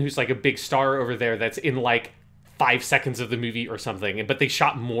that woman who's like a big star over there that's in like 5 seconds of the movie or something, but they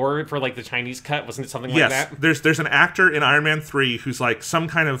shot more for like the Chinese cut. Wasn't it something like that? Yes, there's an actor in Iron Man 3 who's like some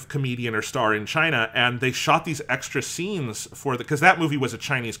kind of comedian or star in China, and they shot these extra scenes because that movie was a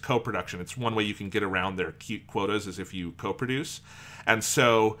Chinese co-production. It's one way you can get around their cute quotas is if you co-produce. And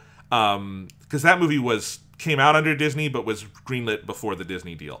so because that movie came out under Disney but was greenlit before the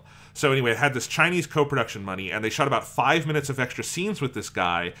Disney deal. So anyway, it had this Chinese co-production money, and they shot about 5 minutes of extra scenes with this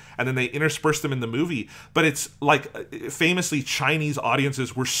guy, and then they interspersed them in the movie. But it's like, famously, Chinese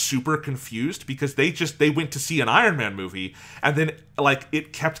audiences were super confused because they went to see an Iron Man movie, and then like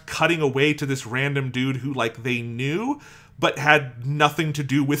it kept cutting away to this random dude who like they knew but had nothing to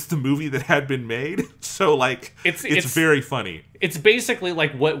do with the movie that had been made. So like it's very funny. It's basically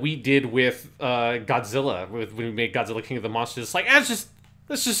like what we did with Godzilla when we made Godzilla King of the Monsters. It's like,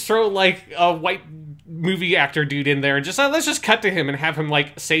 let's just throw like a white movie actor dude in there and just let's just cut to him and have him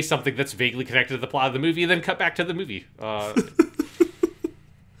like say something that's vaguely connected to the plot of the movie, and then cut back to the movie.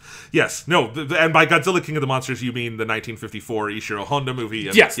 Yes, no, and by Godzilla King of the Monsters you mean the 1954 Ishiro Honda movie.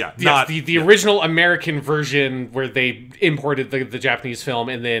 And, yes, the original American version where they imported the Japanese film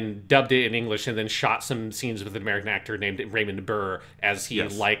and then dubbed it in English and then shot some scenes with an American actor named Raymond Burr as he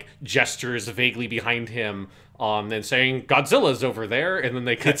like gestures vaguely behind him. Then saying Godzilla's over there, and then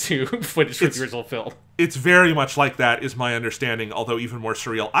they cut to footage from the original film. It's very much like that, is my understanding, although even more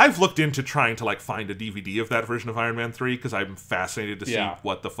surreal. I've looked into trying to like find a DVD of that version of Iron Man 3 because I'm fascinated to see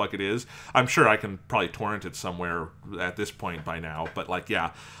what the fuck it is. I'm sure I can probably torrent it somewhere at this point by now, but like, you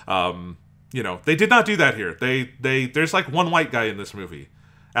know, they did not do that here. There's like one white guy in this movie,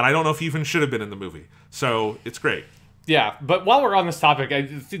 and I don't know if he even should have been in the movie. So it's great. Yeah, but while we're on this topic, I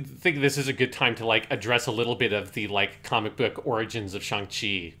think this is a good time to like address a little bit of the like comic book origins of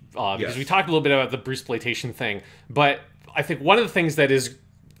Shang-Chi, because we talked a little bit about the Bruceploitation thing, but I think one of the things that is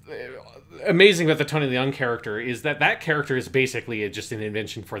amazing about the Tony Leung character is that character is basically just an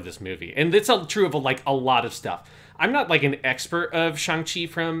invention for this movie, and it's true of like a lot of stuff. I'm not like an expert of Shang-Chi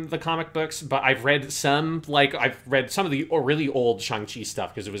from the comic books, but I've read some of the really old Shang-Chi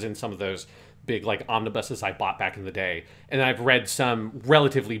stuff because it was in some of those big like omnibuses I bought back in the day, and I've read some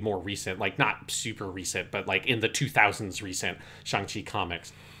relatively more recent, like not super recent, but like in the 2000s recent Shang-Chi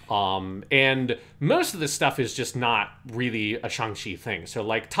comics. And most of this stuff is just not really a Shang-Chi thing. So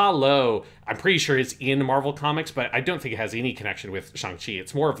like Ta Lo, I'm pretty sure is in Marvel Comics, but I don't think it has any connection with Shang-Chi.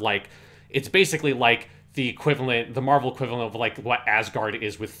 It's more of like, it's basically like the equivalent, the Marvel equivalent of like what Asgard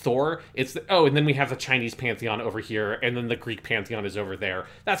is with Thor. And then we have the Chinese pantheon over here, and then the Greek pantheon is over there.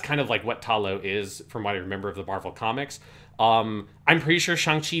 That's kind of like what Ta Lo is, from what I remember of the Marvel comics. I'm pretty sure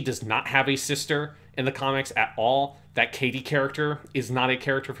Shang-Chi does not have a sister in the comics at all. That Katie character is not a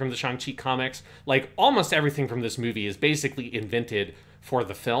character from the Shang-Chi comics. Like, almost everything from this movie is basically invented for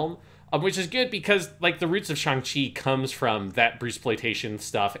the film. Which is good because, like, the roots of Shang-Chi comes from that Bruceploitation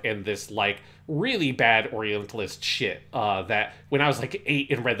stuff and this, like, really bad Orientalist shit that when I was, like,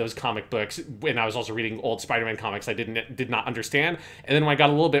 8 and read those comic books, when I was also reading old Spider-Man comics, I did not understand. And then when I got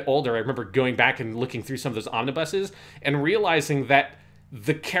a little bit older, I remember going back and looking through some of those omnibuses and realizing that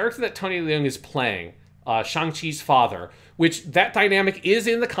the character that Tony Leung is playing, Shang-Chi's father, which that dynamic is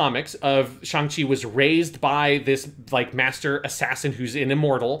in the comics of Shang-Chi was raised by this like master assassin who's an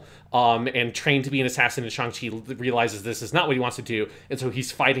immortal and trained to be an assassin, and Shang-Chi realizes this is not what he wants to do, and so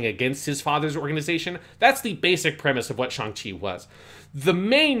he's fighting against his father's organization. That's the basic premise of what Shang-Chi was. The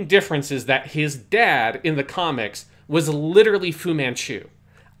main difference is that his dad in the comics was literally Fu Manchu.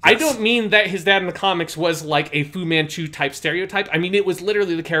 I don't mean that his dad in the comics was like a Fu Manchu type stereotype. I mean, it was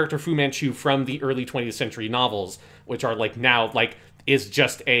literally the character Fu Manchu from the early 20th century novels, which are like now like is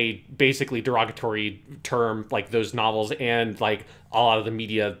just a basically derogatory term, like those novels and like a lot of the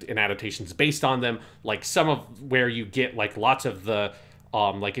media and adaptations based on them. Like some of where you get like lots of the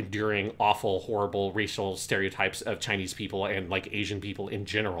like enduring, awful, horrible racial stereotypes of Chinese people and like Asian people in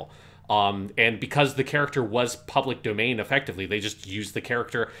general. And because the character was public domain effectively, they just used the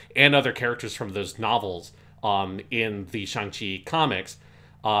character and other characters from those novels in the Shang-Chi comics.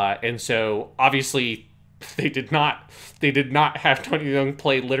 And so obviously they did not have Tony Leung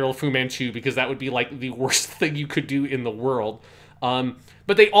play literal Fu Manchu because that would be like the worst thing you could do in the world.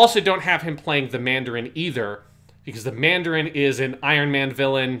 But they also don't have him playing the Mandarin either, because the Mandarin is an Iron Man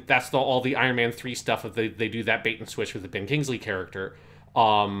villain. That's all the Iron Man 3 stuff. They do that bait and switch with the Ben Kingsley character.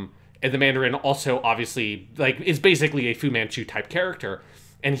 And the Mandarin also obviously like is basically a Fu Manchu type character.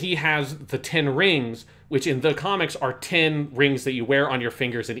 And he has the 10 rings, which in the comics are 10 rings that you wear on your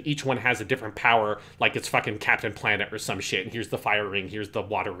fingers, and each one has a different power, like it's fucking Captain Planet or some shit. And here's the fire ring, here's the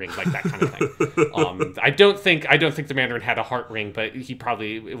water ring, like that kind of thing. I don't think the Mandarin had a heart ring, but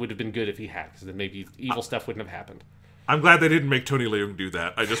it would have been good if he had, because then maybe evil stuff wouldn't have happened. I'm glad they didn't make Tony Leung do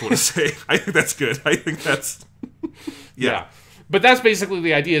that. I just want to say, I think that's good. I think that's yeah. But that's basically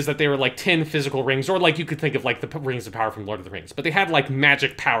the idea, is that they were like 10 physical rings, or like you could think of like the rings of power from Lord of the Rings. But they had like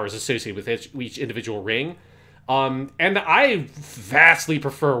magic powers associated with each individual ring. And I vastly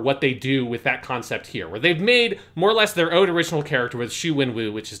prefer what they do with that concept here, where they've made more or less their own original character with Xu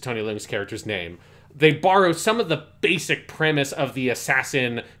Wenwu, which is Tony Leung's character's name. They borrow some of the basic premise of the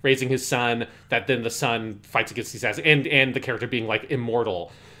assassin raising his son, that then the son fights against the assassin, and the character being like immortal.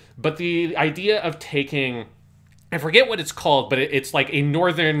 But the idea of taking, I forget what it's called, but it's like a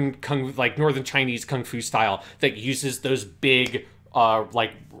northern Chinese kung fu style that uses those big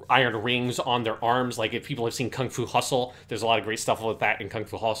like iron rings on their arms. Like if people have seen Kung Fu Hustle, there's a lot of great stuff with that in Kung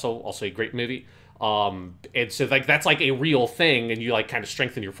Fu Hustle, also a great movie. And so like that's like a real thing, and you like kind of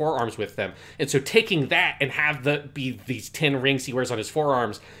strengthen your forearms with them. And so taking that and have be these 10 rings he wears on his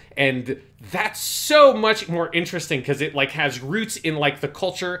forearms, and that's so much more interesting because it like has roots in like the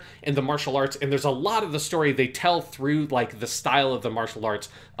culture and the martial arts, and there's a lot of the story they tell through like the style of the martial arts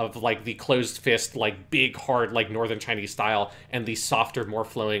of like the closed fist, like big hard like northern Chinese style, and the softer, more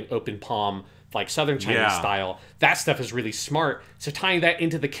flowing open palm like Southern Chinese style. That stuff is really smart. So tying that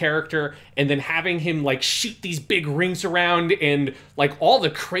into the character and then having him like shoot these big rings around and like all the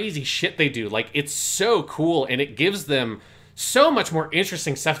crazy shit they do, like it's so cool, and it gives them so much more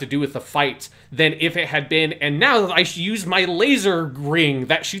interesting stuff to do with the fights than if it had been, and now I use my laser ring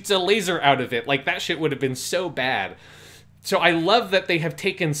that shoots a laser out of it. Like that shit would have been so bad. So I love that they have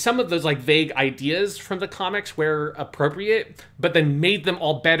taken some of those like vague ideas from the comics where appropriate, but then made them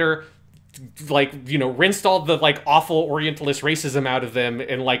all better, like, you know, rinsed all the like awful Orientalist racism out of them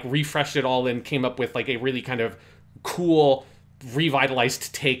and like refreshed it all and came up with like a really kind of cool,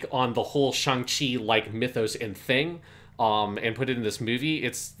 revitalized take on the whole Shang-Chi like mythos and thing, and put it in this movie.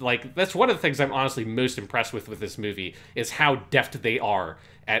 It's like, that's one of the things I'm honestly most impressed with this movie, is how deft they are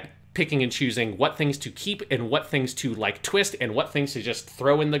at picking and choosing what things to keep and what things to like twist and what things to just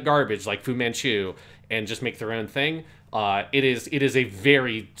throw in the garbage like Fu Manchu and just make their own thing. It is a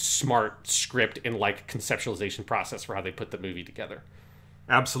very smart script and like conceptualization process for how they put the movie together.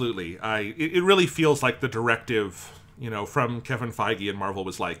 Absolutely. It really feels like the directive, you know, from Kevin Feige and Marvel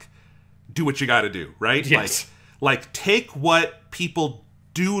was like, do what you got to do, right? Yes. Like take what people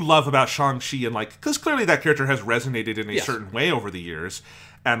do love about Shang-Chi and like, because clearly that character has resonated in a certain way over the years,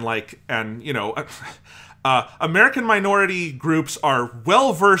 and like, and you know, American minority groups are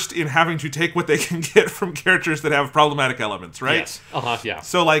well versed in having to take what they can get from characters that have problematic elements, right? Yes. Yeah.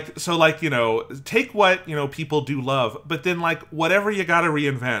 So like, you know, take what, you know, people do love, but then like whatever you got to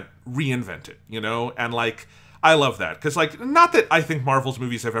reinvent it, you know? And like, I love that, because like, not that I think Marvel's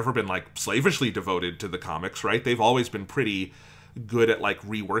movies have ever been like slavishly devoted to the comics, right? They've always been pretty good at like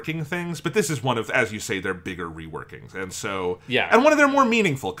reworking things, but this is one of, as you say, their bigger reworkings, and so and one of their more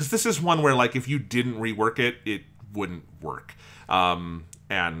meaningful, because this is one where like if you didn't rework it, it wouldn't work. And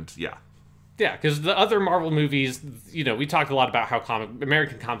because the other Marvel movies, you know, we talked a lot about how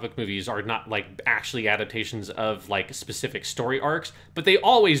American comic book movies are not like actually adaptations of like specific story arcs, but they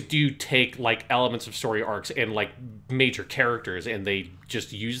always do take like elements of story arcs and like major characters, and they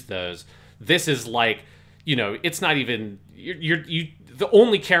just use those. This is like, you know, it's not even the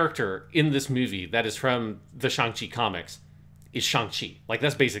only character in this movie that is from the Shang-Chi comics is Shang-Chi. Like,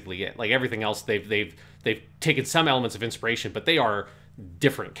 that's basically it. Like, everything else, they've taken some elements of inspiration, but they are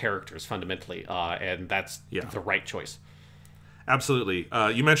different characters fundamentally, and that's the right choice. Absolutely.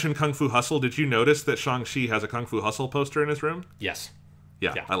 You mentioned Kung Fu Hustle. Did you notice that Shang-Chi has a Kung Fu Hustle poster in his room? Yes.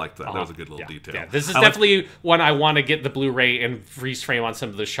 Yeah, I liked that. That was a good little detail. Yeah, this is definitely one I want to get the Blu-ray and freeze frame on some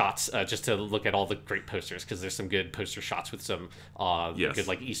of the shots, just to look at all the great posters, because there's some good poster shots with some good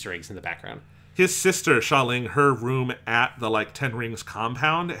like Easter eggs in the background. His sister, Xialing, her room at the like Ten Rings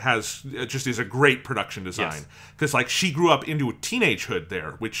compound is a great production design, because like she grew up into a teenagehood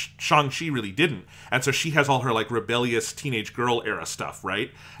there, which Shang-Chi really didn't, and so she has all her like rebellious teenage girl era stuff,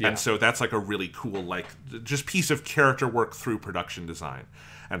 right? And so that's like a really cool like just piece of character work through production design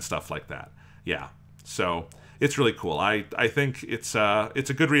and stuff like that. Yeah, so it's really cool. I think it's a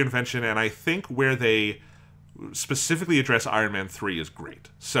good reinvention, and I think where they specifically address Iron Man 3 is great.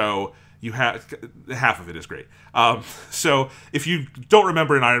 So you have half of it is great. So if you don't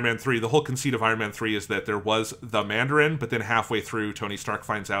remember in Iron Man 3, the whole conceit of Iron Man 3 is that there was the Mandarin, but then halfway through, Tony Stark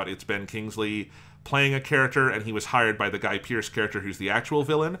finds out it's Ben Kingsley playing a character, and he was hired by the Guy Pearce character who's the actual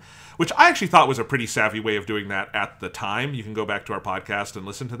villain, which I actually thought was a pretty savvy way of doing that at the time. You can go back to our podcast and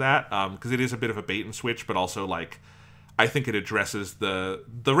listen to that, because it is a bit of a bait and switch, but also like I think it addresses the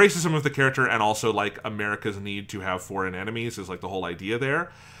racism of the character, and also like America's need to have foreign enemies is like the whole idea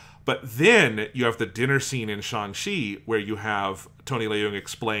there. But then you have the dinner scene in Shang-Chi where you have Tony Leung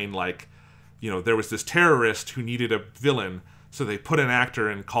explain, like, you know, there was this terrorist who needed a villain, so they put an actor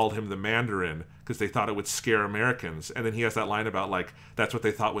and called him the Mandarin because they thought it would scare Americans. And then he has that line about, like, that's what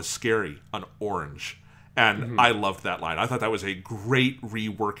they thought was scary, an orange. And I loved that line. I thought that was a great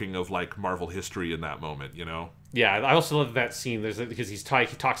reworking of, like, Marvel history in that moment, you know? Yeah, I also love that scene. Because he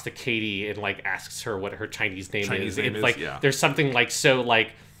talks to Katie and, like, asks her what her Chinese name is. There's something, like, so,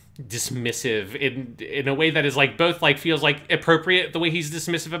 like, dismissive in a way that is like both like feels like appropriate the way he's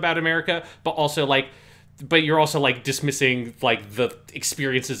dismissive about America, but also like, but you're also like dismissing like the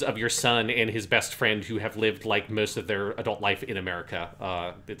experiences of your son and his best friend who have lived like most of their adult life in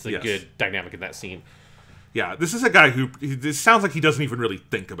America. It's a good dynamic in that scene. Yeah, this is a guy who it sounds like he doesn't even really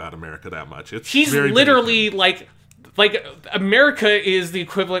think about America that much. He's literally like America is the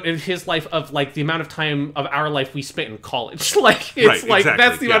equivalent in his life of like the amount of time of our life we spent in college. Like it's like exactly,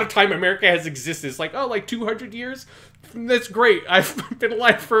 that's the amount of time America has existed. It's like, oh, like 200 years. That's great. I've been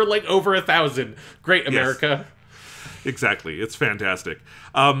alive for like over 1,000. Great, America. Yes. Exactly. It's fantastic.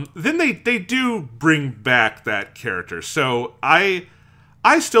 Then they do bring back that character. So I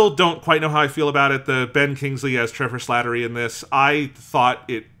still don't quite know how I feel about it. The Ben Kingsley as Trevor Slattery in this, I thought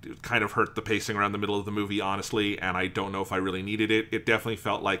it kind of hurt the pacing around the middle of the movie, honestly, and I don't know if I really needed it. It definitely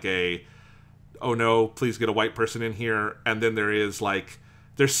felt like oh no, please get a white person in here. And then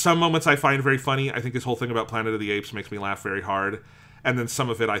there's some moments I find very funny. I think this whole thing about Planet of the Apes makes me laugh very hard. and then some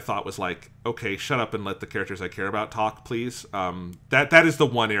of it I thought was like, okay, shut up and let the characters I care about talk, please. That is the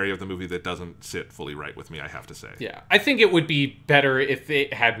one area of the movie that doesn't sit fully right with me, I have to say. Yeah, I think it would be better if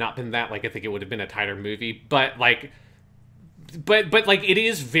it had not been that. Like, I think it would have been a tighter movie, but like it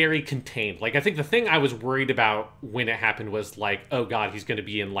is very contained. Like, I think the thing I was worried about when it happened was like, oh god, he's going to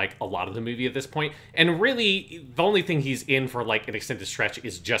be in like a lot of the movie at this point, and really the only thing he's in for like an extended stretch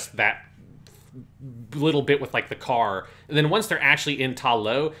is just that little bit with like the car, and then once they're actually in Ta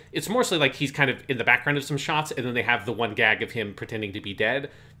Lo, it's mostly like he's kind of in the background of some shots, and then they have the one gag of him pretending to be dead,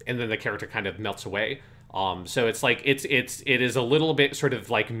 and then the character kind of melts away. So it's like it is a little bit sort of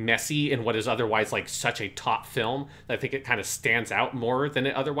like messy in what is otherwise like such a top film that I think it kind of stands out more than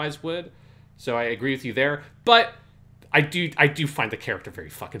it otherwise would. So I agree with you there, but I do find the character very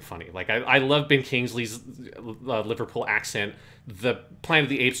fucking funny. Like I love Ben Kingsley's Liverpool accent. The Planet of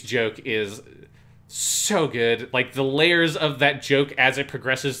the Apes joke is so good. Like the layers of that joke as it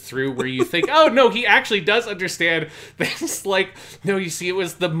progresses through, where you think, oh no, he actually does understand. It's like, no, you see, it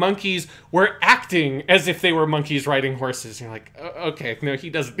was the monkeys were acting as if they were monkeys riding horses. And you're like, okay, no, he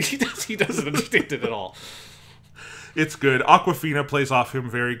doesn't. He doesn't understand it at all. It's good. Awkwafina plays off him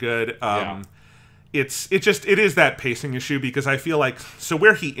very good. Yeah. It is that pacing issue, because I feel like, so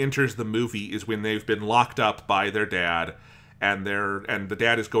where he enters the movie is when they've been locked up by their dad, and the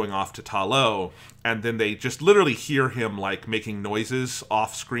dad is going off to Ta Lo, and then they just literally hear him like making noises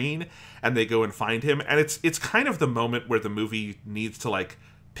off screen, and they go and find him, and it's kind of the moment where the movie needs to like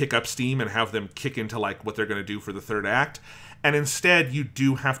pick up steam and have them kick into like what they're going to do for the third act, and instead you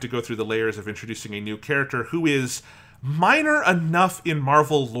do have to go through the layers of introducing a new character who is minor enough in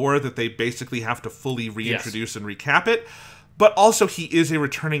Marvel lore that they basically have to fully reintroduce and recap it, but also he is a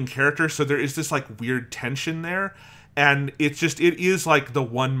returning character, so there is this like weird tension there. And it is like the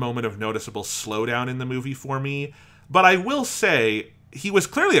one moment of noticeable slowdown in the movie for me. But I will say, he was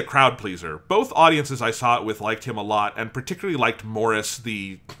clearly a crowd pleaser. Both audiences I saw it with liked him a lot, and particularly liked Morris,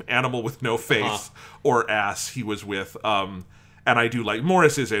 the animal with no face or ass he was with. And I do like,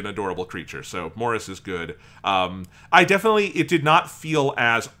 Morris is an adorable creature, so Morris is good. It did not feel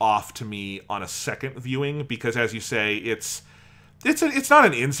as off to me on a second viewing, because as you say, it's not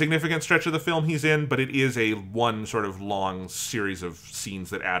an insignificant stretch of the film he's in, but it is a one sort of long series of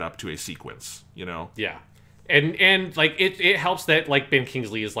scenes that add up to a sequence, you know? Yeah. And like it helps that like Ben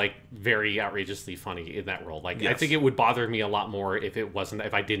Kingsley is like very outrageously funny in that role. Like, yes. I think it would bother me a lot more if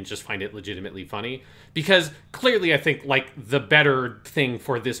I didn't just find it legitimately funny, because clearly I think like the better thing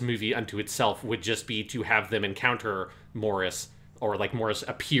for this movie unto itself would just be to have them encounter Morris, or like Morris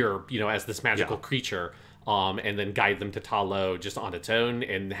appear, you know, as this magical creature. And then guide them to Ta Lo just on its own,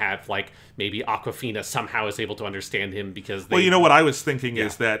 and have like maybe Awkwafina somehow is able to understand him because they... Well, you know what I was thinking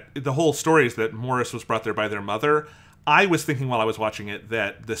is that the whole story is that Morris was brought there by their mother. I was thinking while I was watching it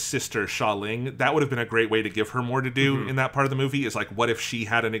that the sister Xialing, that would have been a great way to give her more to do in that part of the movie, is like, what if she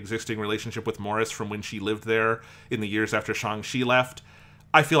had an existing relationship with Morris from when she lived there in the years after Shang-Chi left?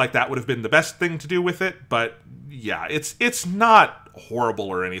 I feel like that would have been the best thing to do with it, but yeah, it's not horrible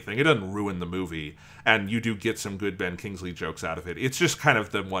or anything. It doesn't ruin the movie, and you do get some good Ben Kingsley jokes out of it. It's just kind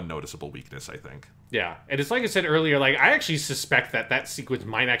of the one noticeable weakness, I think. Yeah, and it's like I said earlier, like I actually suspect that sequence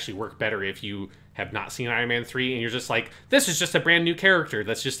might actually work better if you have not seen Iron Man 3 and you're just like, this is just a brand new character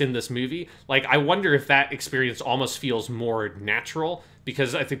that's just in this movie. Like, I wonder if that experience almost feels more natural,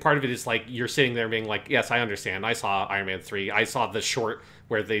 because I think part of it is like you're sitting there being like, yes, I understand. I saw Iron Man 3. I saw the short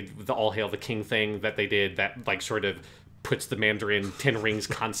where the All Hail the King thing that they did that like sort of puts the Mandarin Ten Rings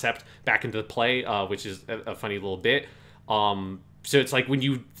concept back into play, which is a funny little bit. So it's like when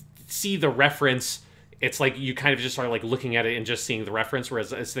you see the reference, it's like you kind of just are like looking at it and just seeing the reference,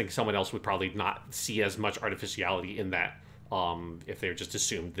 whereas I think someone else would probably not see as much artificiality in that if they just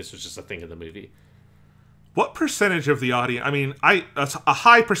assumed this was just a thing in the movie. What percentage of the audience... I mean, a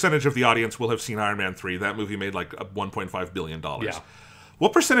high percentage of the audience will have seen Iron Man 3. That movie made like $1.5 billion. Yeah.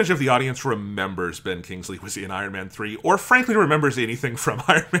 What percentage of the audience remembers Ben Kingsley was in Iron Man 3, or frankly remembers anything from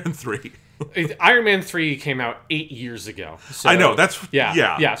Iron Man 3? Iron Man 3 came out 8 years ago. So, I know, that's...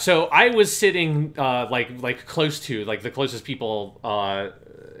 Yeah. So I was sitting like close to, like the closest people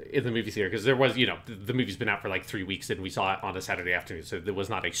in the movie theater, because there was, you know, the movie's been out for like 3 weeks and we saw it on a Saturday afternoon, so there was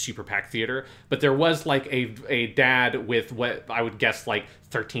not a super packed theater, but there was like a dad with what I would guess like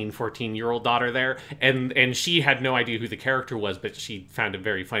 13-14-year-old daughter there, and she had no idea who the character was, but she found him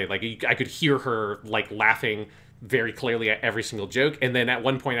very funny. Like I could hear her like laughing very clearly at every single joke, and then at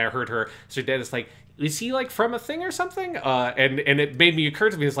one point I heard her, so dad is like, is he like from a thing or something? And it made me occur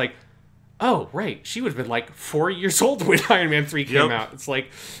to me, it's like, oh, right, she would have been like 4 years old when Iron Man 3 came out. It's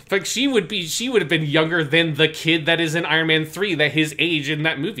like she would have been younger than the kid that is in Iron Man 3, that his age in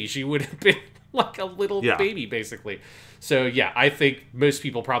that movie. She would have been like a little baby, basically. So, yeah, I think most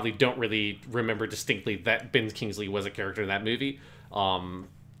people probably don't really remember distinctly that Ben Kingsley was a character in that movie,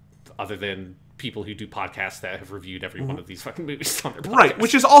 other than people who do podcasts that have reviewed every one of these fucking movies on their podcast. Right,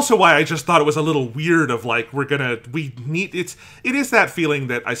 which is also why I just thought it was a little weird of like, it is that feeling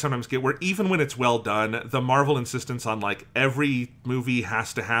that I sometimes get where even when it's well done, the Marvel insistence on like every movie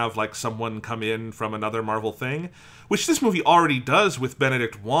has to have like someone come in from another Marvel thing, which this movie already does with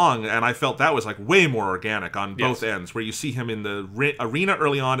Benedict Wong, and I felt that was like way more organic on both ends, where you see him in the arena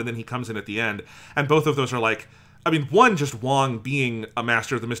early on and then he comes in at the end, and both of those are like, I mean, one, just Wong being a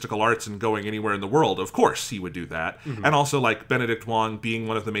master of the mystical arts and going anywhere in the world, of course he would do that. And also, like, Benedict Wong being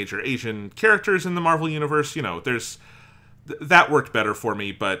one of the major Asian characters in the Marvel Universe, you know, that worked better for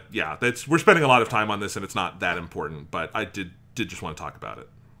me, but yeah, we're spending a lot of time on this and it's not that important, but I did just want to talk about it.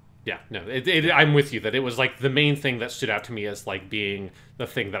 Yeah, no, I'm with you that it was, like, the main thing that stood out to me as, like, being the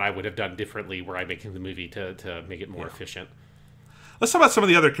thing that I would have done differently were I making the movie to make it more efficient. Let's talk about some of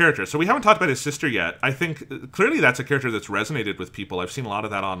the other characters. So we haven't talked about his sister yet. I think clearly that's a character that's resonated with people. I've seen a lot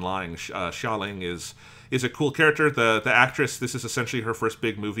of that online. Xia Ling is a cool character. The actress, this is essentially her first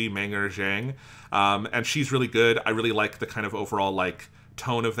big movie, Meng-Er Zhang, and she's really good. I really like the kind of overall like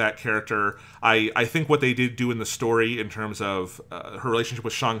tone of that character. I think what they did do in the story in terms of her relationship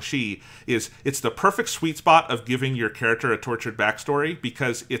with Shang-Chi is it's the perfect sweet spot of giving your character a tortured backstory,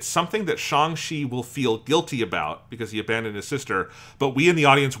 because it's something that Shang-Chi will feel guilty about because he abandoned his sister, but we in the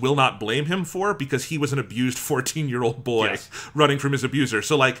audience will not blame him for, because he was an abused 14-year-old boy running from his abuser.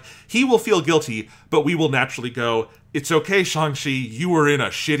 So like, he will feel guilty, but we will naturally go, it's okay, Shang-Chi, you were in a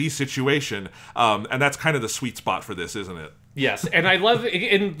shitty situation. And that's kind of the sweet spot for this, isn't it? Yes, and I love,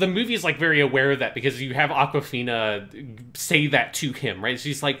 and the movie is like very aware of that, because you have Awkwafina say that to him, right?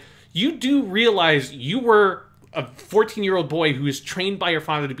 She's like, you do realize you were a 14-year-old boy who was trained by your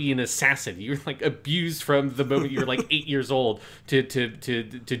father to be an assassin. You were like abused from the moment you were like 8 years old to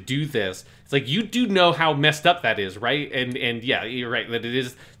do this. It's like, you do know how messed up that is, right? And yeah, you're right, that it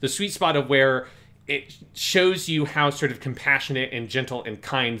is the sweet spot of where it shows you how sort of compassionate and gentle and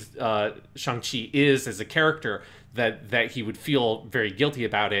kind Shang-Chi is as a character, that he would feel very guilty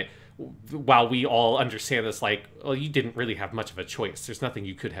about it, while we all understand this, like, well, you didn't really have much of a choice. There's nothing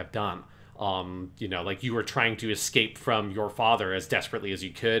you could have done. You know, like, you were trying to escape from your father as desperately as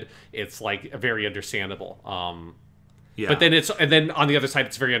you could. It's like very understandable. Yeah. But then on the other side,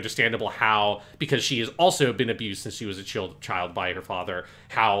 it's very understandable how, because she has also been abused since she was a child by her father,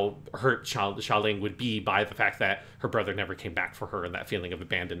 how hurt Xia Ling would be by the fact that her brother never came back for her, and that feeling of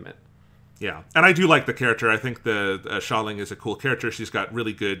abandonment. Yeah, and I do like the character. I think the Xia Ling is a cool character. She's got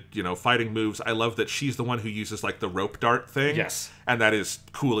really good, fighting moves. I love that she's the one who uses, like, the rope dart thing. Yes. And that is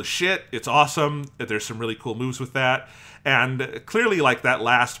cool as shit. It's awesome. There's some really cool moves with that. And clearly, like, that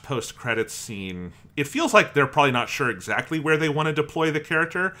last post-credits scene, it feels like they're probably not sure exactly where they want to deploy the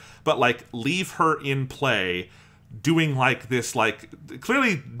character, but, like, leave her in play doing, like, this, like,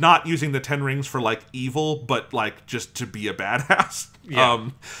 clearly not using the 10 rings for, like, evil, but, like, just to be a badass. Yeah.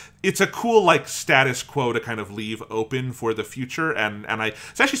 It's a cool, like, status quo to kind of leave open for the future, and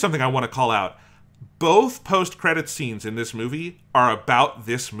it's actually something I want to call out. Both post-credit scenes in this movie are about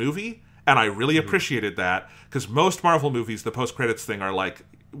this movie, and I really appreciated that, because most Marvel movies, the post-credits thing are like,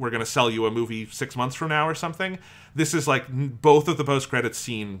 we're going to sell you a movie 6 months from now or something. This is like, both of the post-credits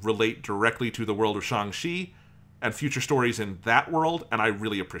scene relate directly to the world of Shang-Chi and future stories in that world, and I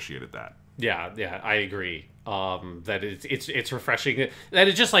really appreciated that. Yeah, I agree. That it's refreshing. That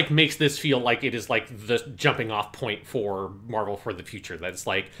it just like makes this feel like it is like the jumping off point for Marvel for the future. That it's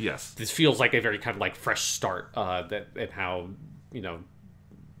like, yes, this feels like a very kind of like fresh start. And how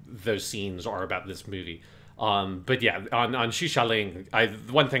those scenes are about this movie. But yeah, on Xia Ling,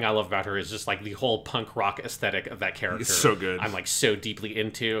 one thing I love about her is just like the whole punk rock aesthetic of that character. It's so good. I'm like so deeply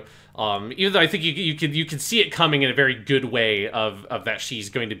into. Even though I think you can see it coming in a very good way of that she's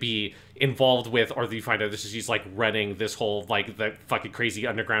going to be involved with, or you find out she's like running this whole like the fucking crazy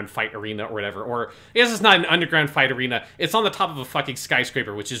underground fight arena or whatever. Or I guess it's not an underground fight arena. It's on the top of a fucking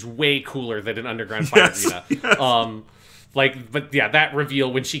skyscraper, which is way cooler than an underground fight arena. Yes. But yeah, that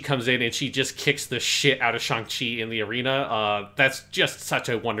reveal when she comes in and she just kicks the shit out of Shang-Chi in the arena, that's just such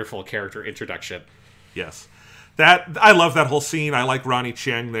a wonderful character introduction. Yes. I love that whole scene. I like Ronnie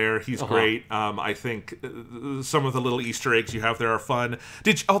Chieng there. He's great. I think some of the little Easter eggs you have there are fun.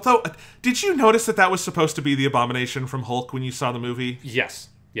 Did you notice that was supposed to be the Abomination from Hulk when you saw the movie? Yes.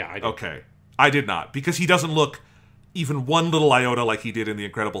 Yeah, I did. Okay. I did not, because he doesn't look even one little iota like he did in the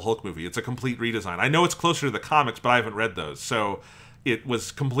Incredible Hulk movie. It's a complete redesign. I know it's closer to the comics, but I haven't read those, so it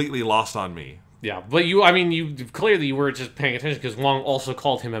was completely lost on me. Yeah, but you clearly you were just paying attention because Wong also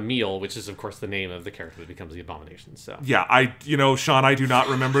called him Emil, which is of course the name of the character that becomes the Abomination. So yeah, Sean, I do not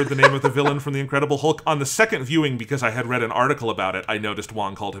remember the name of the villain from the Incredible Hulk. On the second viewing, because I had read an article about it, I noticed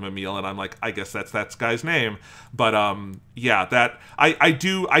Wong called him Emil, and I'm like, I guess that's that guy's name. But yeah, that I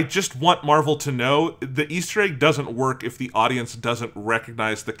just want Marvel to know the Easter egg doesn't work if the audience doesn't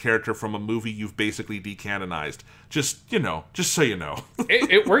recognize the character from a movie you've basically decanonized. Just so you know.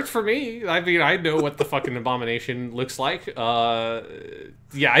 it worked for me. I mean, I know what the fucking Abomination looks like. Yeah,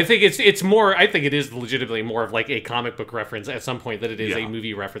 I think it's more. I think it is legitimately more of like a comic book reference at some point than it is a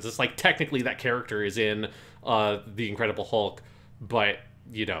movie reference. It's like technically that character is in the Incredible Hulk, but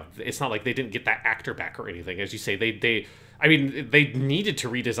it's not like they didn't get that actor back or anything. As you say, they needed to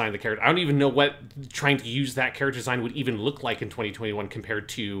redesign the character. I don't even know what trying to use that character design would even look like in 2021 compared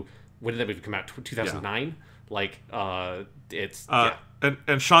to when did that movie come out? 2009. Yeah. Like, it's... yeah.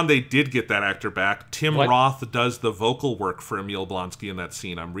 And Sean, they did get that actor back. Tim Roth does the vocal work for Emil Blonsky in that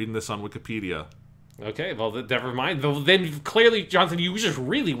scene. I'm reading this on Wikipedia. Okay, well, never mind. Then clearly, Jonathan, you just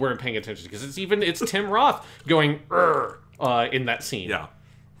really weren't paying attention because it's Tim Roth going, in that scene. Yeah.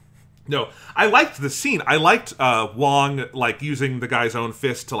 No, I liked the scene. I liked Wong like using the guy's own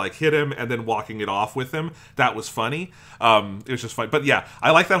fist to like hit him and then walking it off with him. That was funny. It was just fun. But yeah, I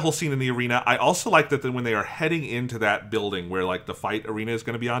like that whole scene in the arena. I also like that when they are heading into that building where like the fight arena is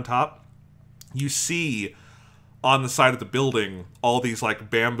going to be on top, you see on the side of the building all these like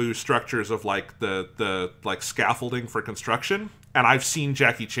bamboo structures of like the like scaffolding for construction. And I've seen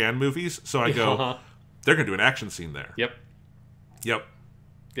Jackie Chan movies, so I go, they're going to do an action scene there. Yep.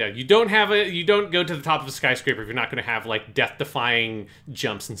 Yeah, you don't go to the top of a skyscraper if you're not going to have like death-defying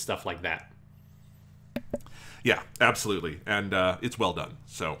jumps and stuff like that. Yeah, absolutely, and it's well done.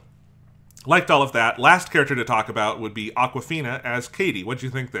 So, liked all of that. Last character to talk about would be Awkwafina as Katie. What'd you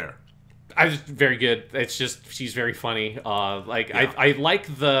think there? I was very good. It's just she's very funny. I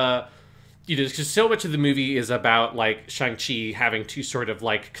like the. Because so much of the movie is about like Shang-Chi having to sort of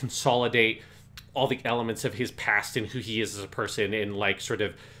like consolidate all the elements of his past and who he is as a person and like sort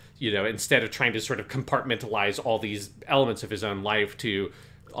of, instead of trying to sort of compartmentalize all these elements of his own life to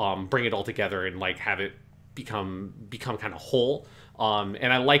bring it all together and like have it become kind of whole.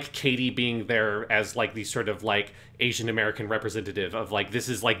 And I like Katie being there as like the sort of like Asian American representative of like, this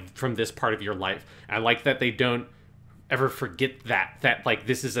is like from this part of your life. And I like that they don't ever forget that like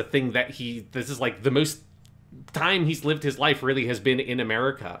this is a thing that this is like the most time he's lived his life really has been in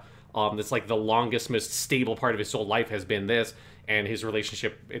America. That's like the longest, most stable part of his whole life has been this, and his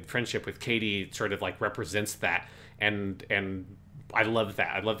relationship and friendship with Katie sort of like represents that, and I love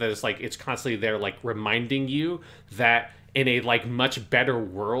that. I love that it's like it's constantly there, like reminding you that in a like much better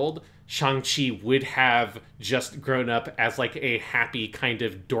world, Shang-Chi would have just grown up as like a happy, kind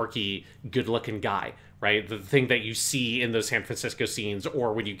of dorky, good-looking guy, right? The thing that you see in those San Francisco scenes,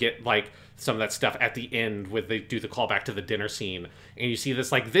 or when you get like some of that stuff at the end where they do the callback to the dinner scene, and you see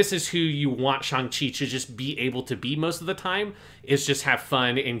this like this is who you want Shang-Chi to just be able to be most of the time, is just have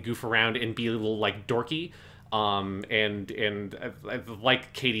fun and goof around and be a little like dorky. And I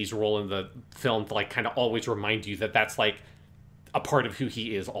like Katie's role in the film to like kind of always remind you that that's like a part of who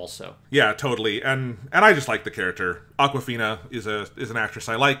he is also. Yeah, totally. And I just like the character. Awkwafina is an actress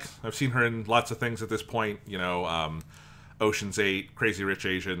I like. I've seen her in lots of things at this point. Ocean's 8, Crazy Rich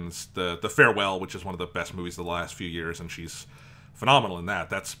Asians, The Farewell, which is one of the best movies of the last few years, and she's phenomenal in that.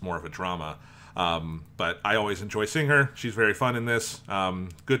 That's more of a drama. But I always enjoy seeing her. She's very fun in this.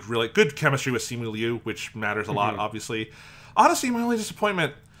 Really good chemistry with Simu Liu, which matters a lot, obviously. Honestly, my only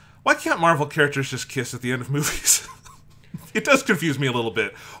disappointment, why can't Marvel characters just kiss at the end of movies? It does confuse me a little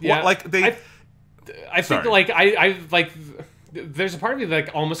bit. Yeah, I think like I like there's a part of me that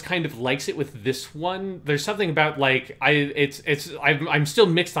like, almost kind of likes it with this one. There's something about like I'm still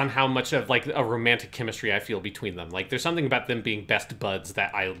mixed on how much of like a romantic chemistry I feel between them. Like there's something about them being best buds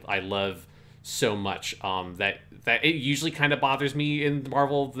that I love so much that it usually kind of bothers me in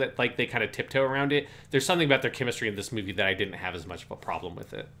Marvel that like they kind of tiptoe around it. There's something about their chemistry in this movie that I didn't have as much of a problem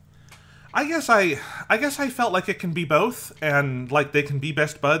with it. I guess I felt like it can be both, and like they can be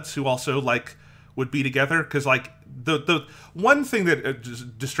best buds who also like would be together, because like the one thing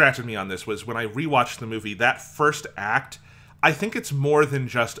that distracted me on this was when I rewatched the movie, that first act, I think it's more than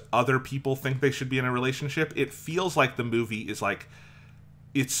just other people think they should be in a relationship. It feels like the movie is like,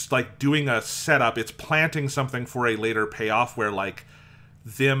 it's like doing a setup, it's planting something for a later payoff where like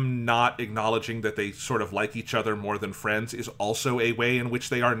them not acknowledging that they sort of like each other more than friends is also a way in which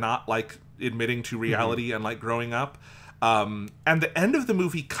they are not like admitting to reality and like growing up. And the end of the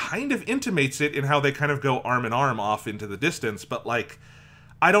movie kind of intimates it in how they kind of go arm in arm off into the distance. But like,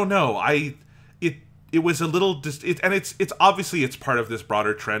 I don't know. It was a little and it's obviously it's part of this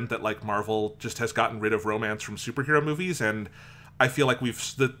broader trend that like Marvel just has gotten rid of romance from superhero movies, and I feel like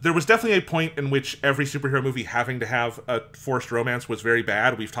there was definitely a point in which every superhero movie having to have a forced romance was very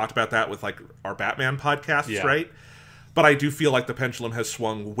bad. We've talked about that with like our Batman podcasts, right? But I do feel like the pendulum has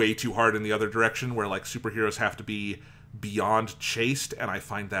swung way too hard in the other direction, where like superheroes have to be beyond chaste, and I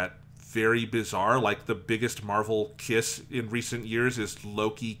find that very bizarre. Like the biggest Marvel kiss in recent years is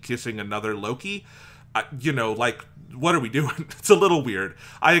Loki kissing another Loki. Like, what are we doing? It's a little weird.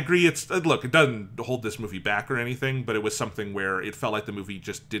 I agree. Look, it doesn't hold this movie back or anything, but it was something where it felt like the movie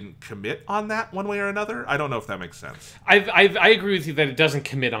just didn't commit on that one way or another. I don't know if that makes sense. I agree with you that it doesn't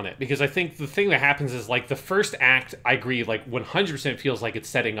commit on it, because I think the thing that happens is like the first act, I agree, like 100% feels like it's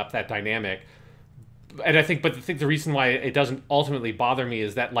setting up that dynamic. And I think the reason why it doesn't ultimately bother me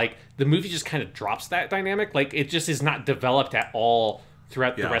is that like the movie just kind of drops that dynamic. Like it just is not developed at all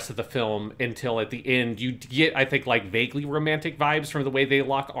throughout the rest of the film until at the end you get, I think, like vaguely romantic vibes from the way they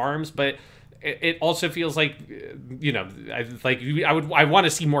lock arms, but it also feels like, I want to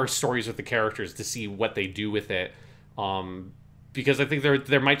see more stories with the characters to see what they do with it, because I think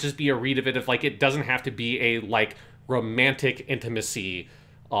there might just be a read of it of like it doesn't have to be a like romantic intimacy.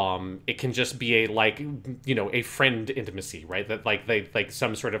 It can just be a like, a friend intimacy, right? That like they like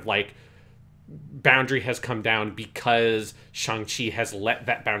some sort of like boundary has come down because Shang-Chi has let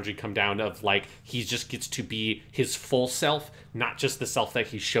that boundary come down of like he just gets to be his full self, not just the self that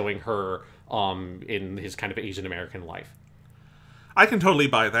he's showing her in his kind of Asian American life. I can totally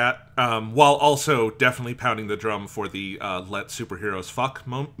buy that, while also definitely pounding the drum for the let superheroes fuck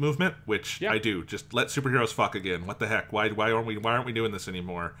movement, which I do. Just let superheroes fuck again. What the heck? Why aren't we doing this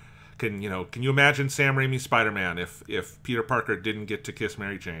anymore? Can you imagine Sam Raimi's Spider-Man if Peter Parker didn't get to kiss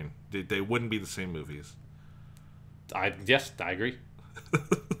Mary Jane? They wouldn't be the same movies. Yes, I agree.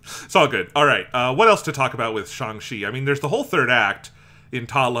 It's all good. All right, what else to talk about with Shang-Chi? I mean, there's the whole third act in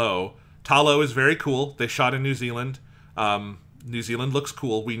Ta Lo. Ta Lo is very cool. They shot in New Zealand. New Zealand looks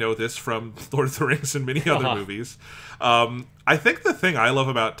cool. We know this from Lord of the Rings and many other movies. I think the thing I love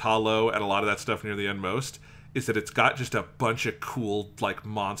about Ta Lo and a lot of that stuff near the end most is that it's got just a bunch of cool like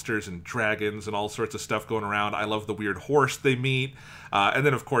monsters and dragons and all sorts of stuff going around. I love the weird horse they meet, and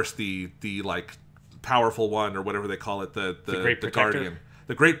then of course the like powerful one or whatever they call it, the guardian,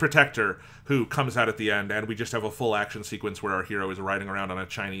 the Great Protector, who comes out at the end, and we just have a full action sequence where our hero is riding around on a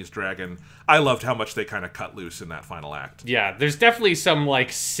Chinese dragon. I loved how much they kind of cut loose in that final act. Yeah, there's definitely some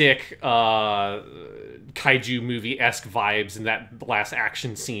like sick kaiju movie-esque vibes in that last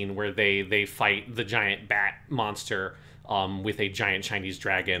action scene where they fight the giant bat monster with a giant Chinese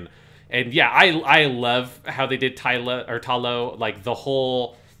dragon. And yeah, I love how they did Ta Lo, like the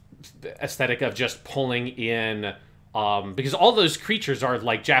whole aesthetic of just pulling in, because all those creatures are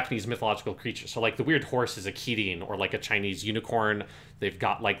like Japanese mythological creatures. So like the weird horse is a kirin, or like a Chinese unicorn. They've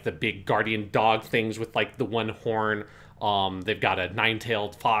got like the big guardian dog things with like the one horn. They've got a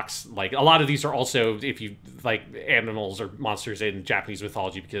nine-tailed fox. Like a lot of these are also, if you like, animals or monsters in Japanese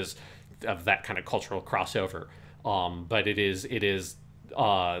mythology because of that kind of cultural crossover. But it is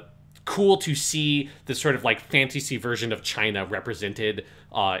cool to see this sort of like fantasy version of China represented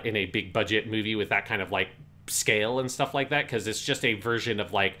in a big budget movie with that kind of like scale and stuff like that, because it's just a version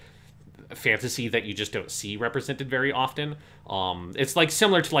of like fantasy that you just don't see represented very often. It's like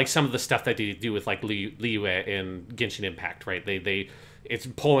similar to like some of the stuff that they do with like Liyue in Genshin Impact, right? It's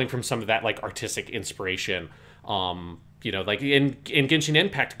pulling from some of that like artistic inspiration. Like in Genshin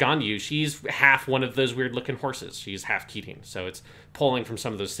Impact, Ganyu, she's half one of those weird looking horses. She's half Kirin. So it's pulling from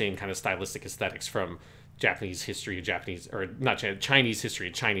some of those same kind of stylistic aesthetics from Chinese history and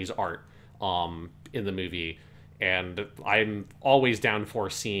Chinese art in the movie. And I'm always down for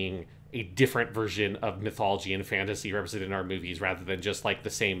seeing a different version of mythology and fantasy represented in our movies rather than just like the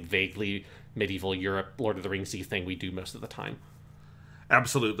same vaguely medieval Europe, Lord of the Rings-y thing we do most of the time.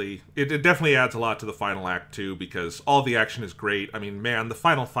 Absolutely. It definitely adds a lot to the final act, too, because all the action is great. I mean, man, the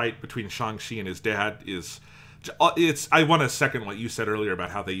final fight between Shang-Chi and his dad is... I want to second what you said earlier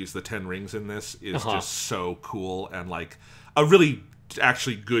about how they use the 10 rings in this is just so cool, and like a really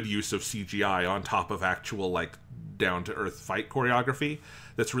actually good use of CGI on top of actual like down-to-earth fight choreography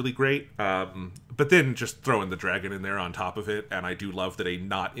that's really great. But then just throwing the dragon in there on top of it, and I do love that a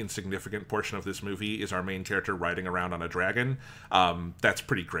not insignificant portion of this movie is our main character riding around on a dragon. That's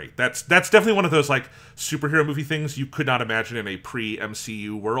pretty great. That's definitely one of those like superhero movie things you could not imagine in a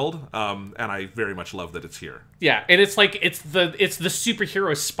pre-MCU world, and I very much love that it's here. Yeah, and it's like it's the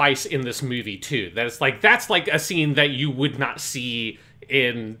superhero spice in this movie too. That's like a scene that you would not see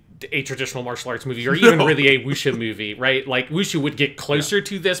in a traditional martial arts movie, or even really a wuxia movie, right? Like wuxia would get closer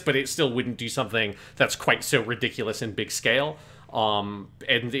to this, but it still wouldn't do something that's quite so ridiculous and big scale. And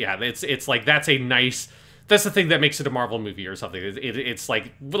yeah, it's like that's the thing that makes it a Marvel movie or something. It's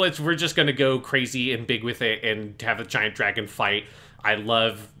like, well, we're just gonna go crazy and big with it and have a giant dragon fight. I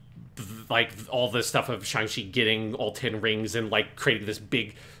love like all the stuff of Shang-Chi getting all 10 rings and like creating this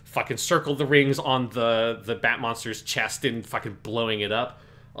big fucking circle of the rings on the Bat Monster's chest and fucking blowing it up.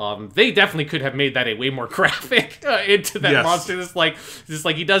 They definitely could have made that a way more graphic into that monster. It's like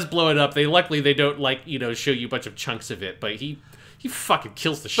he does blow it up. Luckily they don't like, show you a bunch of chunks of it, but he fucking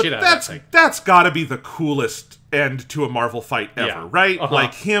kills the shit out of that thing. That's got to be the coolest end to a Marvel fight ever, right?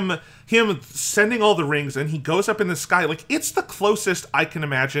 Like him sending all the rings and he goes up in the sky. Like, it's the closest I can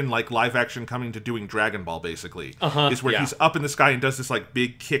imagine like live action coming to doing Dragon Ball, basically. Is where he's up in the sky and does this like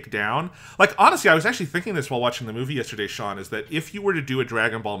big kick down. Like, honestly, I was actually thinking this while watching the movie yesterday, Sean, is that if you were to do a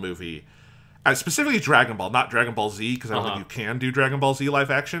Dragon Ball movie, specifically Dragon Ball, not Dragon Ball Z, because I don't think you can do Dragon Ball Z live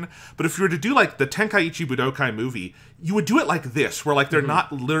action. But if you were to do like the Tenkaichi Budokai movie, you would do it like this, where like they're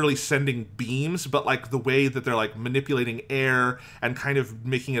not literally sending beams, but like the way that they're like manipulating air and kind of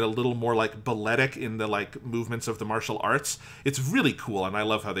making it a little more like balletic in the like movements of the martial arts. It's really cool, and I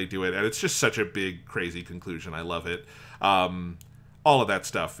love how they do it. And it's just such a big, crazy conclusion. I love it. All of that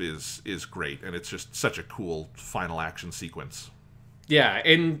stuff is great, and it's just such a cool final action sequence. Yeah,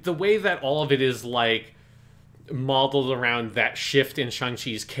 and the way that all of it is, like, modeled around that shift in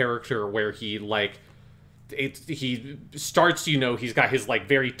Shang-Chi's character where he, like, he starts, he's got his, like,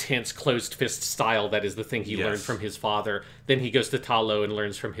 very tense, closed fist style that is the thing he learned from his father. Then he goes to Talo and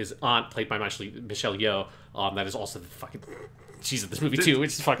learns from his aunt, played by Michelle Yeoh, that is also the fucking... She's in this movie, too, which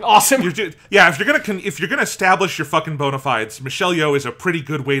is fucking awesome. If you're gonna establish your fucking bona fides, Michelle Yeoh is a pretty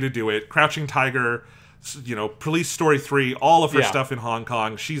good way to do it. Crouching Tiger... Police Story 3, all of her stuff in Hong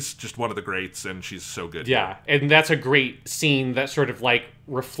Kong. She's just one of the greats, and she's so good. Yeah, and that's a great scene that sort of, like,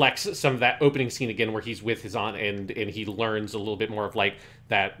 reflects some of that opening scene again where he's with his aunt and he learns a little bit more of, like,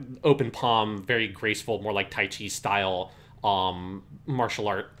 that open palm, very graceful, more like Tai Chi style martial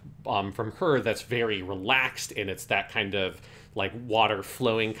art from her that's very relaxed, and it's that kind of, like, water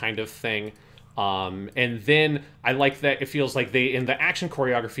flowing kind of thing. And then I like that it feels like they, in the action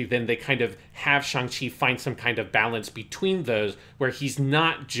choreography, then they kind of have Shang-Chi find some kind of balance between those where he's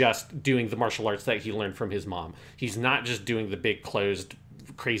not just doing the martial arts that he learned from his mom. He's not just doing the big closed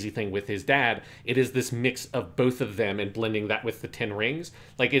crazy thing with his dad. It is this mix of both of them and blending that with the 10 rings.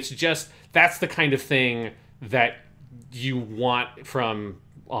 Like, it's just, that's the kind of thing that you want from...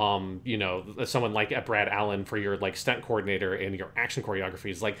 someone like Brad Allen for your like stunt coordinator and your action choreography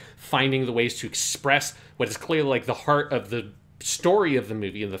is like finding the ways to express what is clearly like the heart of the story of the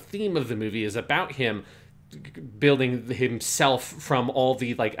movie, and the theme of the movie is about him building himself from all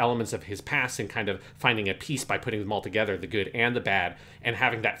the like elements of his past and kind of finding a piece by putting them all together, the good and the bad, and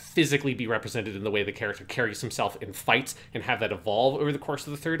having that physically be represented in the way the character carries himself in fights and have that evolve over the course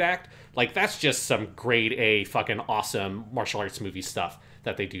of the third act. Like, that's just some grade A fucking awesome martial arts movie stuff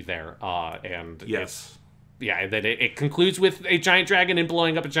that they do there. And then it concludes with a giant dragon and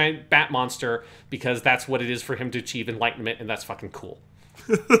blowing up a giant bat monster, because that's what it is for him to achieve enlightenment, and that's fucking cool.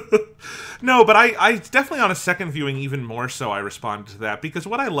 No, but I definitely, on a second viewing, even more so, I responded to that, because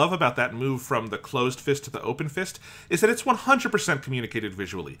what I love about that move from the closed fist to the open fist is that it's 100% communicated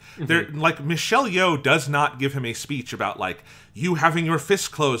visually. Like, Michelle Yeoh does not give him a speech about, like, you having your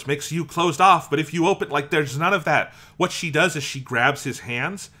fist closed makes you closed off, but if you open, like, there's none of that. What she does is she grabs his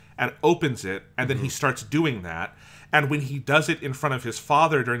hands and opens it, and then he starts doing that. And when he does it in front of his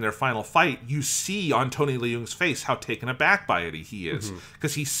father during their final fight, you see on Tony Leung's face how taken aback by it he is.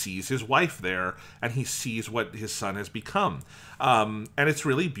 Because he sees his wife there, and he sees what his son has become. And it's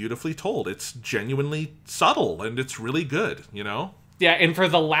really beautifully told. It's genuinely subtle, and it's really good, Yeah, and for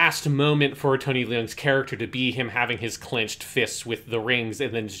the last moment for Tony Leung's character to be him having his clenched fists with the rings,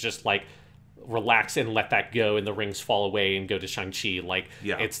 and then just, like, relax and let that go, and the rings fall away and go to Shang-Chi. Like,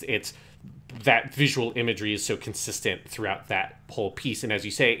 it's that visual imagery is so consistent throughout that whole piece, and as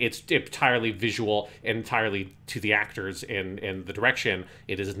you say, it's entirely visual and entirely to the actors and the direction.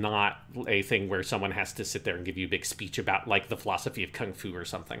 It is not a thing where someone has to sit there and give you a big speech about, like, the philosophy of kung fu or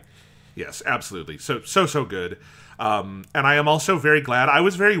something. Yes, absolutely. So good. And I am also very glad. I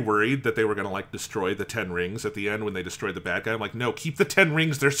was very worried that they were going to like destroy the 10 rings at the end when they destroyed the bad guy. I'm like, no, keep the 10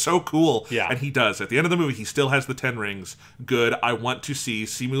 rings. They're so cool. Yeah. And he does. At the end of the movie, he still has the 10 rings. Good. I want to see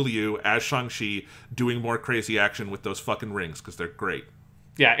Simu Liu as Shang-Chi doing more crazy action with those fucking rings because they're great.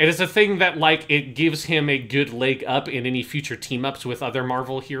 Yeah, it is a thing that, like, it gives him a good leg up in any future team-ups with other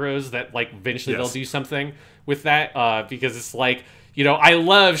Marvel heroes that, like, eventually they'll do something with that, because it's like, you know, I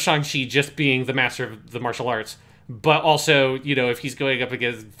love Shang-Chi just being the master of the martial arts, but also, you know, if he's going up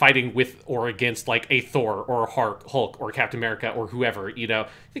against, fighting with or against, like, a Thor or a Hulk or Captain America or whoever, you know,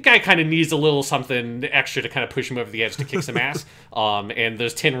 the guy kind of needs a little something extra to kind of push him over the edge to kick some ass, and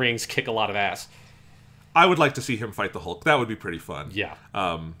those 10 rings kick a lot of ass. I would like to see him fight the Hulk. That would be pretty fun. Yeah.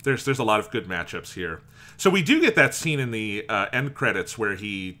 There's a lot of good matchups here. So we do get that scene in the end credits where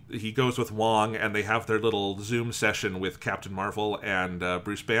he goes with Wong and they have their little Zoom session with Captain Marvel and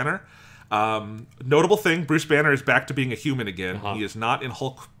Bruce Banner. Notable thing, Bruce Banner is back to being a human again. He is not in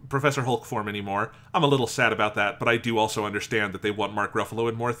Professor Hulk form anymore. I'm a little sad about that, but I do also understand that they want Mark Ruffalo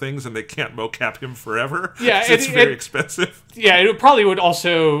in more things and they can't mocap him forever. Yeah, it's very expensive. Yeah, it probably would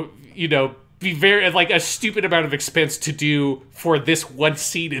also, you know, be very, like, a stupid amount of expense to do for this one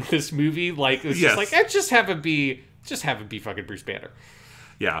scene in this movie. Like, it's just like, just have it be fucking Bruce Banner.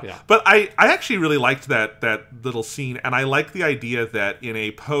 Yeah. But I actually really liked that little scene, and I like the idea that in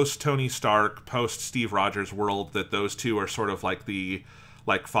a post-Tony Stark, post-Steve Rogers world, that those two are sort of like the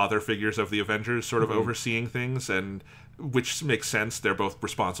father figures of the Avengers, sort of overseeing things, and which makes sense. They're both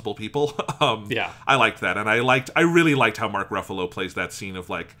responsible people. I liked that, and I really liked how Mark Ruffalo plays that scene of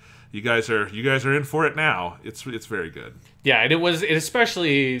like, you guys are in for it now. It's very good. Yeah, and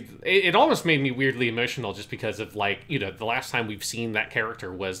it almost made me weirdly emotional just because of, like, you know, the last time we've seen that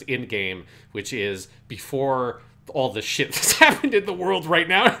character was Endgame, which is before all the shit that's happened in the world right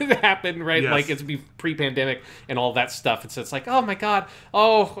now happened, right? Yes. Like, it's pre-pandemic and all that stuff. And so it's like, oh my god,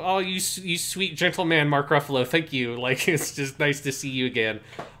 oh, you sweet gentleman, Mark Ruffalo, thank you. Like, it's just nice to see you again.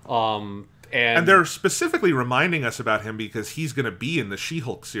 And they're specifically reminding us about him because he's going to be in the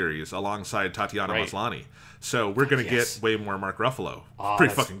She-Hulk series alongside Tatiana Maslany. So we're going to get way more Mark Ruffalo.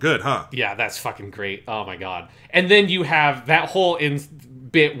 Pretty fucking good, huh? Yeah, that's fucking great. Oh my god. And then you have that whole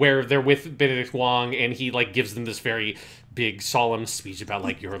bit where they're with Benedict Wong and he, like, gives them this very big solemn speech about,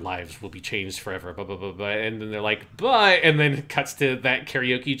 like, your lives will be changed forever, blah, blah, blah, blah. And then they're like, but, and then it cuts to that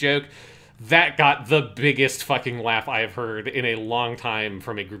karaoke joke. That got the biggest fucking laugh I have heard in a long time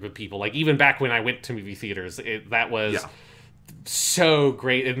from a group of people. Like, even back when I went to movie theaters, that was so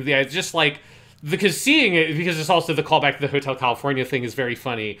great. And yeah, just like, because seeing it, because it's also the callback to the Hotel California thing is very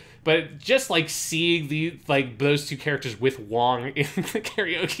funny, but just like seeing those two characters with Wong in the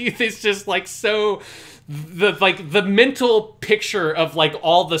karaoke, it's just like so, the mental picture of like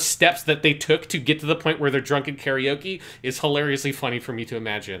all the steps that they took to get to the point where they're drunk in karaoke is hilariously funny for me to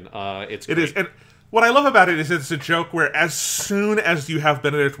imagine. It is. And what I love about it is it's a joke where as soon as you have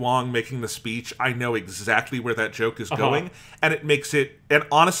Benedict Wong making the speech, I know exactly where that joke is going, and it makes it, and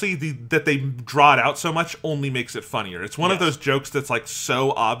honestly, that they draw it out so much only makes it funnier. It's one of those jokes that's like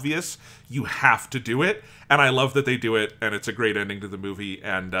so obvious, you have to do it, and I love that they do it, and it's a great ending to the movie,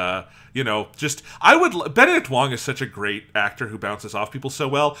 and, you know, Benedict Wong is such a great actor who bounces off people so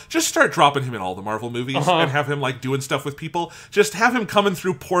well. Just start dropping him in all the Marvel movies and have him, like, doing stuff with people. Just have him coming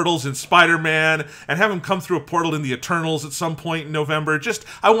through portals in Spider-Man, and have him come through a portal in the Eternals at some point in November.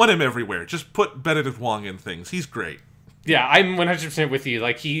 I want him everywhere. Just put Benedict Wong in things. He's great. Yeah, I'm 100% with you.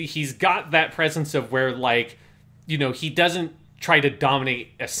 Like, he's got that presence of where, like, you know, he doesn't try to dominate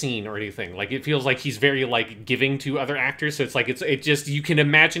a scene or anything. Like, it feels like he's very, like, giving to other actors. So it's like, it just, you can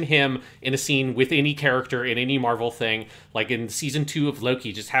imagine him in a scene with any character in any Marvel thing. Like in season 2 of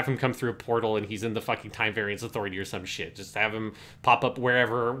Loki, just have him come through a portal and he's in the fucking Time Variance Authority or some shit. Just have him pop up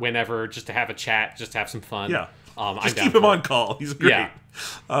wherever, whenever, just to have a chat, just to have some fun. Yeah. Just keep him on call. He's great. Yeah.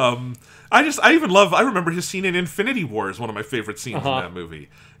 I remember his scene in Infinity War is one of my favorite scenes in that movie.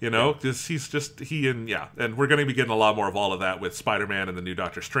 You know, and we're going to be getting a lot more of all of that with Spider-Man and the new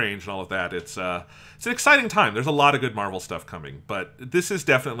Doctor Strange and all of that. It's an exciting time. There's a lot of good Marvel stuff coming, but this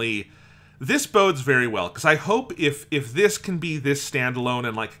bodes very well, because I hope if this can be this standalone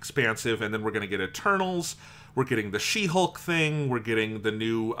and like expansive, and then we're going to get Eternals, we're getting the She-Hulk thing, we're getting the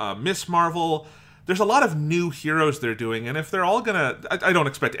new Miss Marvel. There's a lot of new heroes they're doing, and if they're all gonna, I don't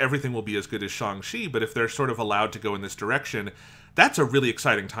expect everything will be as good as Shang-Chi, but if they're sort of allowed to go in this direction, that's a really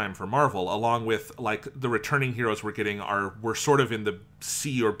exciting time for Marvel, along with, like, the returning heroes we're getting were sort of in the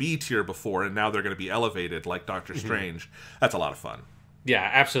C or B tier before, and now they're going to be elevated, like Doctor Strange. That's a lot of fun. Yeah,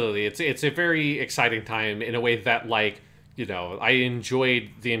 absolutely. It's a very exciting time in a way that, like, I enjoyed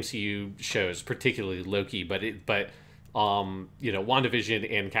the MCU shows, particularly Loki, but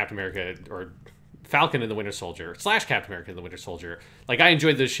WandaVision and Captain America, or Falcon and the Winter Soldier / Captain America and the Winter Soldier. Like, I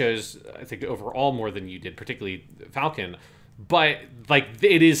enjoyed those shows, I think, overall more than you did, particularly Falcon. But, like,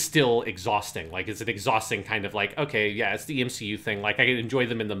 it is still exhausting. Like, it's an exhausting kind of, like, okay, yeah, it's the MCU thing. Like, I can enjoy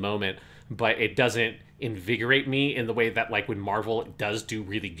them in the moment, but it doesn't invigorate me in the way that, like, when Marvel does do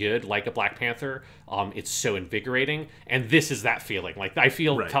really good, like a Black Panther, it's so invigorating. And this is that feeling. Like, I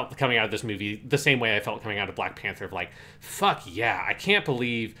felt coming out of this movie the same way I felt coming out of Black Panther, of like, fuck yeah, I can't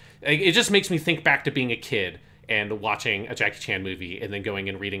believe... It just makes me think back to being a kid and watching a Jackie Chan movie and then going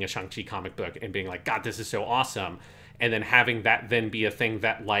and reading a Shang-Chi comic book and being like, God, this is so awesome. And then having that then be a thing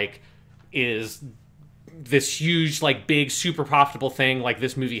that, like, is this huge, like, big, super profitable thing. Like,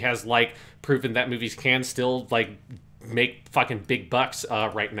 this movie has, like, proven that movies can still, like, make fucking big bucks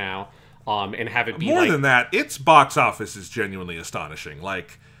right now. And have it be more than that, its box office is genuinely astonishing.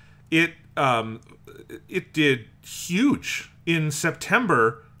 Like, it did huge in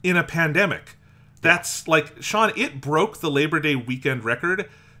September in a pandemic. That's like, Sean, it broke the Labor Day weekend record.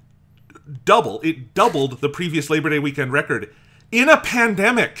 It doubled the previous Labor Day weekend record in a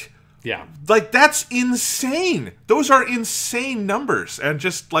pandemic. Yeah. Like, that's insane. Those are insane numbers. And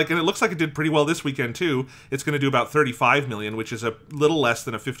just like, and it looks like it did pretty well this weekend too. It's going to do about 35 million, which is a little less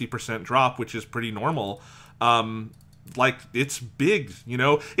than a 50% drop, which is pretty normal. Like, it's big,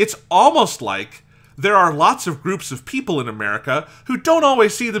 It's almost like there are lots of groups of people in America who don't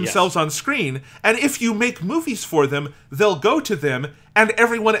always see themselves on screen, and if you make movies for them, they'll go to them, and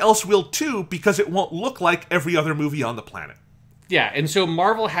everyone else will too, because it won't look like every other movie on the planet. Yeah, and so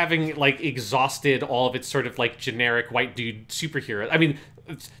Marvel having, like, exhausted all of its sort of, like, generic white dude superheroes. I mean,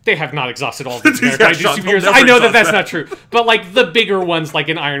 they have not exhausted all of the generic white dude superheroes. I know that's not true. But, like, the bigger ones, like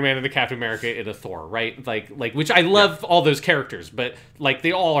an Iron Man and a Captain America and a Thor, right? Like which I love all those characters, but, like,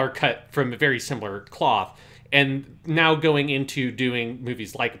 they all are cut from a very similar cloth. And now going into doing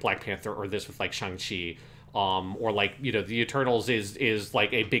movies like Black Panther or this with, like, Shang-Chi, or, like, the Eternals is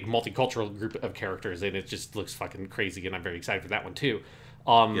like a big multicultural group of characters, and it just looks fucking crazy, and I'm very excited for that one too.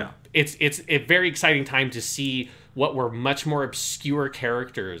 It's a very exciting time to see what were much more obscure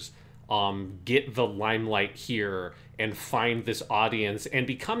characters get the limelight here and find this audience and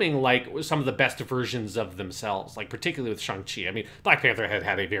becoming, like, some of the best versions of themselves, like, particularly with Shang-Chi. I mean, Black Panther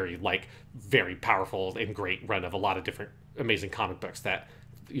had a very powerful and great run of a lot of different amazing comic books that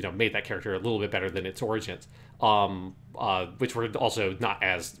made that character a little bit better than its origins, which were also not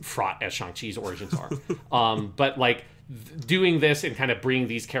as fraught as Shang-Chi's origins are. But, like, doing this and kind of bringing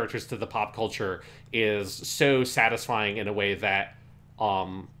these characters to the pop culture is so satisfying in a way that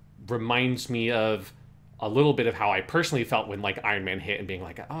reminds me of a little bit of how I personally felt when, like, Iron Man hit and being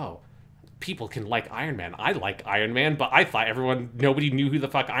like, oh, people can like Iron Man. I like Iron Man, but I thought nobody knew who the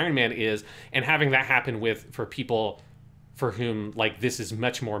fuck Iron Man is. And having that happen for people for whom, like, this is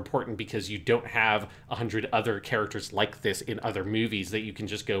much more important because you don't have 100 other characters like this in other movies that you can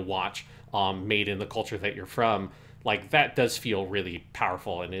just go watch made in the culture that you're from. Like, that does feel really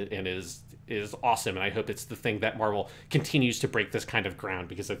powerful and is awesome, and I hope it's the thing that Marvel continues to break this kind of ground,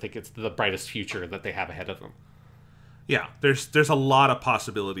 because I think it's the brightest future that they have ahead of them. Yeah, there's a lot of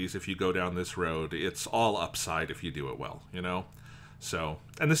possibilities if you go down this road. It's all upside if you do it well, So,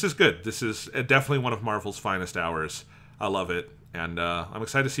 and this is good. This is definitely one of Marvel's finest hours. I love it, and I'm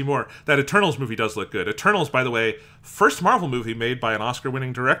excited to see more. That Eternals movie does look good. Eternals, by the way, first Marvel movie made by an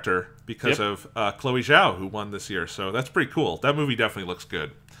Oscar-winning director because of Chloe Zhao, who won this year. So that's pretty cool. That movie definitely looks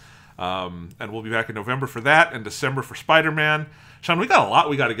good. And we'll be back in November for that, and December for Spider-Man. Sean, we got a lot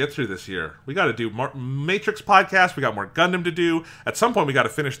we got to get through this year. We got to do more Matrix podcast. We got more Gundam to do. At some point, we got to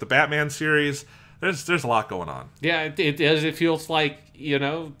finish the Batman series. There's a lot going on. Yeah, it does. It feels like,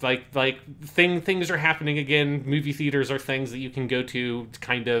 things are happening again. Movie theaters are things that you can go to,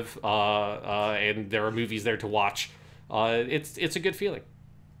 kind of, and there are movies there to watch. It's a good feeling.